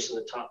 all finished in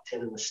the top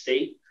 10 in the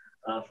state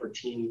for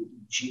team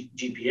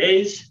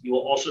GPAs. You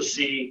will also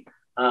see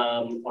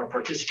our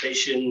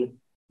participation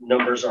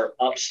numbers are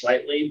up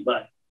slightly,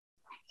 but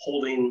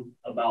holding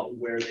about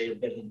where they have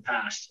been in the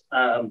past.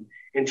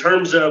 In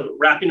terms of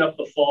wrapping up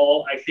the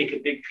fall, I think a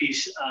big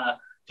piece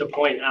to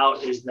point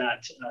out is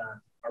that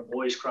our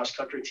boys cross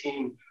country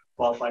team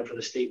qualified for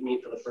the state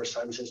meet for the first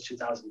time since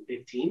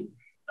 2015.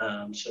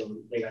 So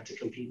they got to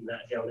compete in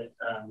that down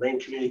at Lane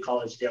Community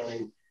College down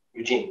in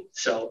Eugene.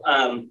 So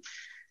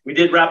we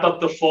did wrap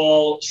up the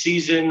fall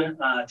season.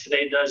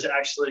 Today does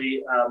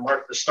actually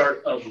mark the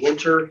start of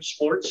winter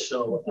sports.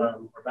 So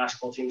our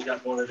basketball teams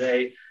got going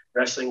today,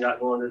 wrestling got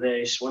going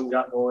today, swim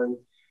got going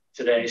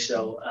today.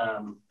 So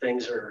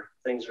things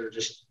are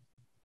just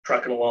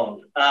trucking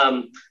along.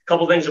 A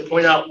couple things to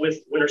point out with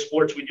winter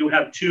sports. We do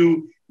have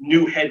 2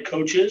 new head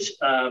coaches.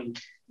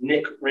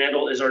 Nick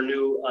Randall is our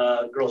new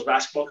girls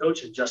basketball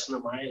coach, and Justin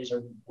Amaya is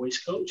our boys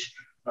coach.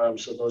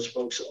 So those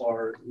folks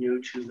are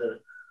new to the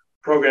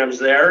programs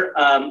there.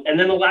 And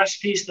then the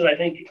last piece that I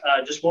think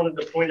just wanted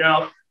to point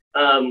out,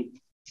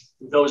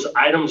 those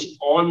items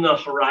on the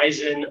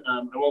horizon.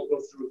 I won't go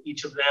through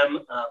each of them,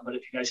 but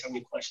if you guys have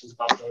any questions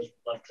about those,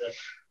 we'd love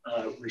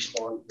to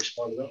respond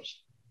to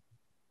those.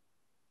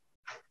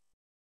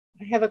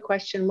 I have a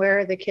question. Where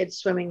are the kids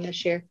swimming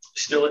this year?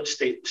 Still at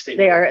state.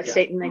 They are at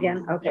Staten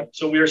again? Okay.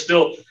 So we are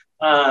still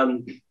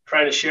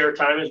trying to share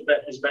time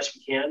as best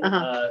we can.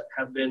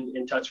 Have been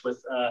in touch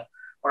with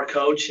our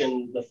coach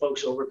and the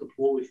folks over at the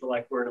pool. We feel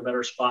like we're in a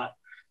better spot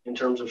in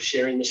terms of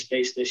sharing the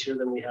space this year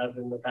than we have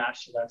in the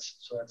past.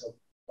 So that's a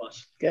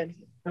plus. Good.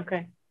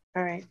 Okay.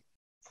 All right.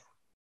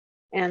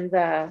 And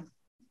I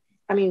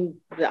mean,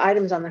 the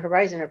items on the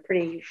horizon are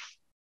pretty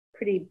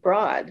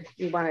broad.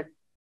 You want to?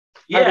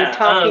 Yeah.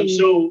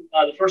 So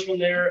the first one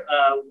there,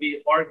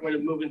 we are going to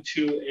move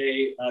into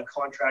a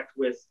contract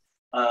with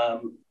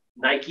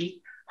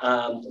Nike.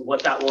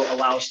 What that will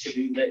allow us to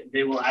do, that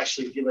they will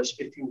actually give us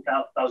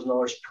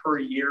 $15,000 per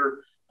year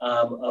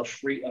of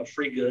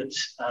free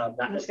goods.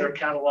 That is their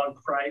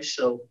catalog price,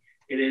 so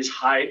it is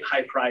high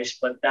price.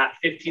 But that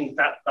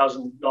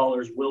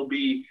 $15,000 will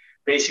be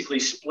basically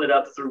split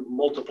up through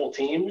multiple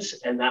teams,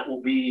 and that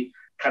will be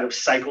kind of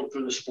cycled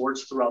through the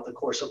sports throughout the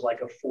course of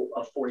like a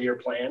 4-year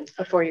plan.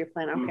 A 4-year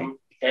plan, okay.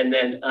 And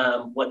then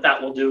what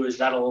that will do is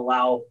that'll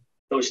allow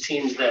those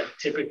teams that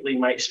typically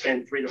might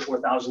spend $3,000 to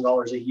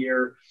 $4,000 a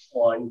year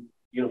on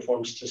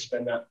uniforms to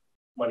spend that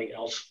money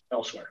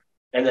elsewhere.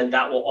 And then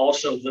that will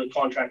also, the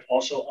contract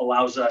also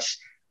allows us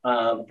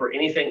for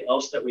anything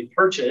else that we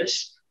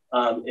purchase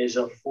is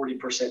a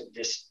 40%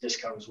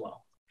 discount as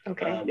well.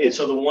 Okay. And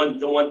so the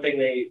one thing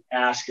they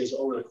ask is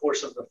over the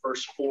course of the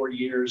first 4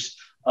 years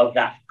of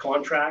that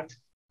contract,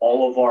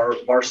 all of our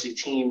varsity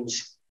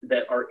teams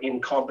that are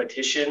in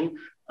competition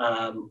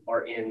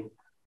are in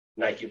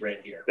Nike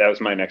brand gear. That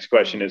was my next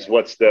question: is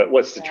what's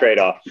the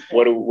trade-off?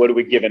 What are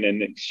we given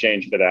in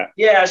exchange for that?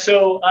 Yeah,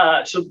 so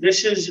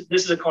this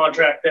is a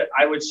contract that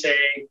I would say,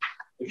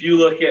 if you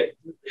look at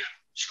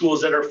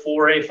schools that are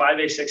 4A,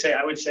 5A, 6A,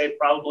 I would say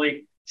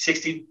probably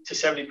 60 to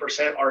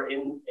 70% are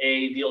in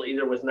a deal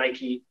either with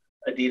Nike,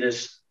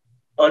 Adidas,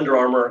 Under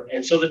Armour.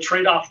 And so the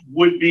trade-off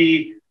would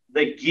be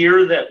the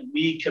gear that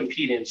we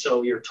compete in.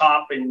 So your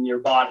top and your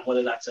bottom,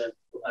 whether that's a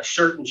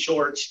shirt and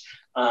shorts,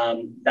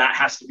 that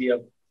has to be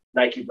a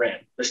Nike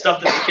brand. The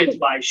stuff that the kids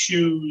buy,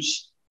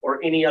 shoes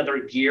or any other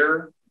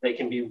gear, they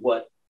can be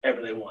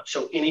whatever they want.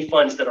 So any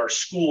funds that our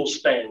school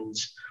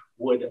spends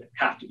would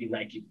have to be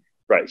Nike.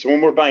 Right. So when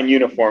we're buying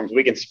uniforms,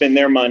 we can spend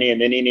their money, and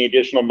then any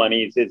additional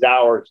money is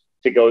ours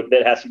to go.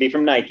 That has to be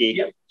from Nike.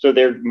 Yep. So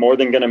they're more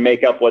than going to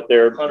make up what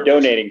they're 100%.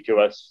 Donating to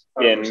us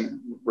 100%.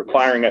 in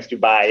requiring us to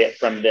buy it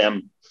from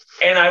them.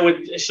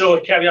 And so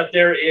a caveat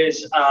there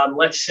is,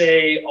 let's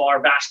say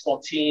our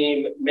basketball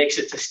team makes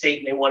it to state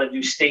and they want to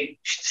do state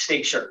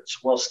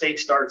shirts. Well, state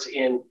starts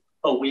in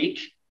a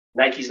week.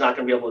 Nike's not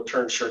going to be able to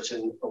turn shirts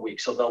in a week,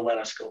 so they'll let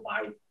us go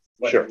buy.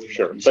 Sure.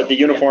 But the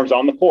uniform's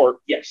on the court.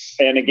 Yes.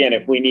 And again,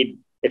 if we need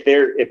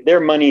if their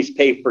money's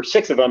paid for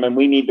 6 of them and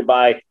we need to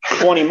buy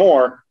 20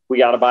 more, we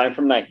got to buy them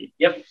from Nike.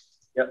 Yep.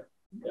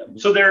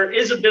 So there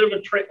is a bit of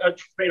a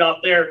trade-off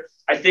there.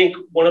 I think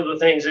one of the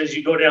things is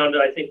you go down to,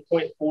 I think,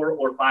 0.4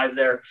 or 5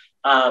 there.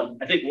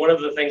 I think one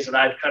of the things that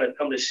I've kind of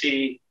come to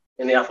see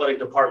in the athletic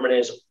department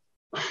is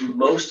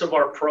most of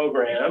our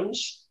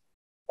programs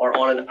are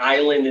on an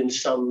island in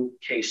some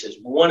cases,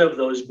 one of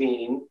those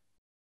being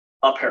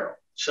apparel.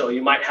 So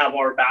you might have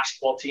our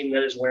basketball team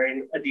that is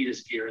wearing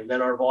Adidas gear, and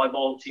then our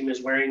volleyball team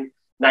is wearing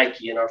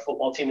Nike, and our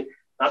football team,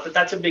 not that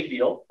that's a big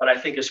deal, but I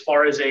think as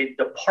far as a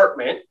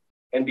department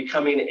and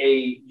becoming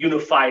a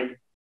unified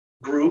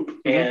group,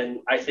 and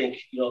I think,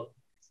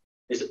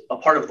 is a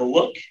part of the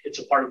look, it's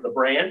a part of the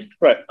brand.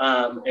 Right.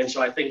 And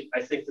so I think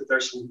that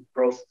there's some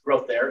growth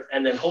there.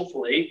 And then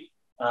hopefully,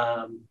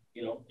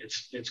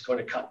 it's going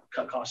to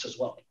cut costs as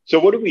well. So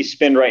what do we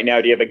spend right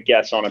now? Do you have a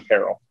guess on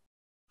apparel?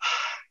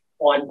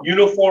 On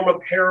uniform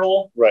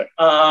apparel, right?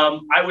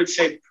 I would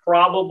say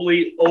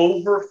probably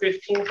over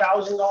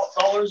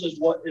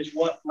 $15,000 is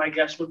what my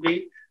guess would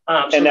be.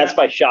 And that's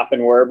by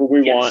shopping wherever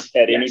we want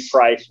at any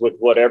price with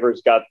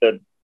whatever's got the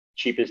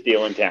cheapest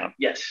deal in town.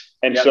 Yes.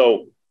 And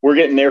so we're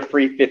getting their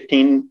free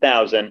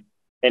 15,000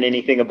 and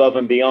anything above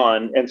and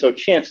beyond. And so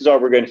chances are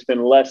we're going to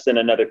spend less than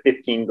another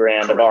 15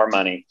 grand of our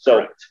money.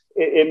 So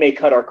it may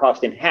cut our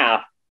cost in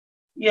half.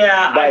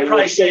 Yeah, I'd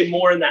probably say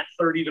more in that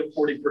 30 to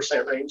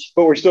 40% range.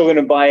 But we're still going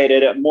to buy it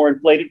at a more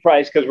inflated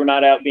price because we're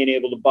not out being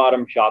able to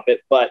bottom shop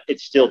it, but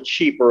it's still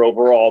cheaper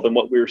overall than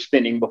what we were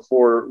spending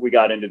before we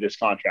got into this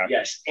contract.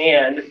 Yes,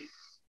 and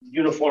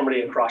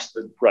uniformity across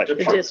the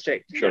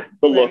district. Sure.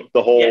 The look,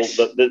 the whole,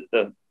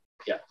 everything,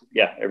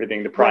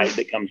 the pride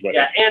that comes with it.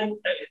 Yeah, and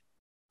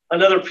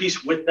another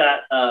piece with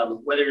that,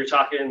 whether you're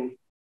talking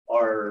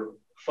our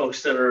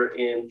folks that are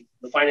in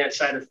the finance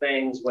side of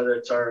things, whether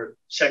it's our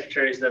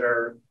secretaries that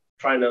are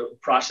trying to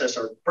process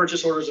our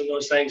purchase orders and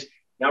those things,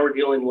 now we're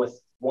dealing with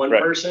one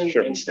person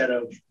instead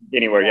of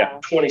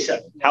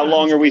 27. How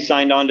long are we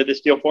signed on to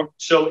this deal for?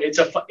 So it's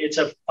a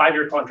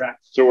 5-year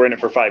contract. So we're in it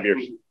for 5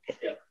 years.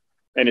 Yeah.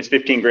 And it's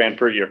 15 grand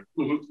per year.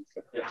 Yeah.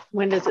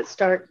 When does it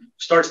start?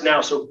 Starts now.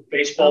 So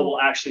baseball will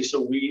actually,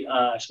 we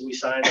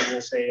signed, I'm going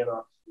to say in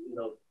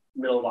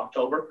middle of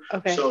October.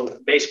 Okay. So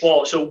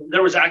baseball, so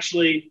there was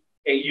actually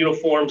a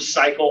uniform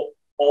cycle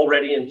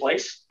already in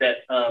place that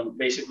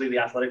basically the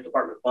athletic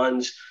department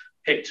funds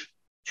picked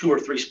 2 or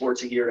 3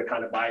 sports a year to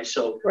kind of buy.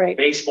 So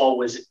baseball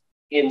was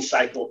in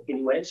cycle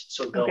anyways.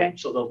 So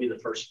they'll be the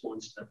first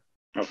ones to.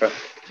 Okay.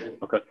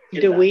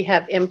 Do we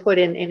have input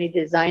in any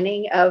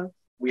designing of?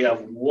 We have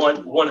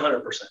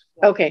 100%.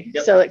 Okay.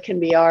 Yep. So it can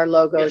be our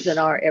logos and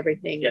our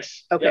everything.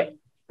 Yes. Okay.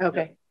 Yep. Okay.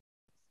 Yep.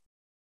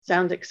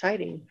 Sounds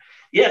exciting.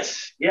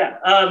 Yes.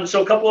 Yeah.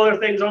 So a couple other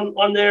things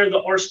on there.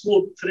 Our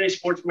School Today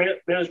sports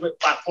management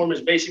platform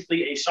is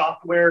basically a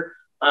software.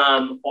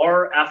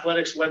 Our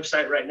athletics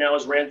website right now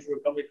is ran through a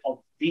company called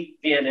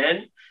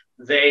VNN.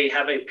 They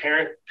have a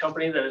parent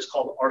company that is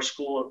called Our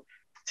School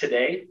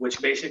Today,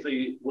 which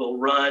basically will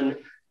run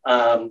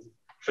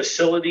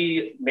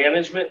facility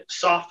management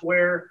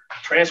software,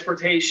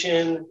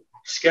 transportation,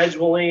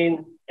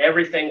 scheduling,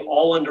 everything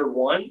all under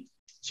one.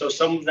 So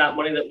some of that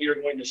money that we are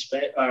going to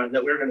spend,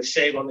 that we're going to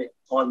save on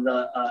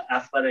the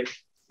athletic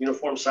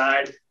uniform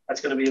side, that's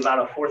going to be about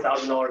a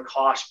 $4,000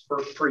 cost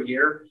per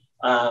year.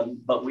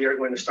 But we are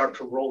going to start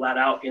to roll that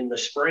out in the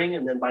spring,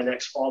 and then by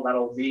next fall,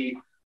 that'll be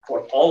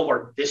for all of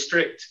our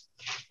district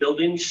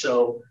buildings.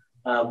 So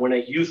when a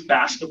youth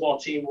basketball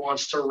team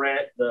wants to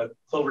rent the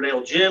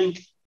Cloverdale gym,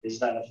 is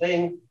that a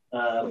thing?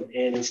 And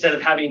instead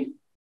of having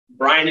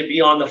Brian to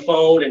be on the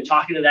phone and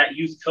talking to that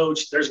youth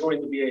coach, there's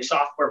going to be a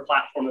software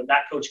platform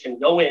that coach can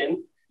go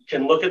in,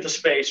 can look at the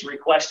space,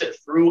 request it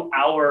through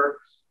our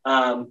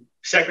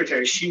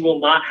secretary. She will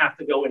not have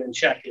to go in and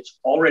check. It's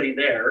already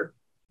there.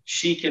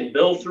 She can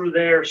bill through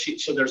there.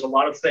 So there's a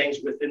lot of things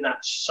within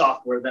that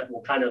software that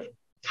will kind of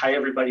tie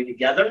everybody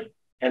together.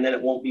 And then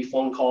it won't be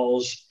phone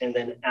calls and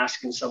then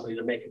asking somebody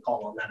to make a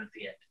call on that at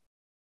the end.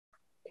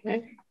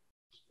 Okay.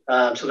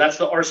 So that's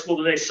the Our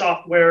School Today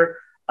software.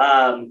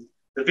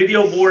 The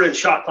video board and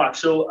shot clock.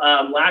 So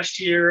last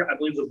year, I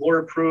believe the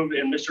board approved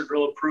and Mr.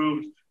 Drill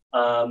approved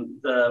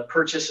the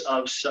purchase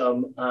of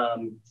some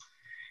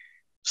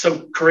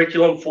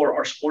curriculum for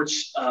our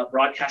sports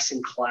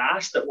broadcasting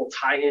class that will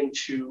tie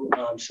into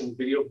some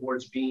video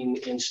boards being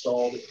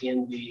installed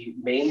in the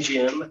main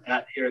gym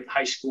here at the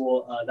high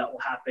school. That will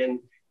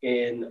happen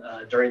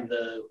during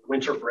the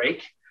winter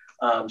break.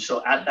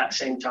 So at that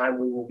same time,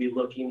 we will be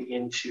looking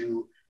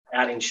into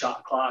adding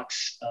shot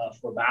clocks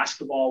for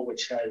basketball,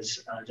 which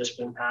has just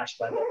been passed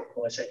by the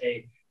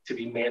OSAA to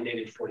be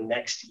mandated for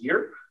next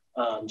year.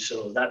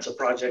 So that's a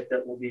project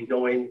that will be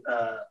going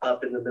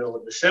up in the middle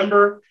of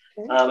December.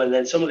 And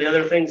then some of the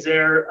other things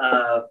there,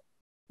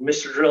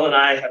 Mr. Drill and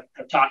I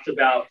have talked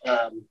about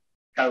kind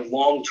of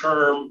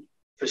long-term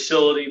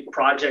facility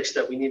projects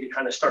that we need to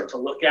kind of start to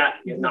look at.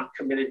 We're not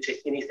committed to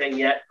anything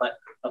yet, but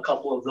a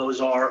couple of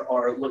those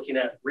are looking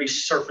at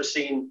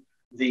resurfacing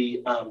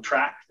the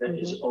track that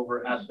is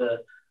over at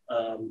the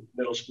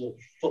middle school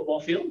football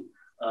field.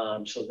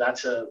 So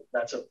that's a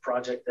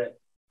project that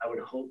I would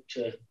hope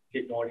to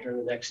get going here in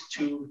the next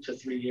 2 to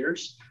 3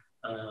 years.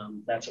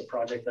 That's a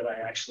project that I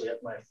actually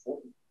at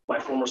my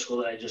former school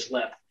that I just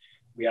left,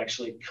 we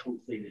actually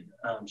completed.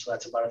 So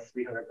that's about a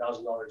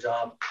 $300,000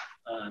 job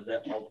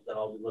that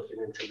I'll be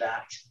looking into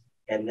that.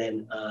 And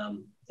then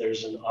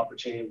there's an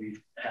opportunity.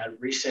 We've had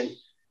recent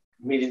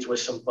meetings with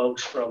some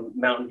folks from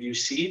Mountain View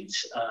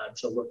Seeds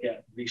to look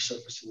at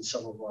resurfacing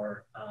some of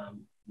our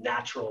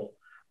natural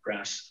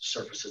grass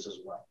surfaces as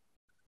well.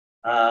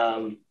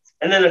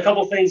 And then a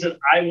couple of things that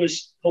I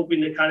was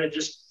hoping to kind of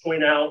just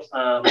point out,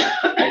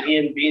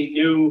 again, being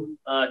new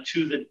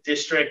to the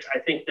district, I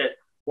think that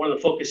one of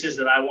the focuses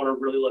that I want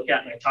to really look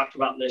at, and I talked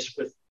about this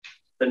with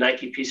the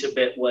Nike piece a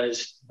bit,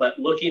 but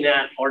looking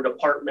at our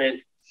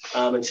department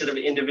instead of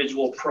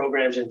individual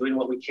programs and doing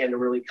what we can to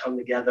really come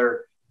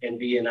together and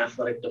be an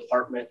athletic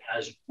department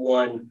as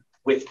one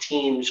with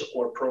teams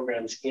or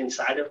programs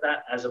inside of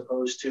that, as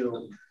opposed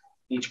to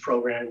each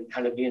program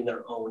kind of being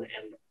their own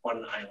and on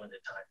an island at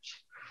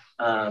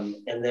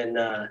times. And then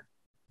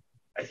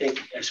I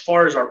think as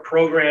far as our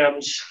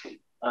programs,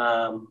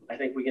 I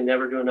think we can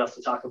never do enough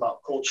to talk about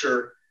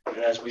culture. And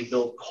as we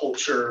build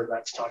culture,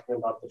 that's talking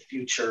about the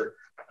future.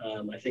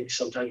 I think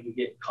sometimes we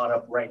get caught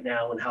up right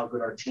now in how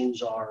good our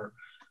teams are,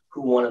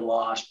 who won and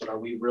lost, but are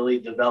we really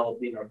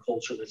developing our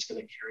culture that's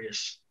going to carry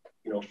us,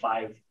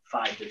 5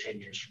 to 10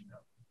 years from now?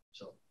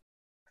 So.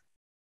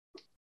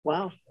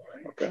 Wow.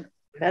 Okay.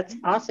 That's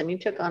awesome. You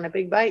took on a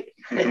big bite.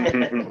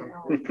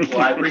 Well,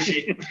 I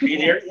appreciate being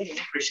here.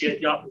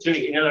 Appreciate the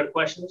opportunity. Any other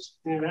questions?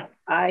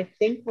 I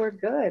think we're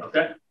good.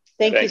 Okay.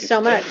 Thank you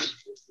so much.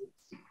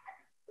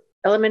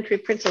 Elementary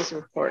Principals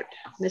Report.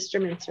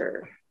 Mr.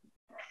 Mincer.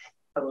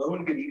 Hello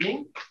and good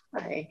evening.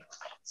 Hi.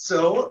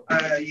 So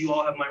you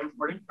all have my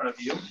report in front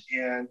of you.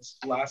 And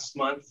last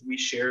month we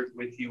shared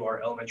with you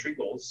our elementary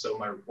goals. So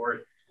my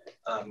report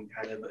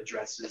kind of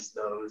addresses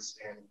those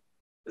and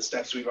the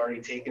steps we've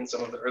already taken,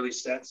 some of the early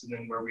steps, and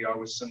then where we are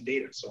with some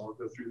data. So I'll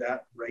go through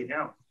that right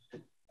now.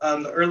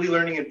 The early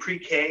learning in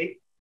pre-K,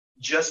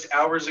 just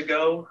hours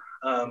ago,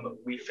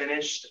 we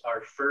finished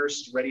our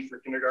first Ready for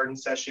Kindergarten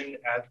session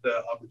at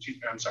the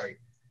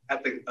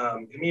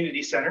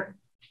community center.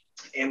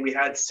 And we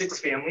had 6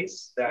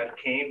 families that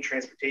came.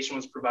 Transportation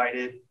was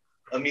provided,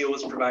 a meal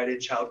was provided,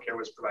 childcare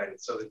was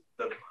provided. So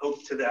the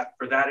hope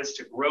for that is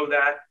to grow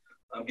that,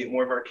 get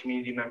more of our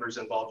community members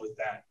involved with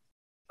that.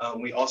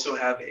 We also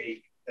have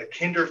a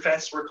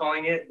Kinderfest, we're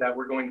calling it, that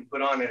we're going to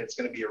put on, and it's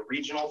going to be a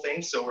regional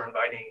thing. So we're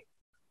inviting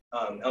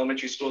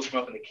elementary schools from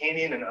up in the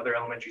Canyon and other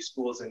elementary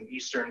schools in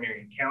Eastern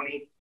Marion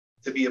County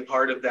to be a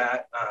part of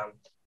that.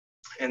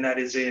 And that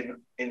is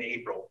in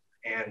April.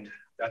 And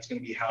that's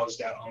going to be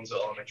housed at Alonzo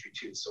Elementary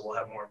too. So we'll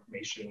have more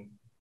information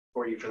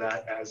for you for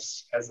that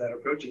as that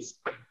approaches.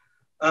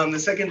 The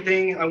second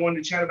thing I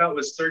wanted to chat about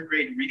was 3rd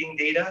grade reading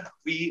data.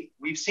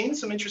 We've seen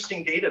some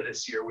interesting data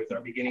this year with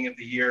our beginning of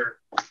the year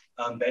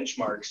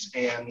benchmarks.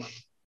 And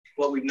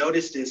what we've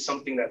noticed is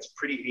something that's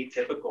pretty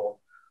atypical,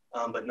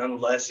 but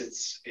nonetheless,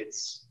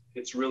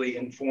 it's really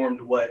informed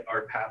what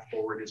our path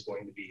forward is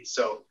going to be.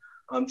 So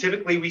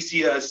typically we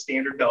see a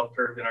standard bell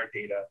curve in our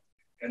data.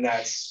 And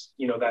that's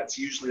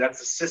the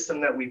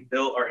system that we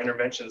built our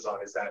interventions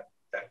on, is that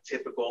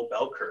typical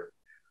bell curve.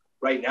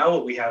 Right now,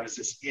 what we have is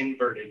this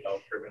inverted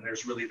bell curve, and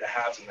there's really the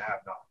haves and the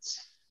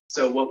have-nots.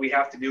 So what we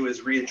have to do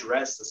is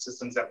readdress the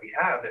systems that we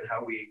have and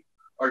how we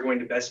are going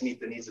to best meet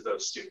the needs of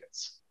those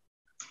students.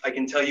 I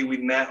can tell you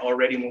we've met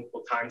already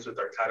multiple times with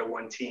our Title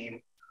I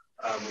team.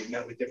 We've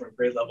met with different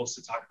grade levels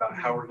to talk about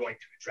how we're going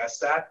to address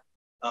that.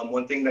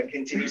 One thing that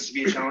continues to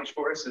be a challenge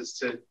for us is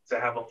to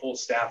have a full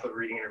staff of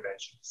reading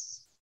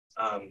interventionists.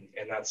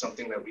 And that's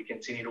something that we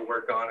continue to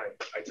work on.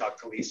 I talk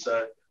to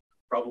Lisa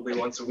probably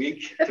once a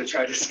week to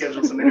try to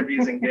schedule some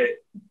interviews and get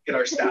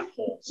our staff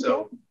full.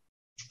 So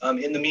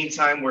in the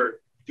meantime, we're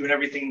doing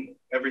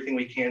everything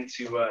we can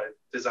to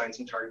design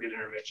some targeted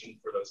intervention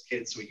for those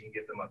kids so we can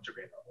get them up to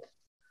grade level.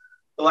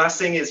 The last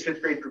thing is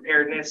 5th grade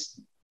preparedness.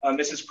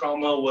 Mrs.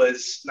 Cromwell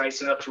was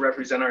nice enough to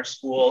represent our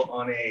school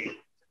on a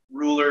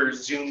ruler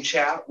Zoom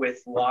chat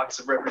with lots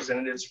of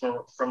representatives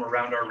from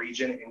around our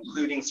region,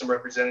 including some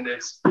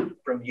representatives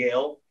from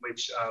Yale,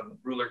 which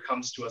ruler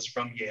comes to us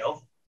from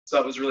Yale. So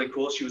that was really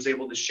cool. She was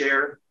able to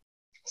share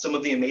some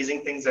of the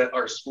amazing things that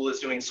our school is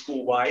doing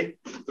school-wide.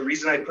 The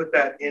reason I put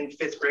that in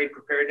 5th grade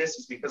preparedness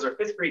is because our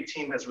 5th grade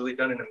team has really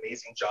done an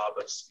amazing job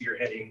of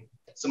spearheading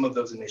some of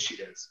those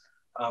initiatives,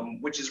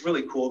 which is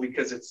really cool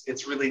because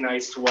it's really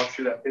nice to walk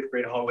through that 5th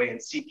grade hallway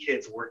and see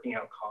kids working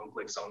out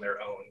conflicts on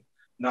their own,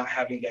 not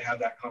having to have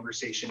that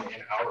conversation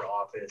in our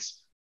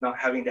office, not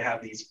having to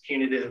have these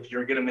punitive,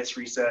 you're going to miss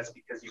recess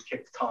because you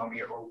kicked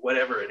Tommy or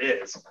whatever it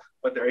is,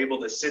 but they're able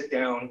to sit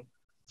down,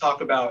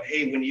 talk about,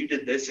 hey, when you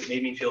did this, it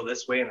made me feel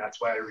this way, and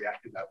that's why I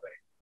reacted that way.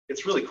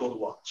 It's really cool to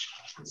watch.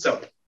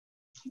 So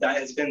that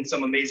has been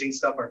some amazing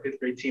stuff our 5th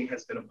grade team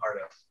has been a part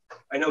of.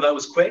 I know that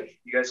was quick.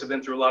 You guys have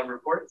been through a lot of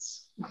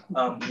reports.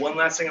 One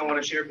last thing I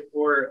want to share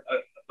before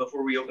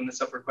we open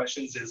this up for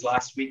questions is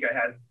last week I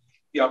had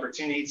the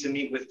opportunity to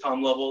meet with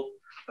Tom Lovell,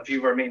 a few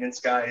of our maintenance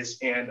guys,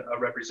 and a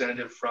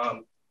representative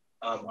from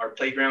our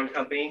playground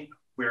company.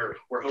 We're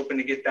hoping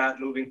to get that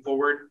moving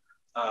forward.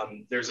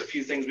 There's a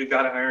few things we've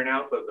got to iron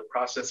out, but the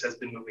process has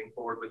been moving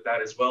forward with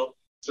that as well.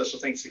 Special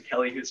thanks to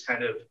Kelly, who's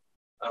kind of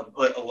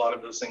put a lot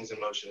of those things in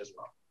motion as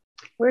well.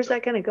 Where's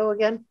that going to go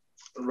again?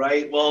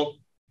 Right. Well,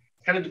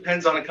 kind of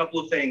depends on a couple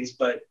of things,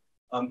 but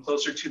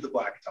closer to the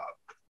blacktop,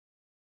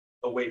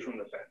 away from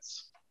the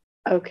fence.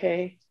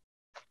 Okay.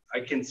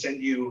 I can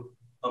send you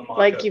a mock-up.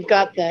 Like you've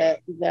got the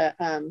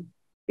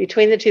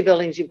between the two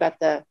buildings, you've got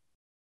the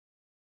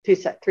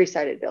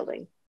three-sided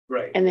building.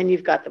 Right. And then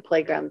you've got the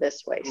playground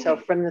this way. So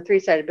from the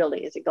three-sided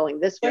building, is it going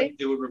this way?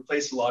 It would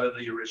replace a lot of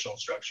the original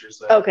structures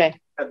that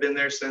have been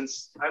there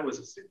since I was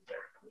a student there.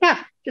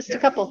 Yeah, just a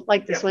couple,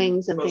 like the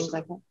swings and things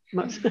like that.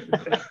 Most.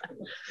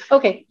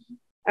 Okay.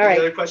 All right.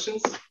 Any other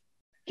questions?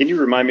 Can you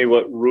remind me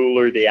what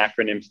RULER, the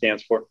acronym,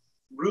 stands for?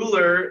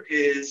 RULER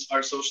is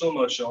our social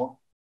emotional.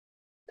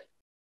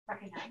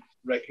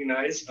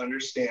 Recognize,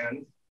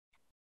 understand.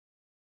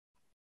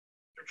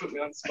 You're putting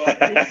me on the spot.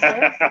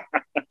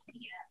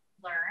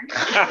 Learn.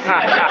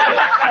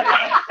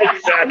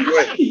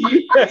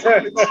 Exactly.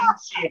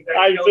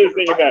 I was just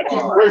thinking that.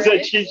 Where's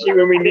that cheat sheet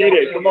when we need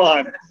it? Come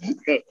on.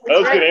 That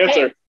was a good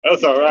answer. That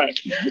was all right.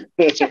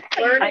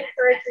 Learn,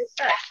 encourage,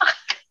 respect.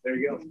 There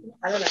you go.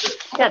 I don't know.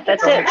 Yeah,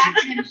 that's it.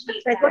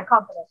 We're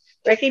confident.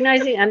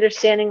 Recognizing,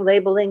 understanding,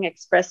 labeling,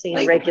 expressing,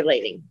 and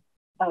regulating.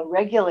 Oh,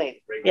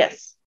 regulate.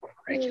 Yes.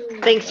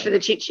 Thanks for the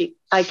cheat sheet.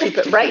 I keep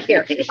it right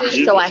here.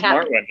 So I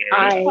have.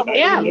 I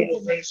am.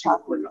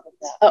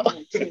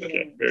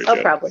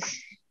 Oh, probably.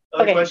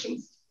 Other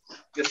questions?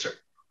 Yes, sir.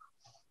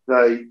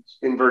 The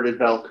inverted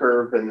bell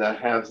curve and the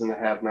haves and the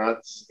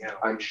have-nots. Yeah.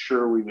 I'm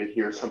sure we would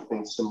hear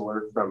something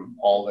similar from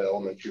all the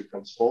elementary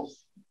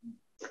principals.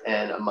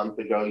 And a month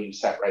ago, you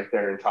sat right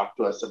there and talked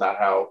to us about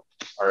how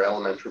our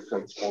elementary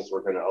principals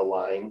were going to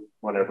align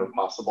whenever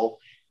possible.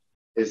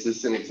 Is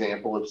this an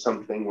example of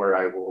something where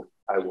I will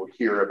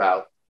hear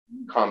about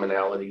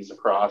commonalities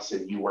across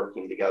and you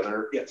working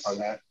together on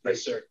that?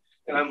 Yes, sir.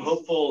 And I'm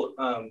hopeful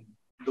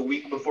the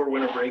week before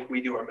winter break,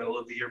 we do our middle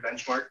of the year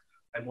benchmark.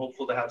 I'm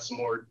hopeful to have some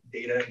more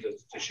data and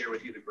to share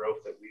with you the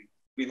growth that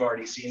we've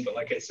already seen. But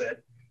like I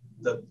said,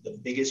 the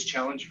biggest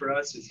challenge for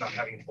us is not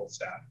having full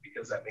staff,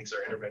 because that makes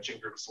our intervention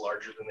groups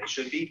larger than they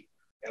should be.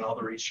 And all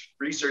the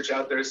research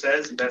out there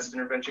says best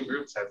intervention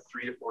groups have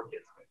 3 to 4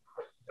 kids.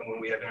 And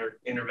when we have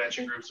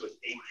intervention groups with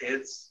 8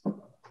 kids,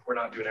 we're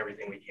not doing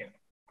everything we can.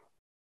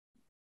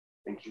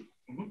 Thank you.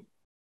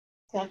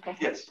 Okay.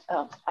 Yes.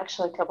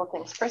 Actually, a couple of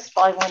things. First of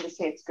all, I wanted to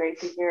say it's great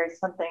to hear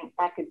something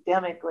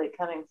academically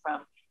coming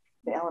from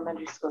the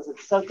elementary schools.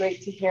 It's so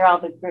great to hear all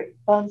the great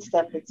fun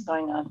stuff that's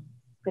going on,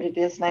 but it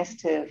is nice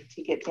to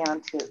get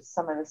down to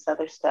some of this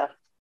other stuff.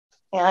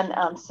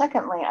 And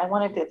secondly, I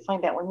wanted to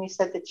find out, when you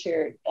said that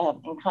you're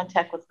in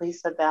contact with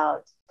Lisa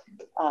about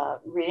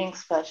reading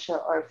special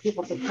or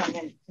people to come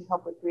in to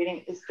help with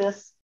reading, is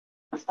this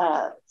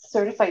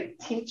certified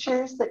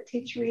teachers that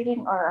teach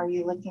reading, or are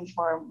you looking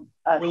for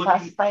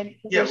classified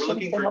positions? Yeah, we're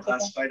looking for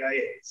classified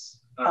IAs.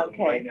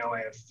 Right now I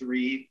have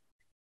 3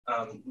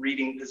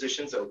 reading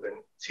positions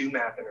open, 2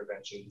 math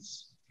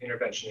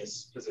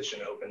interventionist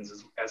position opens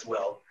as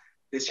well.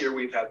 This year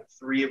we've had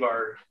 3 of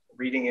our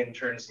reading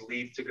interns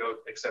leave to go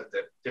accept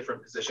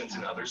different positions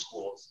in other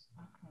schools.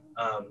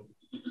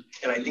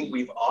 And I think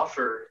we've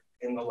offered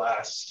in the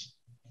last,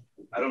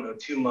 I don't know,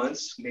 2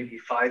 months, maybe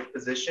 5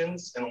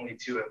 positions, and only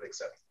 2 have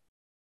accepted.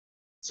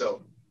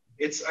 So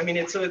it's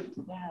a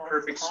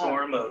perfect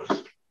storm of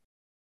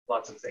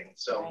lots of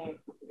things. So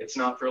it's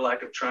not for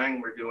lack of trying.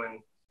 We're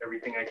doing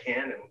everything I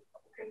can and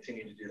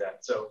continue to do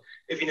that. So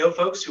if you know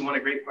folks who want a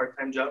great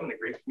part-time job in a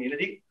great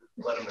community,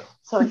 let them know.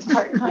 So it's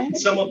part-time?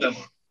 Some of them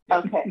are.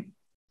 Okay.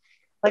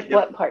 Like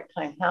what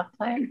part-time?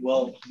 Half-time?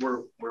 Well,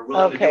 we're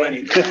willing to do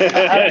anything.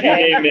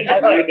 Okay. You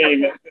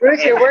name it.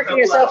 Bruce, you're working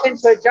yourself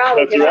into a job.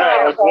 That's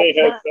right.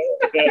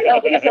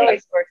 He's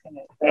always working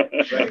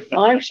it. Right.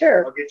 Oh, I'm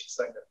sure. I'll get you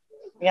signed up.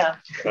 Yeah.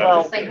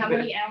 Well, Like, how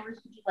many hours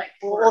would you like?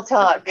 we'll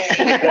talk. Right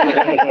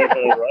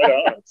on.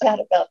 We'll chat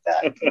about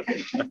that.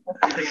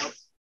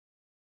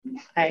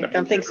 I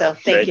don't think so.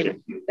 Thank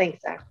you.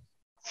 Thanks, Zach.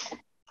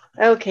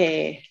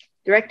 Okay.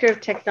 Director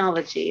of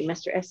Technology,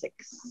 Mr.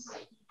 Essex.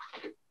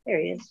 There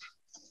he is.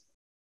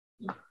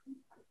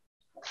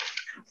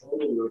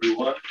 Hello,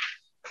 everyone.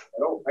 I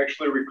don't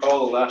actually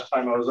recall the last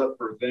time I was up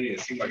for Vinny. It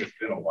seems like it's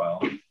been a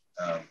while.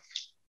 I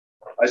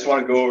just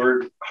want to go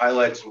over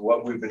highlights of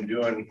what we've been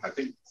doing. I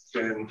think it's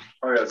been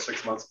probably about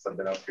 6 months since I've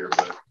been up here,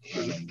 but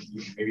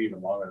maybe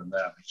even longer than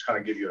that. Just kind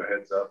of give you a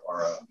heads up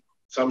or a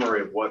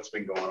summary of what's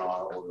been going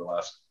on over the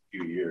last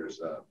few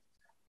years.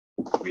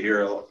 We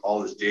hear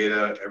all this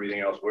data, everything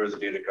else. Where does the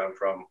data come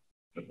from?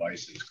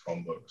 Devices,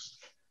 Chromebooks.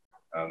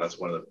 That's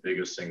one of the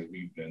biggest things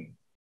we've been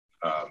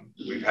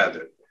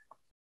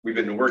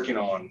working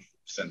on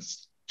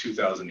since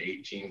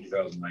 2018,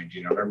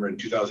 2019. I remember in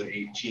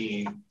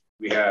 2018,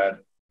 we had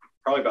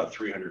probably about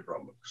 300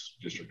 Chromebooks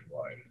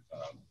district-wide.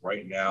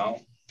 Right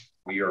now,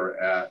 we are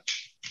at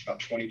about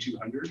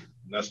 2,200, and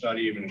that's not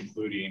even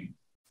including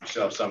We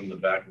still have some in the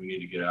back we need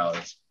to get out.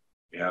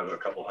 We have a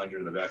couple hundred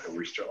in the back that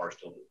we still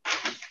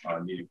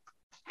need to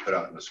put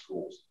out in the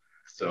schools.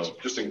 So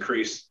just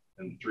increase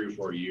in 3 or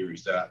 4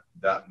 years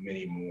that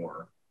many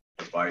more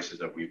devices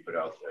that we put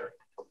out there.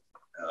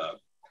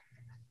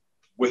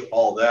 With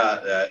all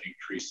that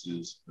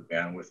increases the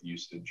bandwidth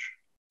usage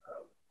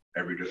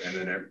and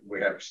then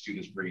we have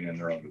students bringing in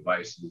their own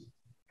devices.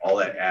 All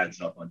that adds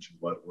up onto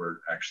what we're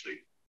actually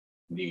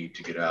need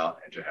to get out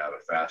and to have a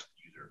fast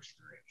user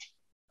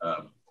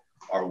experience.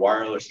 Our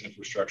wireless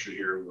infrastructure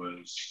here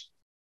was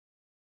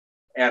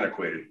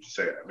antiquated, to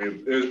say. I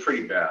mean, it was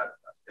pretty bad,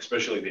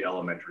 especially the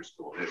elementary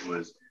school. It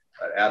was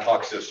an ad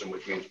hoc system,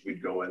 which means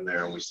we'd go in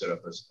there and we set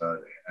up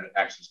an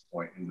access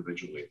point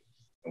individually,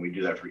 and we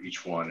do that for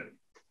each one. And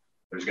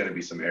there's going to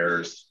be some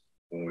errors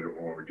when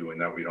we're doing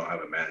that. We don't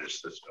have a managed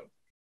system.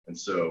 And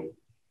so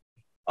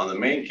on the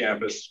main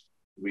campus,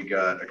 we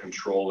got a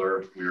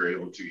controller. We were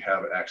able to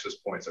have access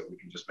points that we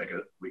can just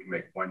we can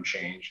make one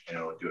change and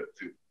it'll do it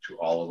to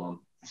all of them.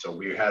 So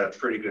we had a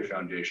pretty good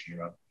foundation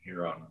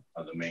here on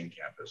the main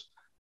campus.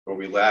 What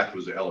we lacked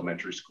was the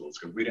elementary schools,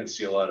 because we didn't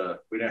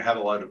have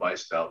a lot of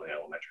devices out in the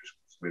elementary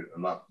schools.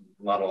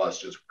 Not a lot of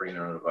students bringing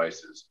their own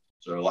devices.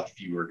 So there are a lot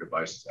fewer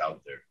devices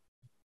out there.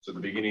 So at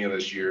the beginning of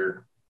this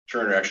year,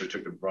 Turner actually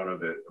took the brunt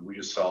of it. We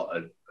just saw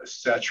a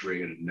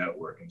saturated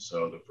network. And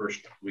so the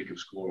first week of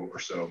school or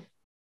so,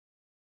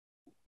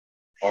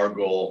 our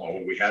goal, or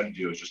what we had to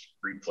do, is just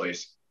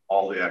replace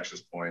all the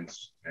access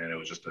points. And it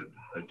was just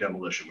a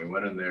demolition. We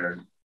went in there,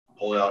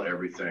 pulled out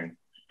everything,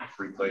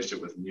 replaced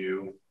it with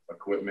new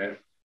equipment,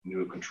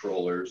 new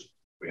controllers.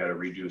 We had to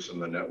redo some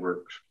of the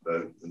networks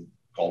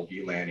called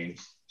VLANing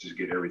to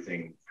get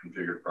everything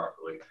configured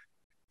properly,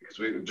 because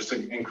we just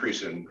an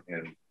increase in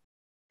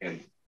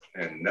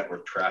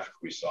network traffic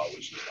we saw,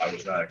 which I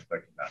was not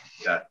expecting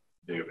that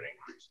big of an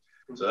increase.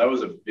 So that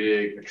was a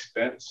big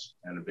expense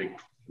and a big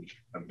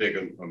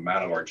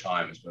amount of our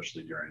time,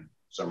 especially during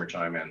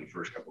summertime and the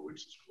first couple of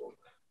weeks of school.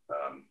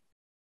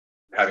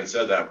 Having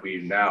said that, we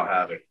now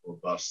have a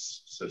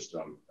robust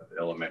system at the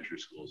elementary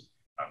schools.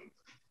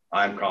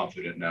 I'm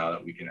confident now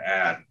that we can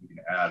add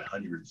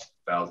hundreds,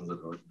 thousands of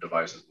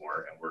devices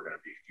more, and we're going to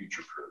be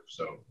future-proof.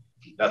 So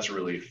that's a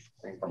relief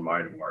from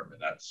my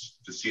department. That's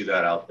to see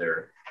that out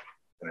there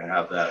and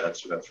have that.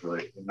 That's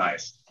really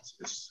nice.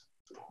 It's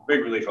a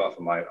big relief off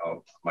of my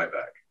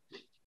back.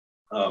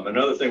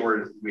 Another thing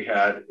we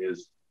had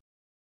is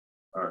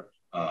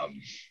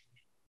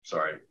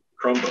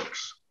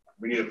Chromebooks.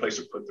 We need a place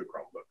to put the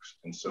Chromebooks,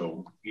 and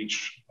so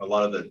a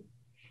lot of the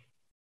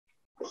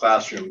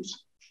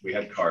classrooms, we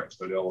had carts,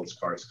 but all those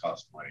carts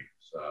cost money.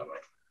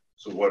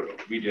 So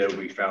what we did,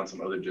 we found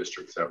some other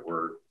districts that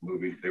were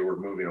moving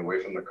away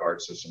from the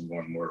cart system,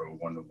 going more to a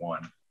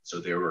one-to-one. So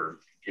they were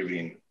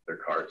donating their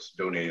carts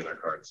to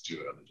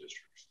other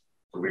districts.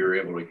 So we were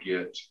able to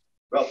get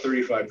about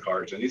 35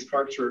 carts, and these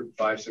carts are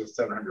 $500,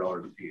 $600,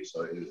 $700 a piece.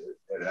 So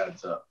it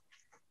adds up.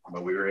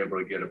 But we were able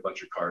to get a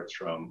bunch of carts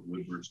from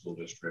Woodward School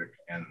District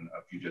and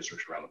a few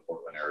districts around the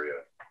Portland area,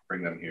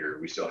 bring them here.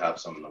 We still have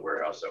some in the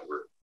warehouse that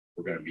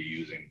we're going to be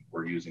using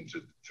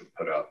to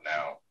put out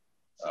now.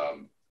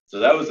 So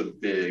that was a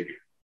big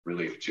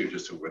relief too,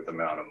 just with the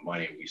amount of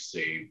money we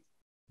saved.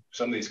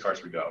 Some of these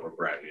carts we got were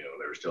brand new.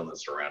 They were still in the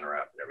saran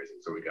wrap and everything.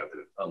 So we got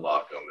to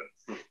unlock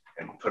them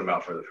and put them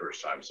out for the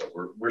first time. So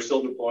we're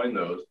still deploying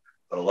those,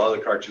 but a lot of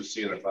the carts you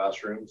see in the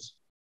classrooms,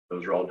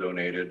 those are all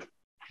donated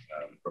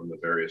from the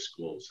various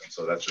schools. And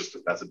so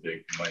that's a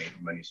big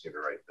money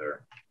saver right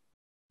there.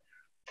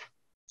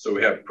 So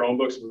we have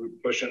Chromebooks we're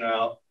pushing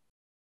out.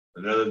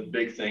 Another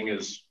big thing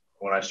is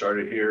when I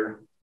started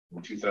here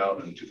in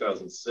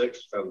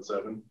 2006,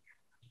 2007,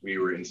 we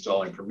were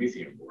installing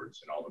Promethean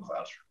boards in all the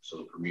classrooms. So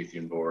the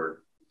Promethean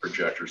board,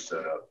 projector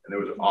set up, and it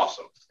was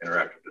awesome.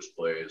 Interactive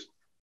displays,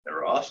 they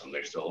were awesome.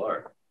 They still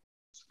are.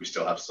 We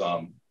still have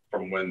some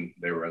from when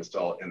they were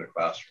installed in the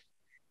classroom.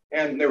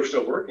 And they were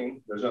still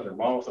working. There's nothing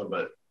wrong with them,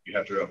 but you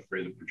have to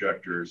upgrade the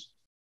projectors,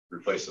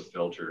 replace the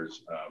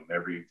filters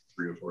every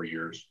 3 or 4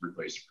 years,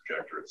 replace the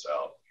projector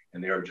itself.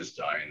 And they are just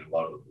dying. A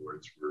lot of the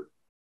boards were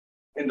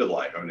end of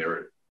life. I mean, they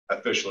were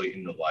officially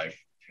end of life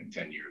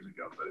 10 years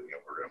ago, but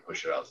we're going to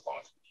push it out as long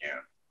as we can.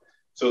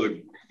 So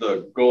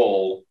the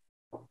goal,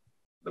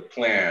 the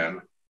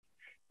plan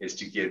is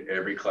to get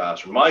every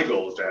classroom. My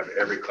goal is to have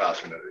every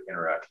classroom an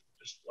interactive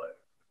display.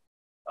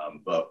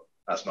 But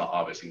that's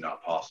obviously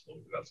not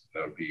possible, because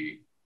that would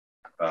be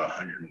about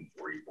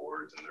 140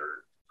 boards, and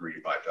they're $3,000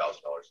 to $5,000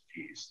 a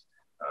piece.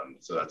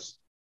 So that's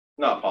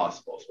not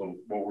possible. So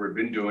what we've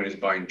been doing is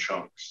buying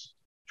chunks,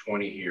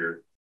 20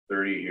 here,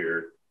 30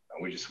 here,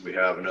 and we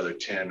have another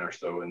 10 or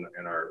so in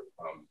our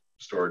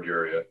storage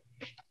area.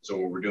 So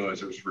what we're doing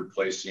is just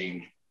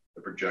replacing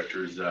the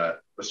projectors the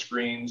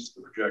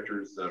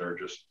projectors that are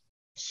just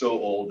so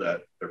old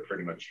that they're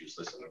pretty much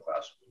useless in the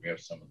classroom. We have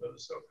some of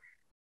those. So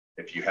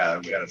we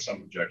had some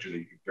projectors that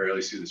you could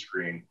barely see the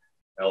screen.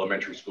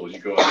 Elementary schools, you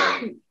go in there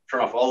and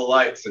turn off all the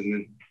lights and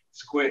then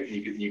squint, and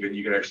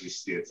you could actually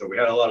see it. So we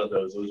had a lot of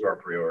those. Those are our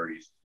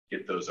priorities.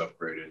 Get those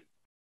upgraded.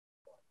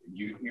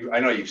 I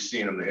know you've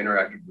seen them, the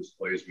interactive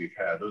displays we've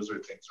had. Those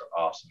things are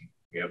awesome.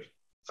 We have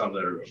some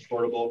that are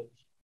affordable.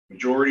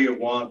 Majority of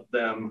want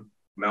them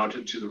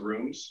mounted to the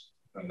rooms,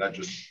 and that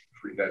just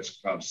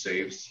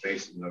saves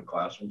space in the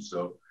classroom.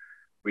 So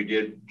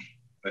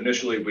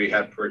initially we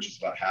had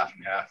purchased about half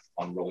and half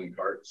on rolling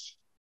carts,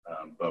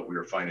 but we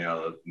were finding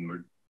out that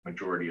the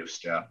majority of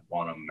staff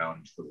want them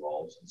mounted to the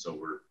walls, and so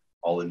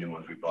all the new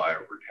ones we buy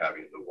we're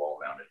having the wall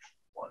mounted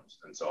ones.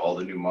 And so all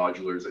the new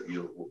modulars that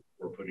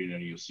we're putting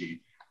in, you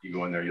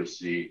go in there, you'll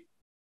see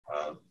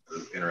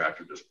the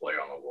interactive display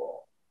on the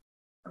wall.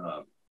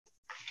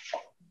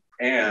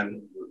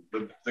 And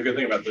the good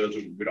thing about those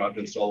is we don't have to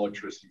install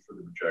electricity for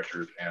the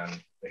projectors,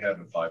 and they have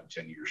a 5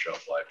 to 10 year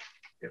shelf life,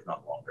 if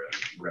not longer.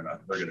 They're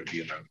going to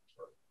be in there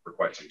for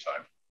quite some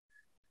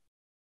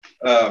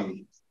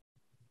time.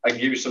 I can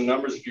give you some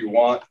numbers if you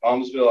want.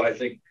 Almsville, I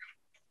think,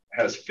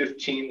 has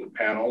 15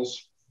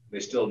 panels. They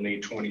still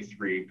need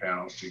 23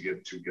 panels to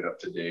get up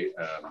to date.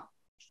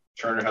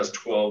 Turner has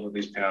 12 of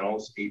these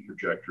panels, 8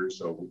 projectors,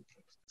 so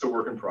it's a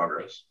work in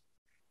progress.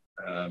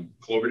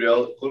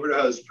 Cloverdale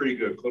has pretty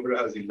good.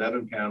 Cloverdale has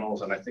 11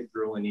 panels, and I think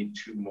they only need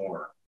 2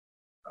 more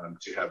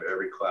to have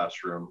every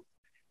classroom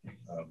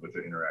with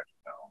an interactive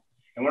panel.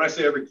 And when I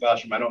say every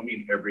classroom, I don't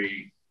mean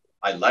every.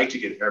 I'd like to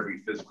get every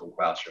physical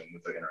classroom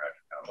with an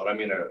interactive panel, but I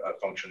mean a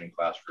functioning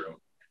classroom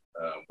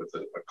with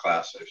a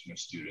class of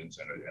students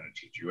and a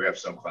teacher. We have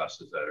some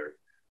classes that are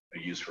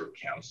used for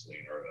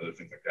counseling or other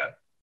things like that.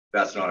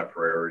 That's not a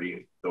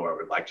priority, though I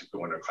would like to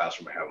go into a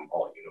classroom and have them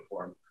all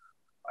uniform.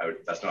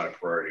 That's not a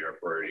priority. Our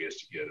priority is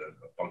to get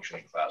a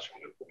functioning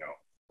classroom with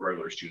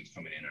regular students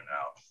coming in and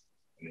out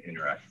and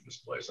interactive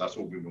displays. So that's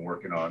what we've been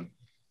working on.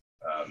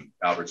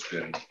 Albert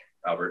and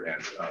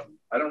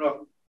I don't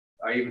know.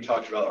 I even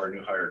talked about our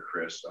new hire,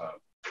 Chris.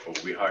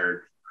 We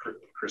hired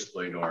Chris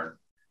Bladorn.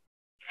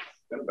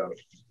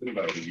 It's been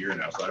about a year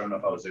now, so I don't know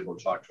if I was able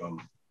to talk to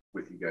him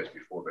with you guys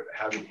before, but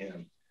having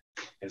him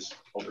has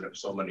opened up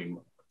so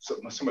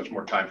much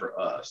more time for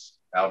us.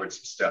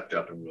 Albert's stepped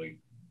up and really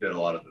did a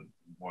lot of the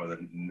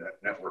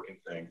networking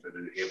things that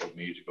enabled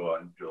me to go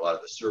out and do a lot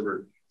of the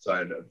server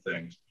side of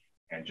things,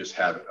 and just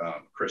have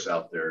Chris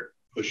out there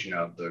pushing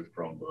out the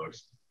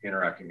Chromebooks,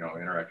 interacting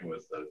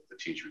with the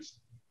teachers.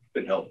 It's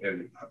been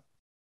helpful.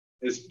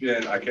 It's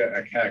been, I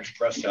can't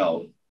express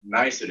how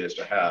nice it is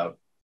to have.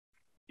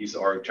 He's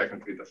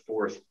technically the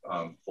 4th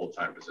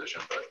full-time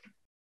position, but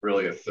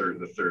really the third,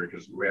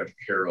 because we have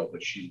Carol,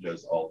 but she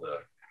does all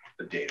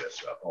the data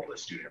stuff, all the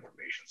student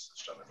information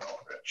system and all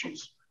of that.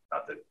 She's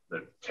not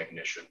the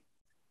technician.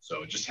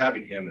 So just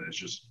having him, and it's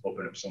just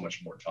opened up so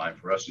much more time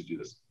for us to do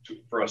this,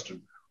 for us to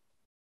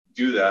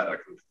do that, like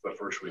the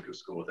first week of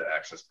school with the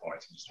access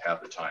points, and just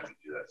have the time to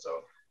do that. So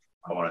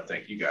I want to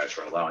thank you guys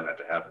for allowing that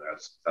to happen.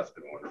 That's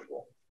been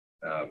wonderful.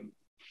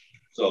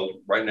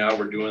 So right now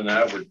we're doing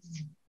that. We're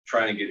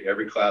trying to get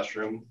every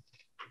classroom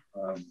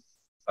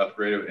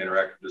upgraded with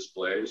interactive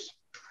displays.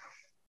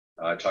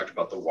 I talked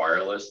about the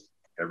wireless.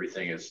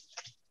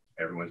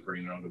 Everyone's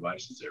bringing their own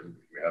devices.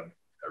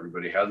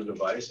 Everybody has a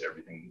device.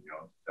 Everything,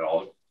 it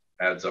all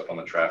adds up on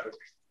the traffic.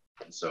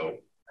 And so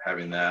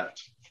having that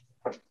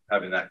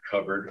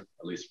covered,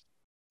 at least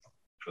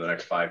for the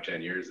next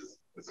 5-10 years,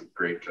 is a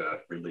great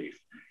relief.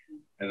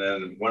 And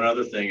then one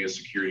other thing is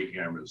security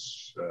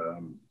cameras.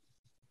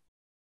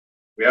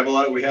 We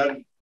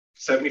had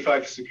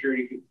 75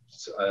 security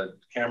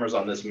cameras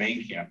on this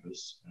main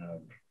campus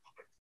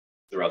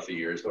throughout the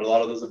years, but a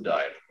lot of those have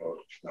died.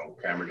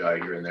 Camera die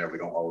here and there. We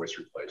don't always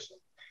replace them.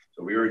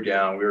 So we were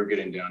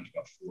getting down to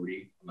about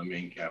 40 on the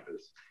main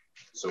campus.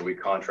 So we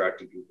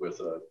contracted with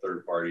a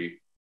third party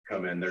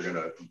come in.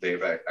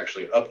 They've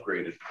actually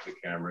upgraded the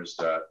cameras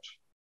that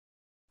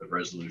the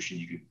resolution,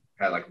 you could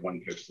have like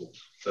 1 pixel.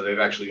 So they've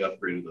actually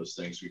upgraded those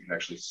things so we can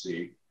actually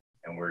see,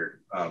 and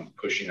we're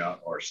pushing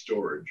out our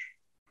storage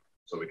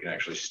so we can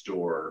actually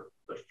store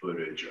the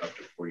footage up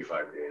to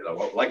 45 days. I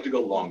would like to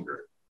go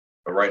longer,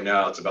 but right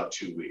now it's about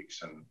 2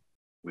 weeks, and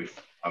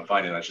I'm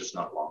finding that's just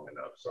not long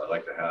enough. So I'd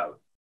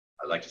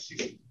like to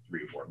see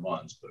 3 or 4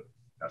 months, but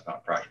that's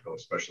not practical,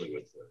 especially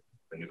with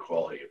the new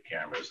quality of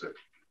cameras that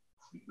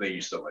they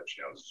use so much,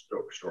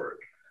 storage.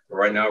 But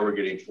right now we're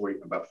getting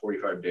about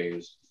 45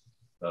 days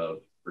of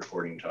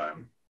recording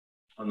time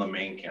on the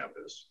main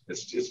campus.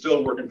 It's still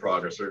a work in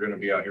progress. They're going to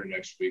be out here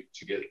next week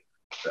to get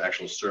the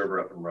actual server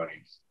up and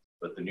running,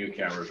 but the new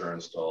cameras are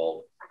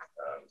installed.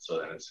 So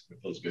then it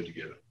feels good to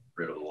get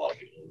rid of a lot of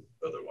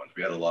the other ones.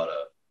 We had a lot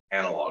of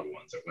analog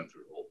ones that went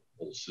through the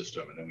whole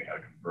system, and then we had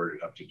to convert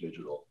it up to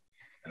digital.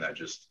 And that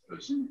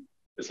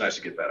it's nice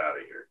to get that out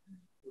of here.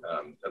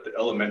 At the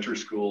elementary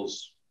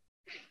schools,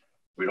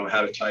 we don't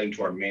have it tied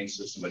into our main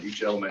system, but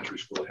each elementary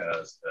school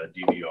has a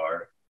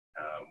DVR,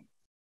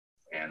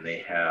 and they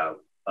have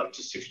up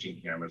to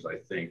 16 cameras, I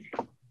think.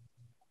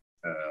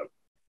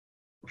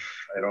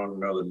 I don't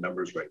know the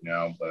numbers right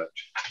now, but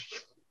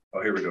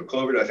here we go.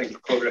 I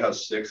think Cloverdale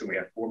has 6, and we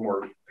have 4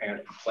 more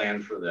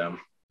planned for them.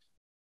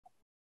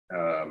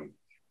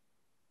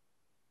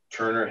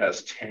 Turner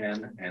has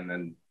 10, and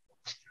then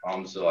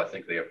Almsville, I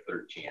think they have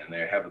 13, and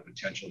they have the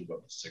potential to go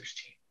up to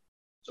 16.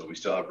 So we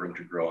still have room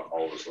to grow in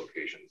all those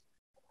locations.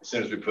 As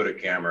soon as we put a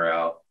camera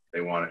out,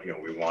 they want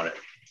it, we want it.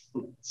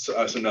 So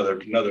that's another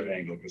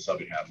angle because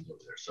something happens over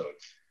there. So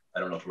I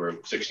don't know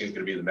if 16 is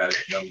going to be the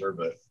magic number,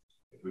 but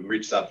if we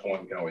reach that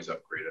point, we can always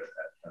upgrade it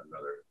at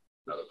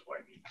another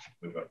point and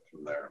move up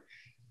from there.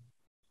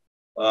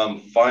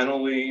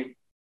 Finally,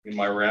 in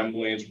my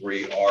ramblings,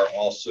 we are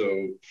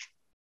also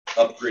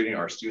upgrading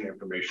our student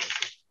information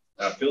system.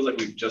 Now, it feels like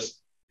we've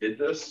just did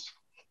this.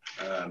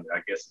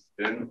 I guess it's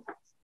been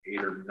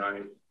 8 or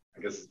 9,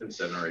 I guess it's been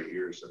 7 or 8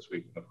 years since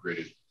we've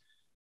upgraded.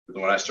 But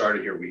when I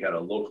started here, we had a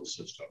local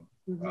system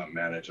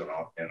managed in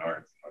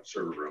our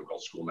server room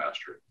called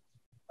Schoolmaster.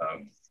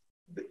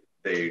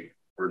 They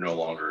were no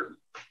longer,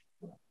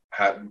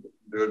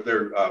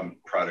 their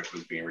product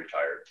was being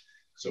retired.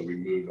 So we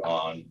moved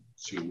on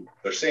to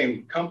the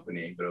same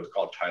company, but it was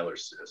called Tyler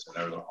Sys, and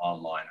they were an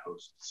online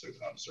host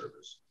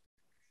service.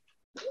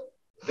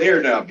 They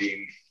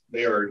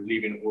are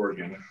leaving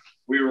Oregon.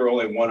 We were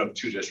only one of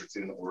 2 districts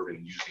in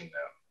Oregon using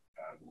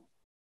them.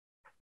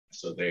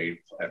 So they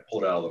have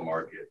pulled out of the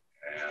market,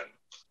 and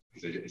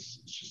it's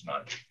just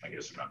not, I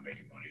guess they're not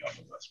making money off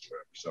of us or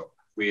whatever. So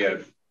we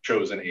have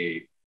chosen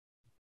a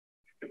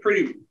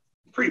pretty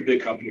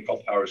big company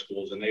called Power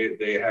Schools, and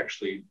they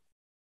actually,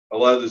 a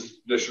lot of the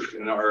districts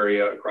in our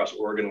area across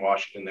Oregon,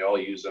 Washington, they all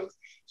use them.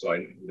 So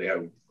they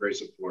have great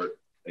support.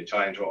 They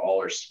tie into all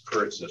our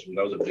current system.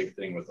 That was a big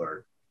thing with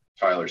our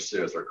Tyler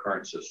Sys, our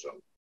current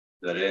system,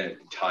 that it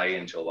didn't tie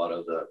into a lot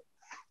of the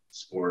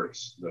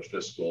sports, the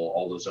fiscal,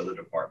 all those other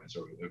departments.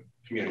 So the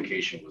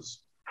communication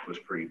was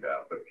pretty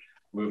bad. But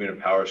moving to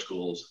Power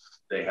Schools,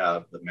 they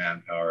have the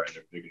manpower and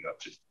they're big enough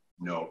to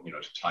know,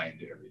 to tie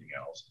into everything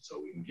else.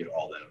 So we can get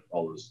all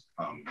those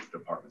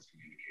departments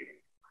communicating.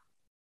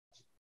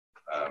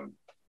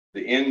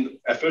 The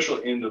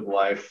official end of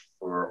life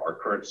for our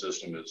current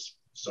system is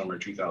summer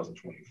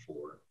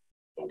 2024,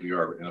 but we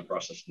are in the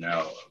process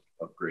now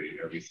of upgrading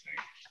everything,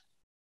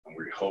 and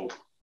we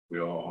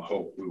all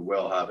hope we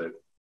will have it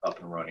up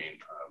and running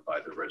by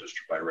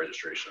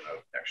registration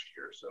of next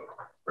year. So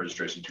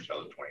registration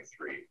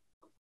 2023.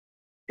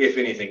 If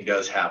anything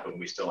does happen,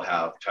 we still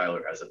have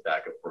Tyler as a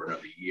backup for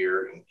another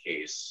year in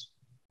case.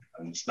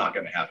 And it's not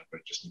going to happen,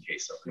 but just in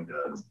case something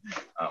does,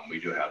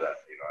 we do have that,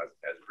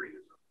 as breathing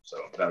room. So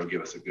that'll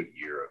give us a good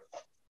year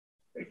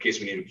in case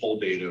we need to pull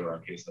data or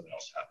in case something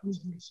else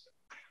happens.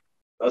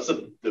 That's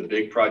the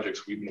big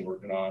projects we've been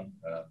working on.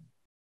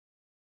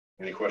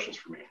 Any questions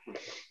for me?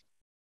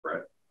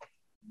 Brett?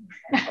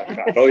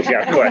 I've always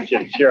got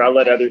questions. Sure, I'll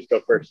let others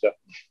go first. You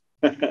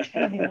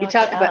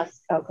talked about,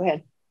 go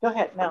ahead. Go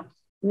ahead, no.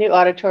 New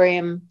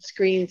auditorium,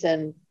 screens,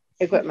 and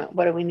equipment.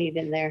 What do we need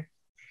in there?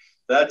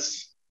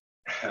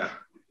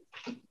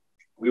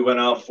 We went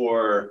out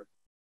for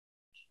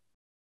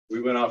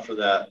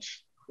that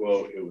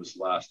quote. It was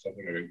I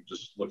think I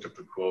just looked up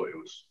the quote. It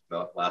was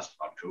about last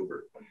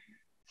October.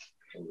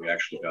 And we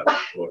actually got the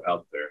quote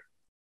out there.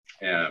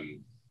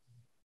 And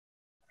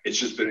it's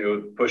just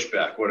been pushed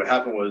back. What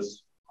happened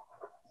was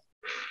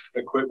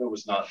equipment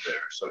was not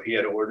there. So he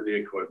had to order the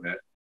equipment,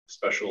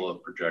 special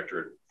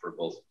projector for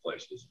both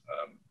places.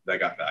 That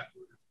got back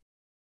ordered.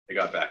 It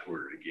got back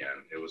ordered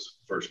again. It was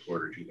first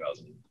quarter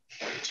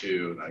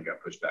 2022, and then it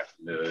got pushed back to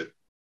mid.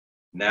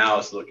 Now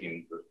it's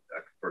looking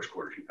at first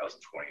quarter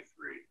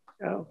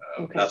 2023. Oh,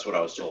 okay. That's what I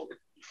was told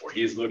before.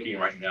 He's looking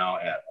right now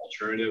at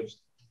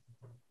alternatives,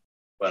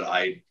 but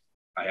I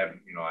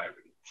haven't,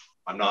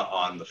 I'm not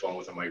on the phone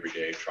with him every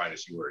day trying to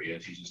see where he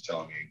is. He's just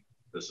telling me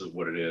this is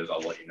what it is.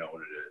 I'll let you know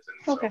what it is.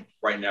 And so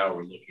right now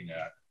we're looking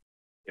at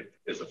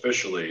it's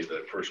officially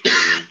the first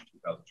quarter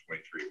of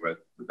 2023, but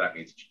that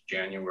means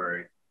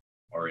January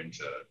or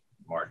into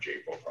March,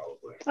 April,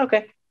 probably.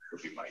 Okay.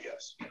 Would be my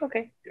guess.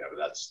 Okay. Yeah, but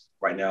that's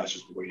right now. It's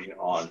just waiting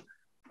on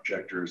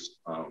projectors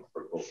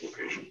for both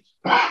locations.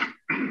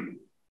 And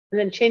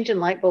then changing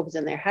light bulbs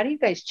in there. How do you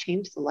guys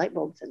change the light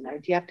bulbs in there?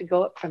 Do you have to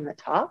go up from the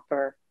top,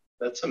 or?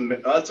 That's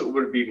what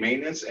would be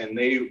maintenance, and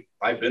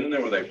I've been in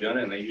there where they've done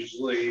it, and they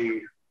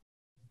usually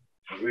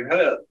we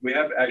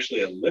have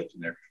actually a lift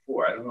in there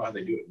before. I don't know how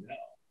they do it now,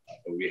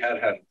 but we had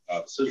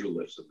scissor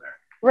lifts in there.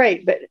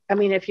 Right, but I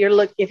mean, if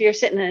you're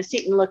sitting in a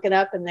seat and looking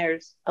up, and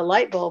there's a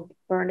light bulb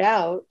burned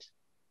out,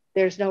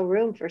 there's no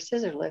room for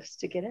scissor lifts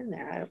to get in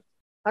there.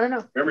 I don't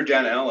know. Remember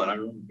Dan Allen? I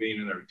remember being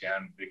in there with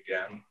Big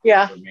Dan.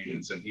 Yeah. For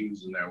maintenance, and he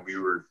was in there. We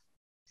were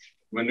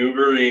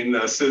maneuvering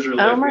the scissor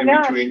lift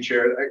between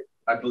chairs.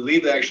 I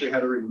believe they actually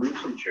had to remove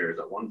some chairs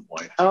at one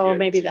point.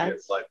 Maybe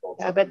that's.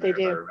 I bet they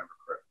do. If I remember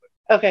correctly.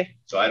 Okay.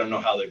 So I don't know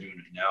how they're doing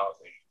it now. If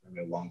they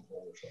have a long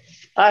pole or something.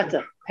 That's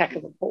a heck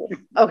of a pole.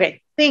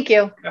 Okay. Thank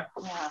you. Yeah.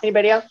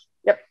 Anybody else?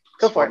 Yep.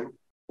 Go for it.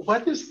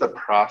 What is the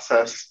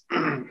process?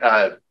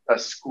 A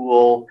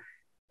school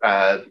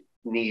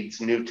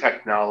needs new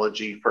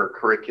technology for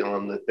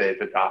curriculum that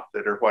they've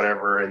adopted or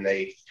whatever, and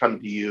they come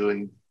to you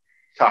and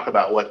talk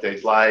about what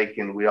they'd like,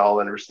 and we all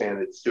understand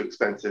it's too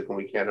expensive and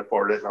we can't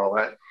afford it and all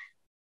that.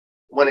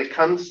 When it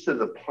comes to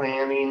the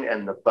planning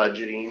and the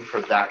budgeting for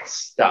that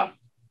stuff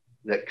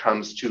that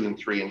comes 2 and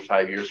 3 and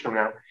 5 years from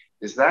now,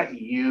 Is that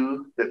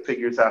you that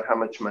figures out how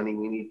much money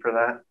we need for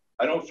that?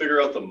 I don't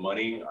figure out the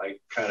money. I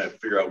kind of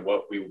figure out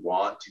what we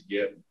want to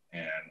get.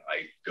 And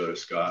I go to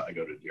Scott, I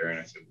go to Darren,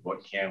 I say,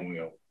 what can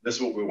we, this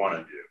is what we want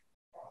to do.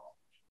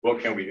 What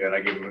can we do? And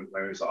I give them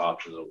the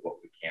options of what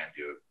we can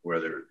do,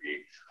 whether it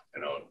be,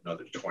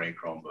 another 20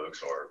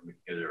 Chromebooks or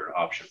is there an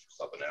option for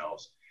something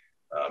else.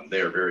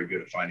 They are very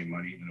good at finding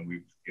money.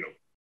 We've,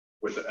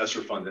 with the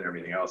ESSER funds and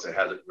everything else, it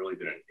hasn't really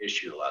been an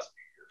issue the last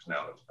few years.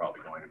 Now it's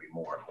probably going to be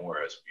more and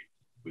more as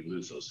we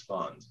lose those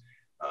funds.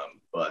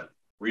 But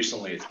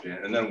recently it's been,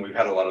 and then we've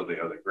had a lot of the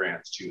other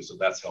grants too. So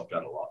that's helped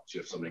out a lot too.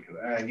 If somebody comes,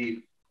 I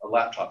need a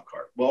laptop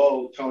card.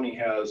 Well, Tony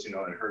has, in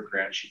her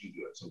grant, she can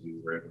do it. So we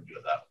were able to do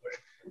it that way.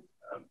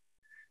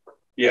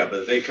 Yeah, but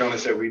if they come and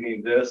say, we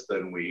need this,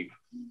 then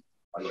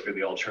I look at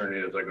the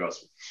alternatives. I go out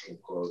some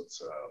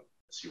quotes,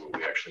 see what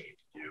we actually need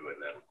to do.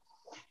 And then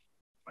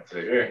I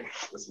say, hey,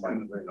 this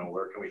money,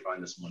 where can we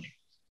find this money?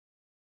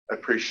 I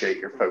appreciate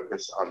your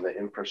focus on the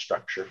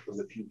infrastructure for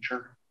the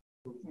future.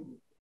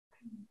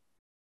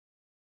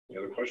 Any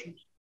other questions?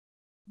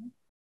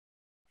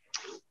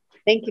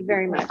 Thank you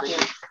very much.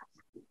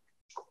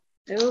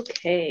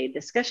 Okay,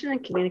 discussion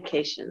and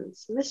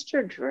communications.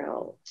 Mr.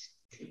 Drill.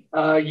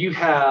 You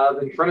have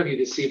in front of you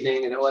this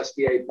evening an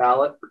OSBA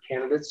ballot for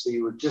candidates. So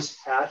you were just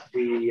at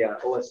the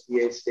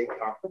OSBA state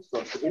conference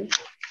once again.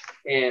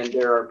 And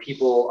there are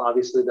people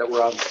obviously that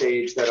were on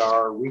stage that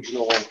are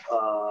regional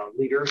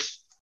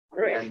leaders.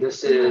 And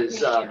this is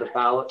the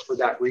ballot for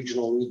that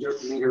regional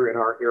leader in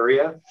our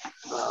area.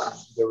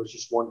 There was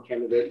just one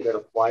candidate that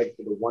applied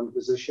for the one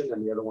position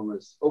and the other one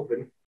was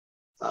open.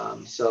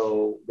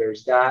 So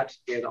there's that,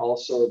 and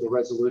also the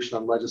resolution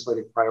on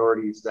legislative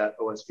priorities that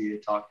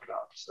OSBA talked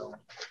about. So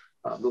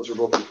those are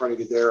both in front of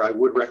you there. I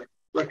would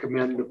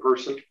recommend the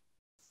person.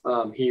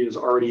 He is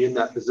already in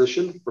that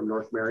position from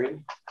North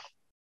Marion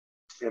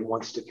and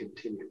wants to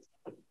continue.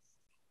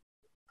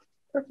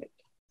 Perfect.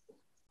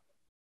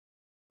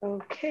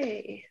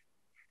 Okay.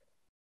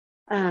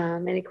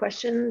 Any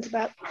questions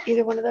about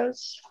either one of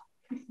those?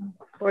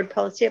 Board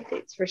policy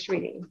updates, first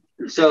reading.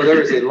 So there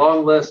is a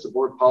long list of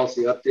board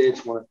policy updates.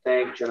 I want to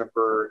thank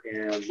Jennifer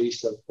and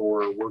Lisa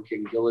for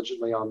working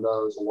diligently on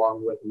those,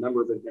 along with a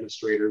number of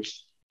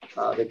administrators.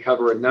 They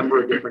cover a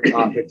number of different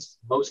topics,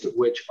 most of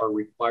which are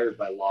required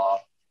by law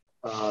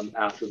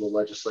after the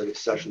legislative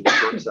session. The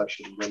short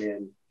session went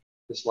in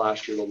this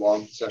last year. The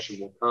long session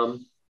will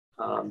come.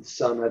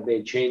 Some have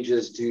made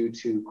changes due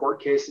to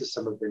court cases.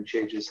 Some have been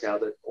changes now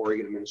that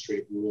Oregon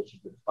administrative rules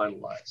have been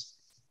finalized.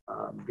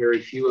 Very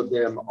few of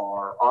them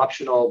are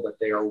optional, but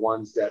they are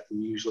ones that we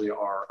usually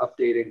are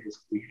updating because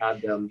we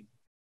had them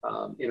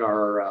in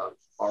our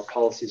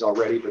policies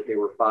already, but they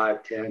were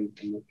 5, 10,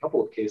 in a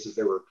couple of cases,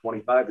 they were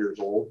 25 years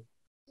old.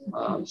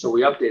 So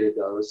we updated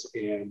those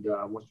and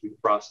went through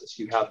the process.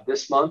 You have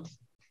this month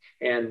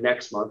and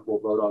next month, we'll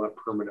vote on it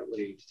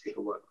permanently to take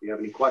a look. If you have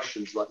any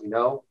questions, let me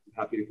know.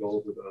 I'm happy to go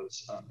over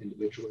those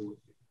individually with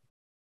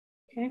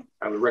you. Okay.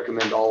 I would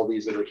recommend all of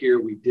these that are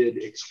here. We did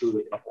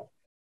exclude a couple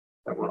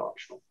that were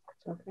optional.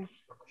 Okay.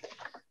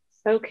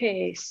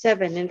 Okay,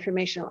 7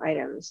 informational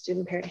items.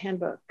 Student parent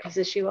handbook. Is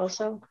this you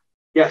also?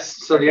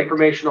 Yes. So the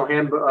informational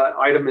handbook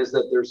item is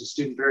that there's a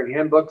student parent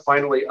handbook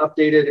finally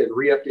updated and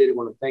re-updated. I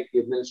want to thank the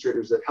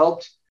administrators that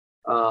helped.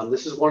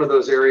 This is one of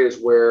those areas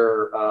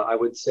where I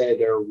would say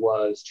there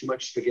was too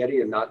much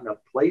spaghetti and not enough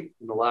plate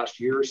in the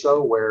last year or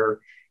so, where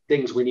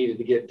things we needed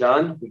to get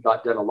done. We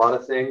got done a lot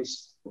of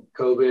things.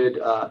 COVID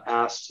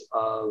asked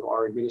of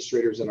our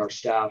administrators and our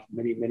staff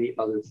many, many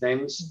other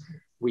things.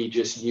 We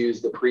just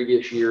used the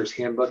previous year's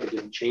handbook. It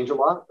didn't change a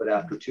lot, but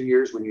after 2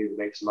 years, we needed to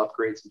make some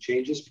upgrades and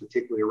changes,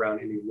 particularly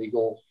around any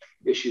legal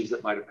issues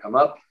that might have come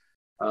up.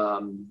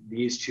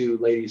 These two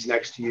ladies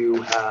next to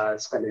you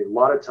spent a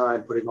lot of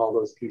time putting all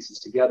those pieces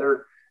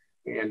together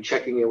and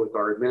checking in with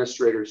our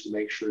administrators to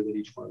make sure that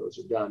each one of those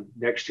are done.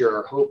 Next year,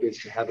 our hope is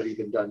to have it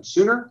even done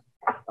sooner,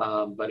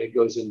 but it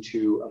goes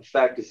into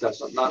effect. It's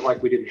not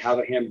like we didn't have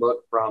a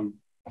handbook from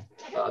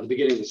the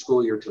beginning of the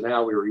school year to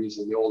now. We were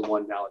using the old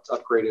one. Now it's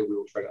upgraded. We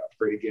will try to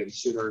upgrade again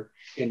sooner.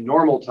 In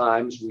normal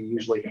times, we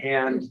usually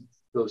hand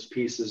those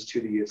pieces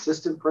to the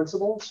assistant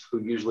principals who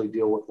usually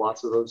deal with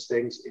lots of those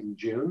things in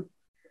June.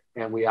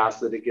 And we ask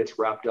that it gets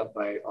wrapped up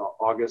by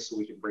August so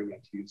we can bring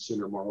that to you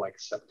sooner, more like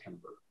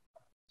September.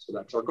 So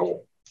that's our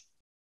goal.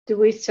 Do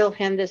we still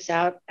hand this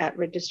out at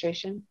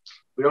registration?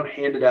 We don't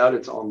hand it out.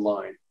 It's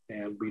online.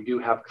 And we do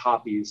have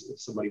copies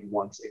if somebody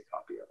wants a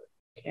copy of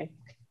it. Okay.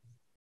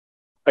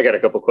 I got a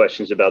couple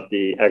questions about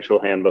the actual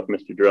handbook,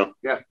 Mr. Drill.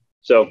 Yeah.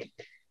 So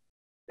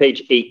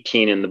page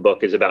 18 in the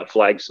book is about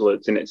flag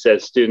salutes, and it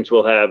says students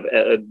will have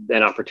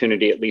an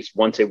opportunity at least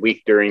once a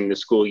week during the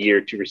school year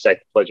to recite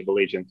the Pledge of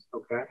Allegiance.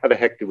 Okay. How the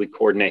heck do we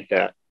coordinate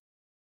that?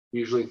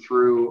 Usually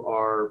through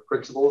our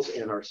principals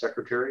and our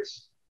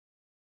secretaries.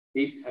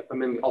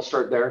 I'll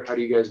start there. How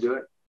do you guys do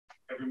it?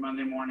 Every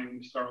Monday morning,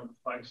 we start with the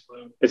flag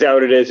salute. Is that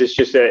what it is? It's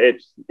just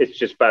it's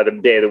just by the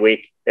day of the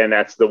week, and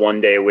that's the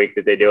one day a week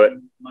that they do it.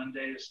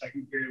 Monday, the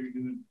second period,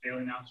 we do the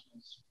daily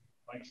announcements,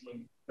 flag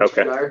salute.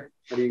 Okay.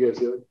 How do you guys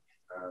do it?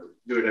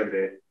 Do it every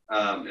day.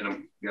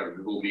 and we got a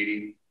Google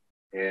meeting,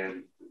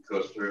 and it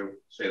goes through,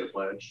 say the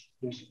pledge.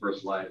 It's the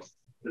first slide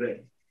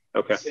today.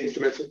 Okay.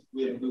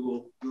 We have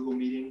Google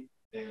meeting.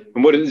 And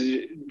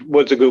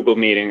what's a Google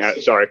meeting?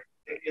 Sorry.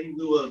 In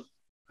lieu of,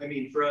 I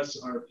mean, for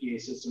us, our PA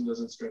system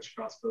doesn't stretch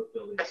across both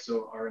buildings,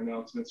 so our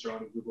announcements are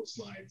on Google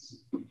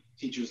Slides.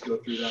 Teachers go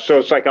through that. So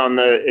it's like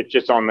it's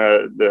just on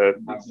the.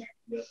 Exactly.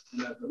 Yes.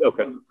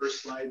 Okay. One of the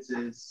first slides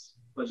is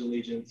Pledge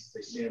Allegiance.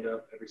 They stand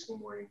up every single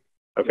morning.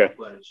 Okay.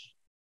 Pledge.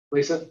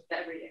 Lisa?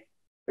 Every day.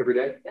 Every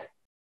day? Yeah.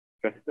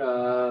 Okay.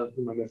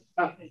 Who am I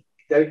missing?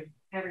 Debbie?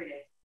 Every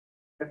day.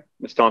 Okay.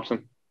 Ms.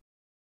 Thompson?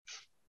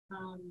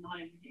 Not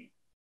every day.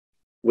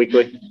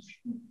 Weekly?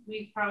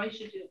 We probably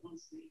should do it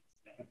once a week.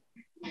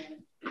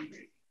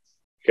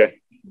 Okay.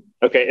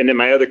 Okay. And then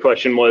my other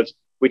question was,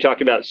 we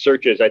talked about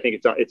searches. I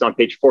think it's on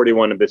page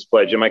 41 of this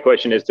pledge. And my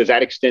question is, does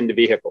that extend to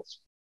vehicles?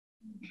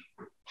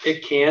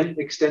 It can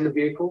extend to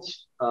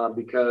vehicles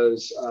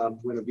because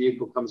when a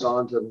vehicle comes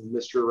on to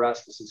Mr.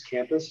 Erasmus's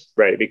campus,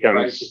 right, it becomes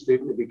right, the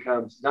student, it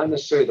becomes not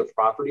necessarily the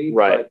property,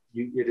 right, but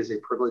it is a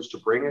privilege to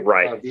bring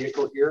right, a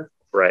vehicle here.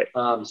 Right.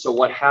 So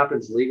what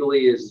happens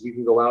legally is you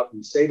can go out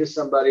and say to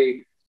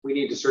somebody, we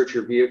need to search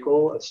your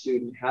vehicle. A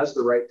student has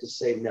the right to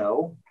say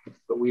no,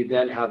 but we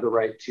then have the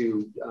right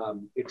to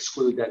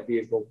exclude that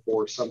vehicle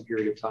for some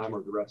period of time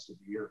or the rest of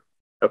the year.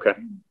 Okay.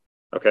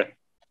 Okay.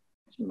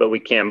 But we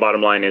can,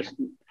 bottom line is,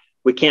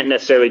 we can't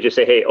necessarily just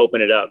say, hey,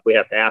 open it up. We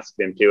have to ask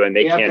them to, and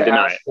they can't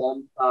deny it.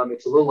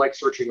 It's a little like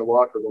searching a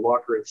locker. The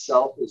locker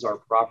itself is our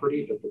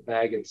property, but the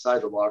bag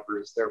inside the locker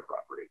is their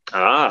property.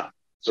 Ah,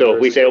 so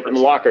if we say open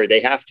the locker,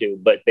 they have to,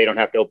 but they don't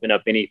have to open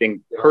up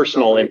anything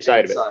personal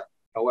inside of it.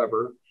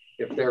 However,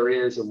 if there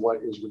is, and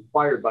what is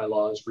required by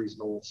law is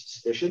reasonable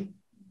suspicion,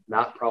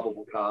 not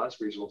probable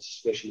cause. Reasonable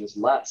suspicion is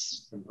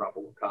less than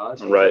probable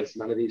cause. Right.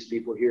 None of these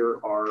people here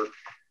are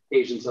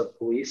agents of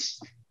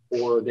police,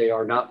 or they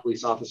are not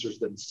police officers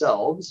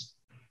themselves.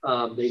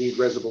 They need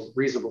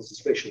reasonable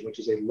suspicion, which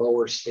is a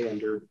lower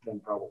standard than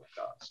probable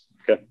cause.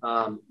 Okay.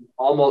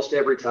 Almost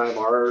every time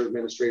our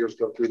administrators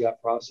go through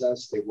that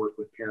process, they work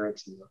with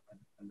parents and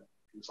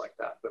things like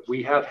that. But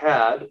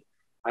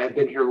I have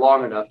been here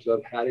long enough to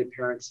have had a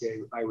parent say,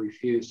 I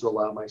refuse to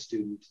allow my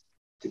student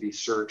to be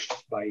searched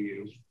by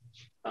you.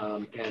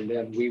 And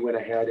then we went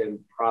ahead and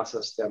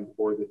processed them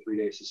for the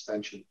 3-day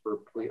suspension for,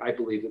 I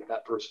believe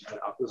that person had,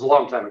 it was a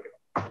long time ago.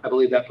 I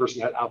believe that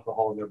person had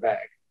alcohol in their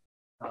bag.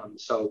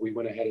 So we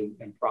went ahead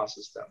and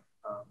processed them.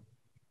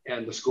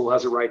 And the school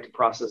has a right to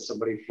process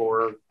somebody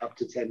for up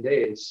to 10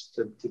 days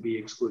to be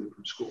excluded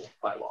from school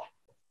by law.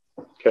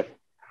 Okay.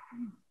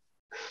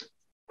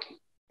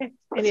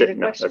 Any other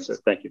questions? That's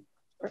it. Thank you.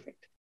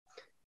 Perfect.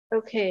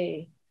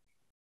 Okay.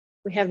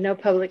 We have no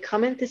public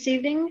comment this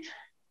evening,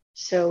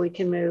 so we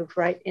can move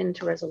right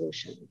into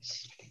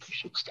resolutions. You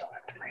should still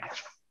have to read it.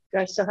 Do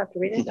I still have to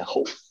read it?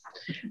 No.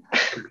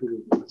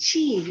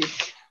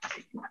 Jeez.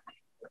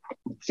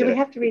 Do we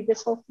have to read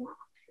this whole thing?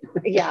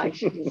 Yeah, I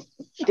should.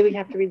 Do we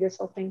have to read this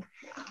whole thing?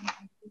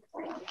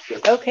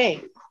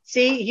 Okay.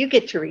 See, you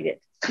get to read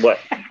it. What?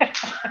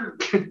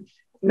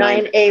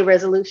 9A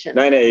resolution.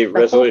 9A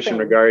resolution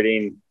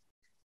regarding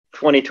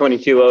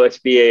 2022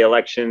 OSBA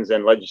elections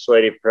and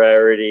legislative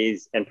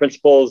priorities and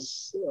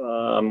principles.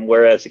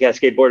 Whereas the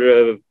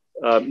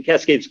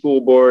Cascade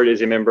School Board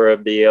is a member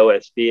of the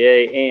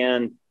OSBA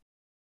and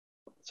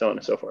so on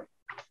and so forth.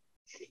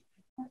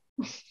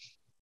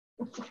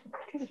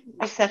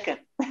 I second.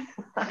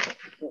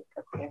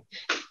 Okay.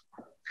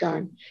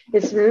 Darn.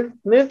 It's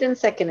moved and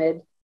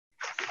seconded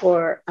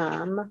for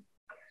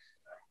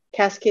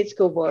Cascade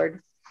School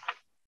Board.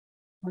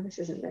 Well, this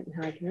isn't written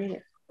how I can read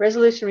it.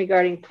 Resolution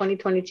regarding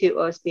 2022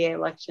 OSBA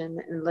election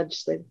and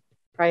legislative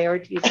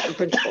priorities and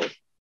principles.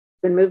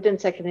 Been moved and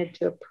seconded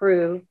to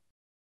approve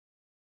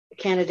the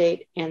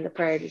candidate and the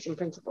priorities and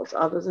principles.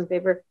 All those in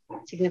favor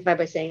signify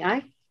by saying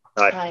aye.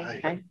 Aye.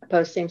 Aye.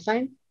 Opposed, same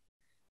sign.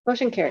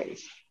 Motion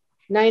carries.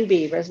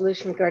 9B,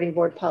 resolution regarding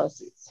board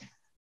policies.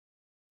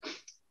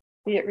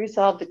 Be it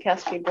resolved, the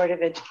Cascade Board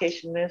of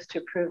Education moves to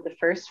approve the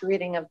first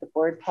reading of the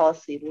board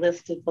policy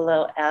listed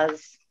below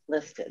as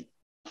listed.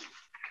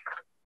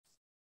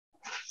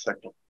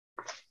 Second.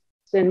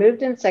 It's been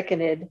moved and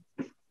seconded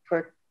to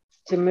approve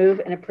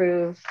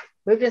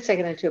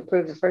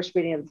the first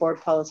reading of the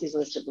board policies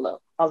listed below.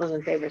 All those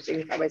in favor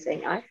signify by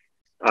saying aye.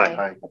 Aye.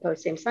 Aye.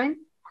 Opposed, same sign.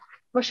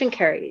 Motion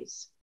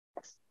carries.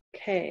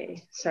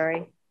 Okay,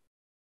 sorry.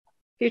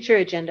 Future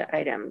agenda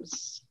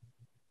items.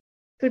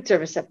 Food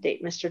service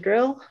update, Mr.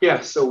 Drill.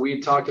 Yeah, so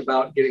we talked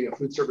about getting a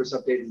food service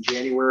update in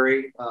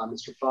January.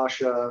 Mr.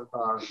 Fasha,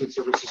 our food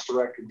services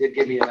director, did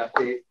give me an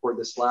update for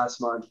this last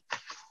month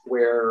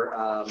where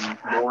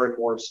more and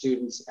more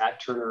students at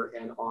Turner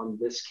and on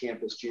this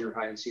campus, junior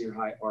high and senior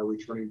high, are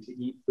returning to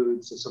eat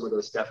food. So some of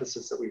those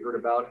deficits that we heard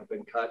about have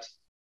been cut,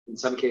 in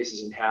some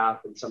cases in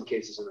half, in some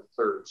cases in a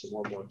third. So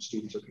more and more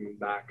students are coming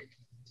back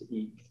to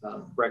eat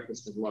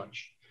breakfast and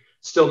lunch.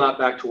 Still not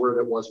back to where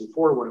that was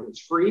before when it was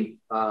free.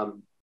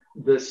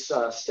 This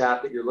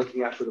staff that you're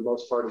looking at for the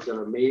most part has done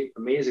an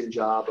amazing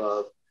job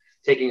of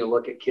taking a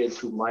look at kids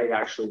who might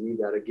actually need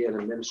that. Again,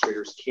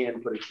 administrators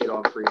can put a kid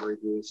on free and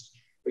reduced,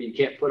 but you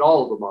can't put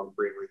all of them on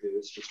free and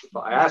reduced.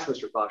 I asked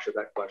Mr. Foster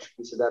that question.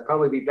 He said that'd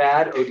probably be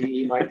bad.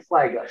 ODE might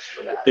flag us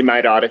for that. They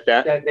might audit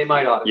that. They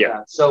might audit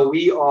that. So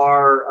we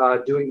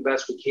are doing the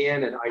best we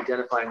can and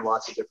identifying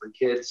lots of different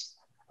kids.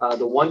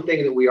 The one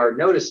thing that we are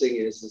noticing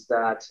is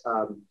that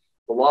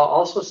the law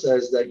also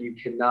says that you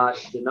cannot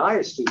deny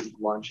a student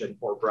lunch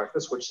or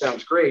breakfast, which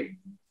sounds great.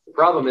 The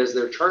problem is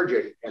they're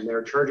charging, and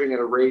they're charging at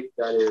a rate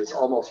that is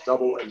almost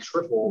double and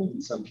triple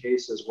in some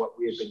cases what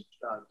we have been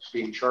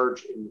being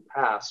charged in the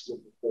past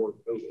before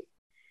COVID.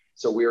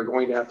 So we are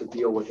going to have to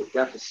deal with a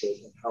deficit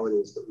of how it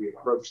is that we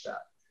approach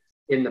that.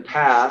 In the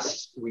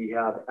past, we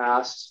have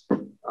asked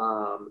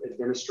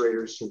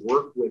administrators to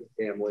work with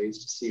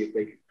families to see if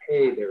they can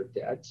pay their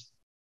debt.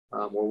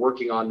 We're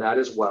working on that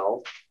as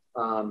well.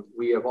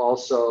 We have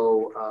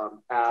also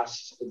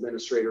asked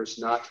administrators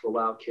not to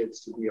allow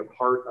kids to be a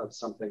part of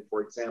something,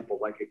 for example,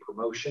 like a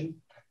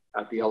promotion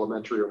at the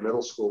elementary or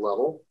middle school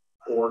level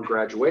or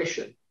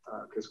graduation,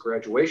 because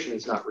graduation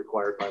is not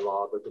required by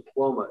law, but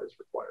diploma is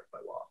required by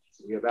law.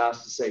 So we have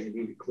asked to say you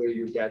need to clear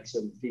your debts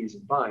and fees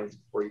and fines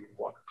before you can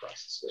walk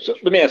across the stage. So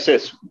let me ask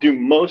this. Do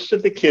most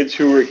of the kids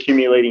who are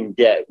accumulating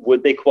debt,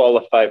 would they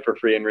qualify for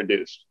free and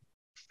reduced?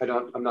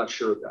 I'm not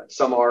sure of that.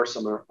 Some are,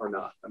 some are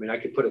not. I mean, I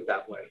could put it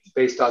that way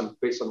based on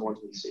the ones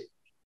we see.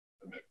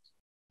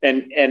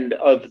 And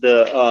of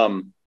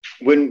the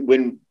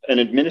when an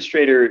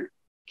administrator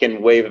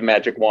can wave a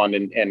magic wand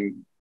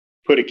and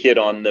put a kid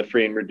on the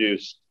free and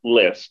reduced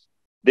list,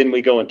 then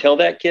we go and tell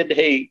that kid,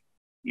 hey,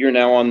 you're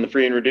now on the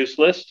free and reduced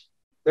list.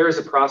 There is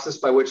a process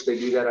by which they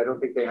do that. I don't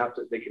think they have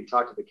to. They can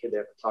talk to the kid. They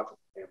have to talk to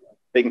the family.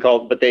 They can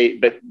call, but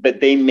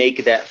they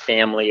make that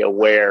family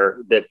aware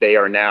that they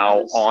are now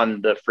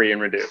on the free and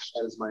reduced.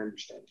 That is my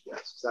understanding.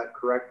 Yes, is that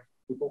correct,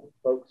 people,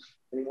 folks,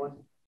 anyone?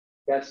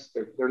 Yes,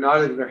 they're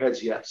nodding their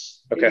heads.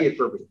 Yes. Okay.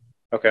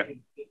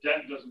 Okay. The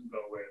debt doesn't go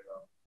away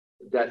though.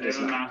 The debt they does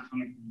have not.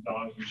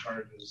 $1,000 in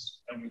charges,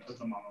 and we put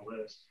them on the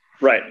list.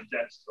 Right. The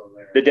debt's still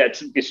there. The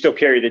debt, you still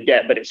carry the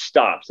debt, but it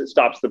stops. It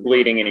stops the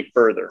bleeding any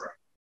further.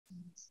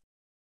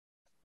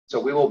 So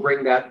we will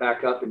bring that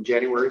back up in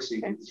January so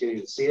you can continue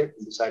to see it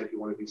and decide if you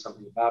want to do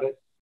something about it.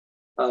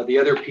 The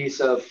other piece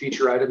of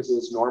feature items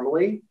is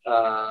normally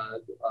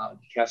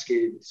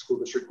Cascade School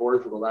District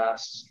Board for the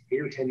last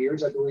 8 or 10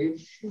 years, I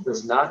believe,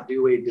 does not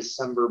do a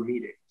December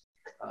meeting.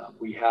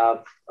 We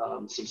have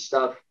some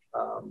stuff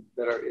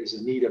that is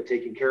in need of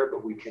taking care of,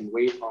 but we can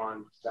wait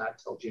on that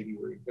till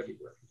January and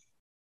February.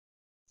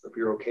 So if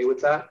you're okay with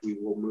that, we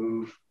will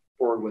move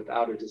forward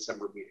without a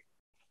December meeting.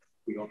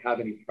 We don't have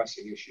any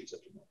pressing issues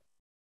at the moment.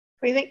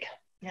 What do you think?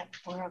 Yeah,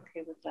 we're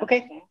okay with that.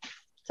 Okay,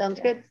 sounds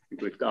good.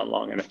 We've gone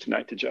long enough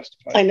tonight to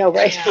justify. I know,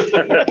 right?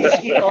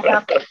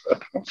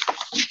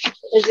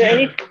 Is there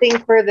anything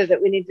further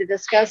that we need to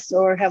discuss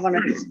or have on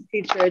a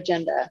future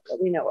agenda that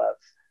we know of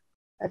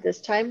at this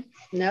time?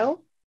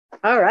 No?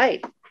 All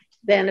right.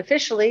 Then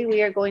officially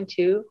we are going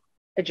to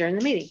adjourn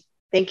the meeting.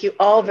 Thank you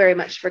all very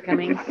much for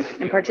coming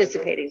and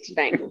participating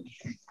tonight.